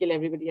and kill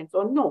everybody and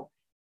so on. No.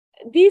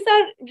 These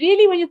are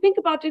really, when you think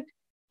about it,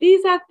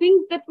 these are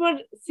things that were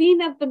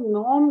seen as the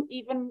norm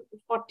even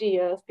 40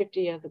 years,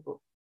 50 years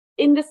ago.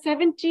 In the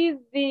 70s,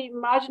 the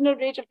marginal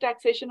rate of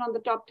taxation on the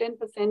top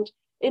 10%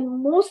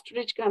 in most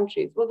rich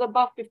countries was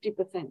above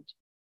 50%.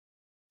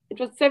 It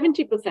was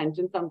 70%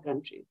 in some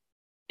countries,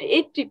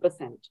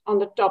 80% on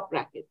the top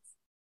brackets.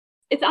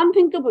 It's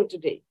unthinkable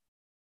today.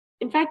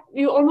 In fact,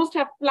 you almost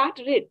have flat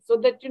rates, so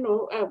that,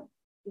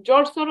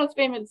 George Soros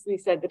famously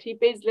said that he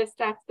pays less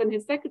tax than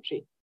his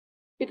secretary,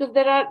 because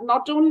there are,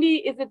 not only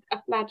is it a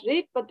flat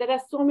rate, but there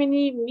are so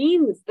many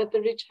means that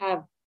the rich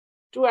have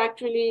to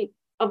actually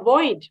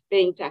avoid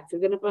paying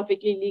taxes in a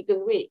perfectly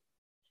legal way.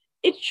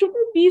 It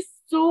shouldn't be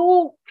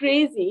so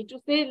crazy to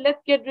say,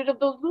 let's get rid of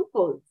those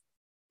loopholes.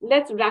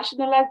 Let's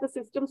rationalize the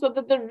system so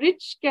that the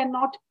rich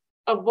cannot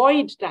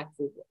avoid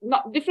taxes,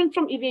 not different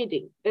from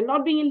evading. They're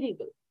not being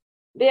illegal.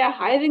 They are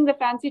hiring the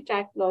fancy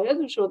tax lawyers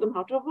who show them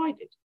how to avoid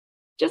it.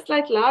 Just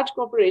like large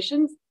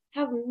corporations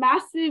have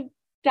massive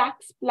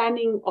tax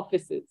planning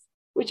offices,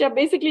 which are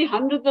basically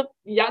hundreds of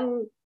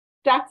young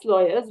tax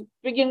lawyers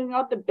figuring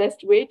out the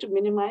best way to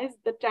minimize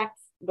the tax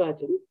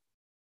burden.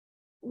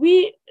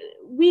 We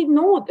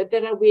know that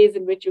there are ways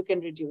in which you can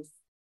reduce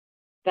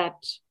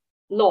that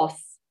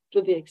loss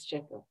to the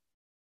exchequer.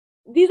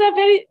 These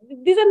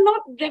are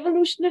not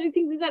revolutionary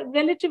things. These are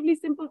relatively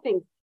simple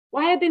things.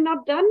 Why are they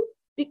not done?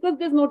 Because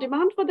there's no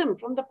demand for them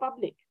from the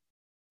public.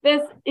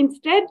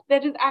 Instead,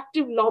 there is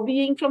active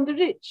lobbying from the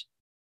rich.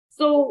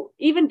 So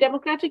even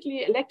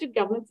democratically elected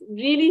governments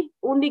really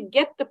only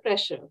get the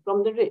pressure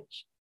from the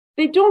rich.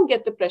 They don't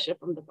get the pressure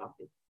from the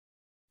public,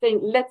 saying,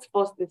 let's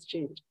force this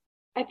change.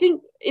 I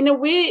think, in a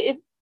way,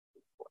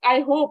 I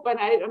hope, and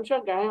I'm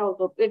sure Gaia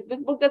also, if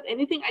this book does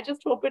anything, I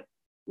just hope it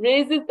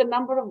raises the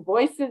number of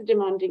voices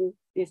demanding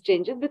these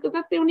changes, because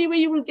that's the only way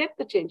you will get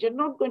the change. You're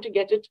not going to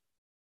get it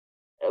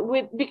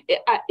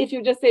if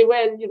you just say,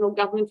 well,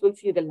 governments will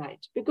see the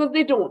light, because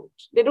they don't.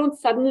 They don't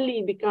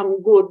suddenly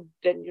become good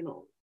and,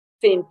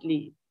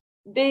 saintly.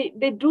 They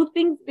do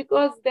things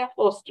because they're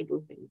forced to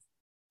do things.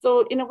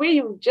 So in a way,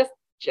 you just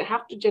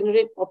have to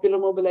generate popular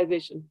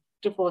mobilization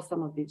to force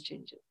some of these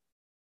changes.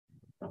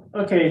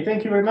 Okay,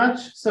 thank you very much.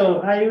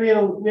 So we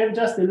have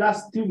just the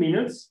last 2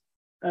 minutes.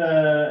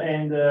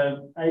 And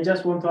I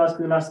just want to ask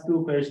the last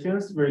 2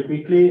 questions very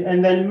quickly,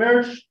 and then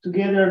merge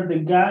together the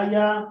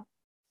Gaia,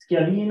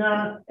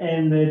 Schiavina,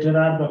 and the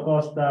Gerardo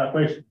Costa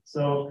question.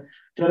 So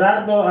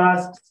Gerardo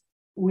asks,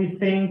 if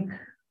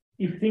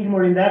you think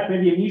more in depth,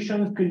 maybe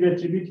emissions could be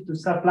attributed to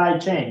supply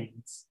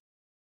chains,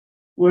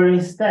 where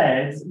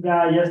instead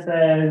Gaia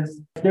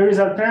says there is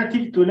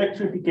alternative to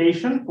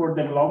electrification for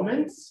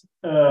developments,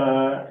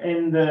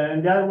 and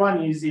the other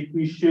one is if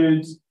we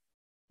should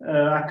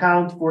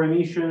account for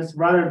emissions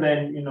rather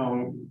than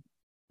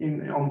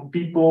on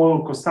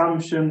people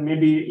consumption,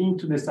 maybe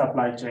into the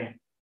supply chain.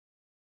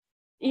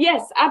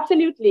 Yes,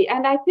 absolutely.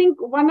 And I think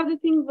one of the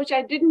things which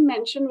I didn't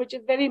mention, which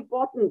is very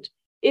important,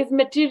 is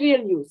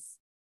material use.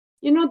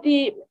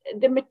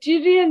 The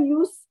material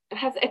use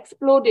has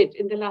exploded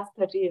in the last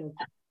 30 years.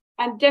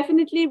 And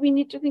definitely we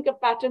need to think of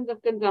patterns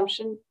of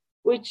consumption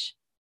which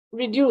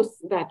reduce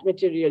that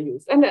material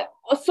use. And there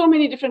are so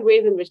many different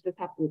ways in which this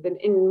happens. And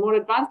in more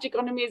advanced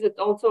economies, it's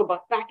also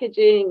about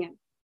packaging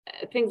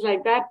and things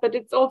like that. But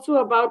it's also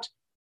about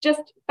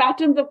just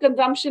patterns of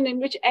consumption in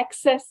which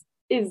excess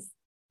is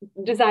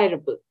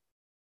desirable.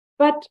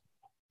 But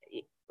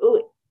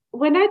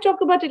when I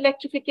talk about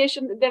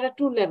electrification, there are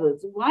 2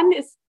 levels. One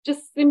is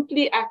just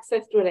simply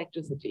access to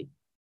electricity.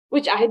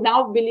 which I now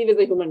believe is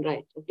a human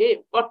right. Okay,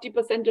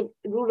 40% of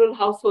rural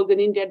households in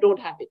India don't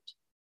have it.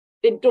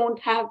 They don't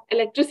have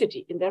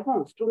electricity in their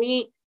homes. To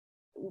me,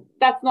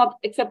 that's not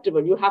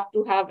acceptable. You have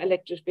to have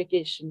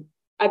electrification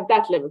at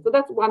that level. So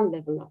that's one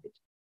level of it.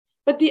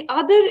 But the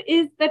other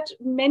is that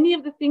many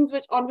of the things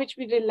on which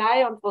we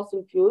rely on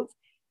fossil fuels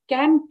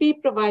can be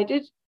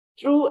provided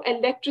through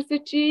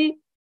electricity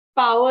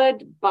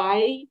powered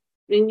by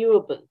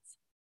renewables.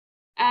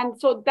 And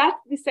so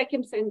that's the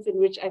second sense in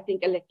which I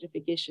think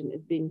electrification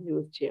is being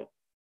used here.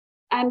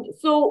 And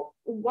so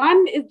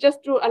one is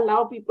just to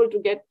allow people to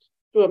get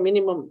to a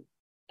minimum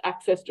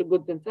access to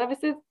goods and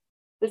services.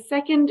 The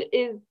second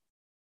is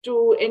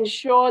to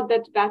ensure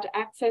that that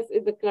access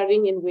is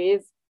occurring in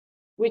ways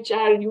which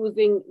are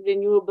using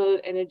renewable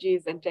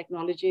energies and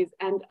technologies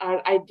and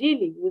are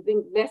ideally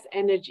using less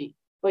energy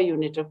per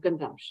unit of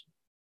consumption.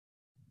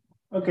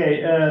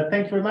 Okay,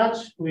 thank you very much.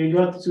 We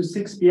got to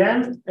 6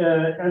 p.m.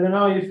 I don't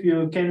know if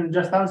you can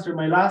just answer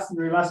my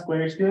very last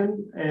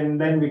question, and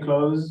then we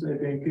close. I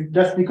think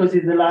just because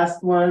it's the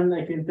last one,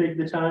 I can take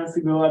the chance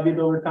to go a bit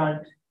over time.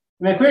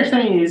 My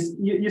question is,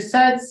 you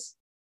said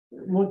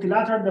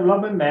multilateral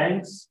development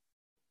banks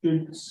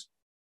should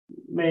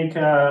make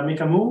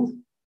a move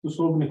to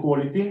solve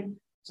inequality.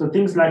 So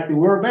things like the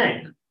World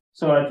Bank.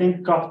 So I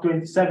think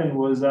COP27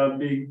 was a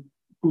big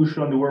push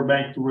on the World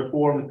Bank to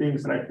reform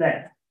things like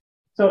that.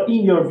 So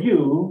in your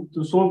view,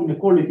 to solve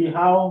inequality,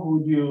 how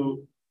would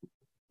you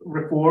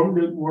reform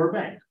the World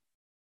Bank?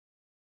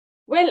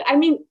 Well, I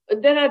mean,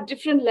 there are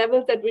different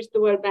levels at which the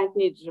World Bank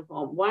needs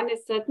reform. One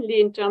is certainly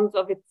in terms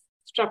of its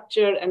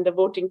structure and the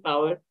voting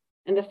power,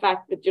 and the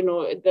fact that, you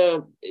know,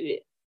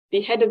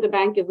 the head of the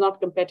bank is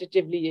not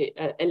competitively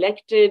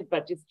elected,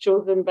 but is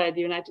chosen by the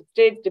United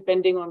States,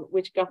 depending on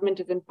which government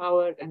is in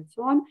power and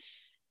so on.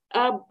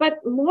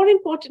 But more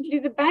importantly,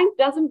 the bank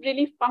doesn't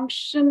really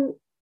function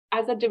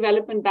as a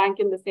development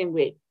bank in the same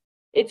way.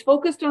 It's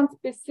focused on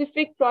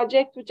specific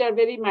projects which are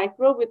very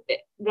micro,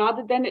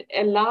 rather than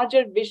a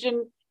larger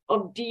vision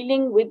of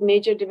dealing with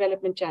major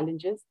development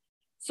challenges.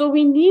 So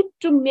we need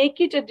to make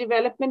it a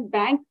development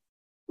bank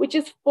which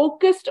is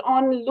focused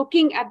on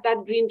looking at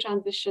that green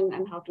transition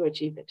and how to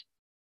achieve it,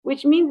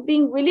 which means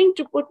being willing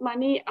to put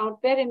money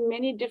out there in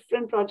many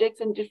different projects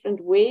in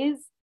different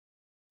ways,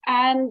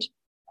 and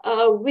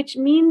which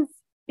means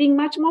being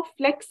much more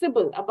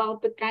flexible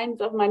about the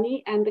kinds of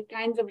money and the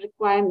kinds of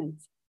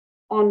requirements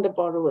on the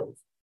borrowers.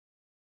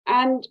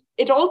 And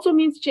it also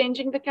means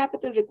changing the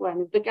capital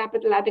requirements, the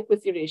capital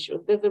adequacy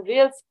ratios. There's a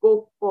real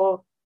scope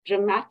for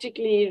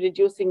dramatically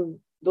reducing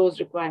those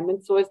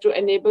requirements so as to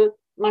enable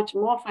much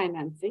more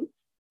financing.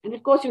 And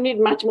of course, you need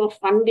much more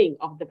funding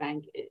of the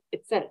bank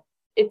itself.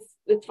 It's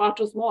far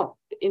too small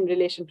in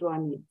relation to our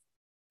needs.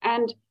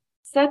 And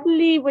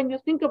certainly when you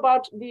think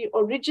about the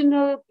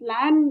original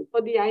plan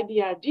for the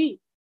IBRD,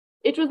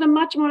 it was a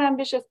much more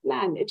ambitious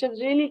plan. It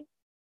has really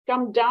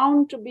come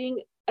down to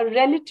being a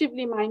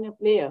relatively minor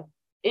player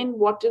in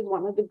what is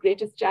one of the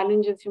greatest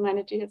challenges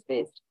humanity has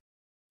faced.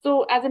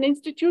 So as an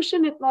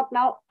institution, it's not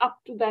now up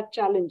to that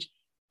challenge.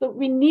 So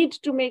we need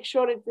to make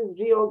sure it is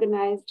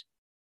reorganized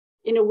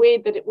in a way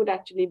that it would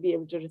actually be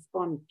able to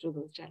respond to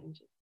those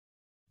challenges.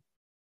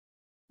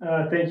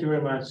 Thank you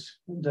very much,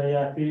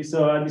 Jayati.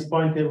 So at this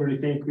point, I really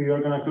think we are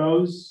going to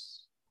close.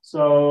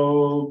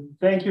 So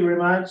thank you very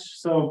much.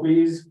 So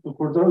please,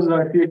 for those who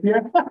are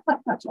here.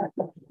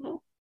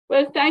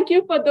 Well, thank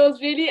you for those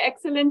really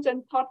excellent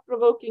and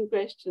thought-provoking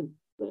questions.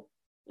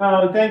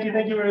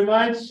 Thank you very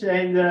much.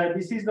 And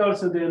this is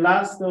also the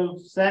last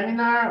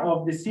seminar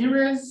of the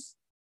series.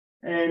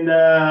 And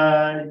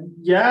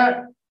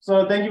yeah,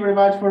 so thank you very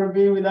much for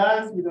being with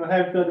us. We don't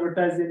have to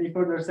advertise any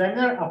further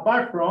seminar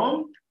apart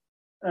from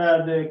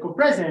the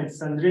co-president,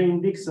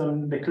 Sandrine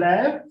Dixon de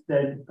Clève,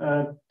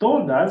 that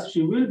told us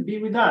she will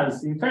be with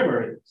us in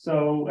February.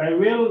 So I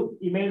will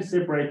email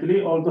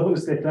separately all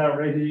those that are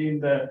already in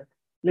the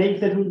link.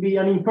 That will be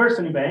an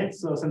in-person event.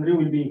 So Sandrine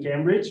will be in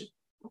Cambridge.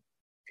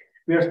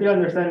 We are still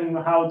understanding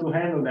how to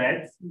handle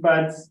that,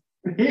 but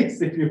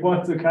please, if you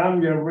want to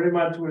come, you're very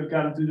much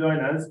welcome to join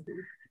us.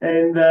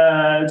 And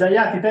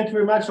Jayati, thank you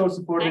very much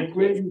also for the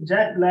crazy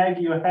jet lag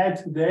you had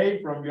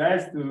today from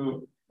US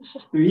to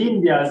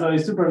India. So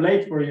it's super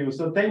late for you.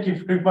 So thank you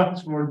very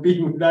much for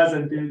being with us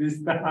until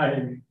this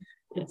time.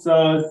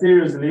 So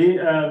seriously,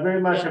 very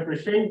much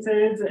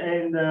appreciated.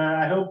 And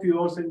I hope you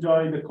also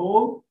enjoy the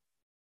call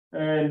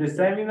and the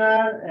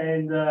seminar,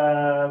 and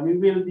we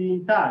will be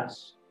in touch.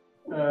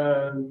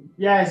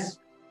 Yes.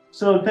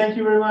 So thank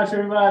you very much,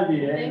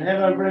 everybody, and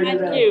have a great day.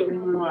 Thank you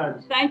very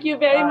much. Thank you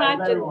very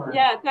much. And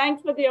yeah,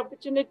 thanks for the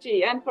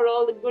opportunity and for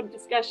all the good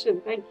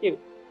discussion. Thank you.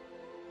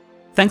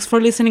 Thanks for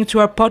listening to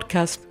our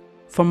podcast.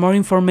 For more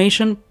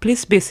information,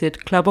 please visit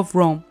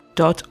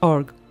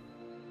clubofrome.org.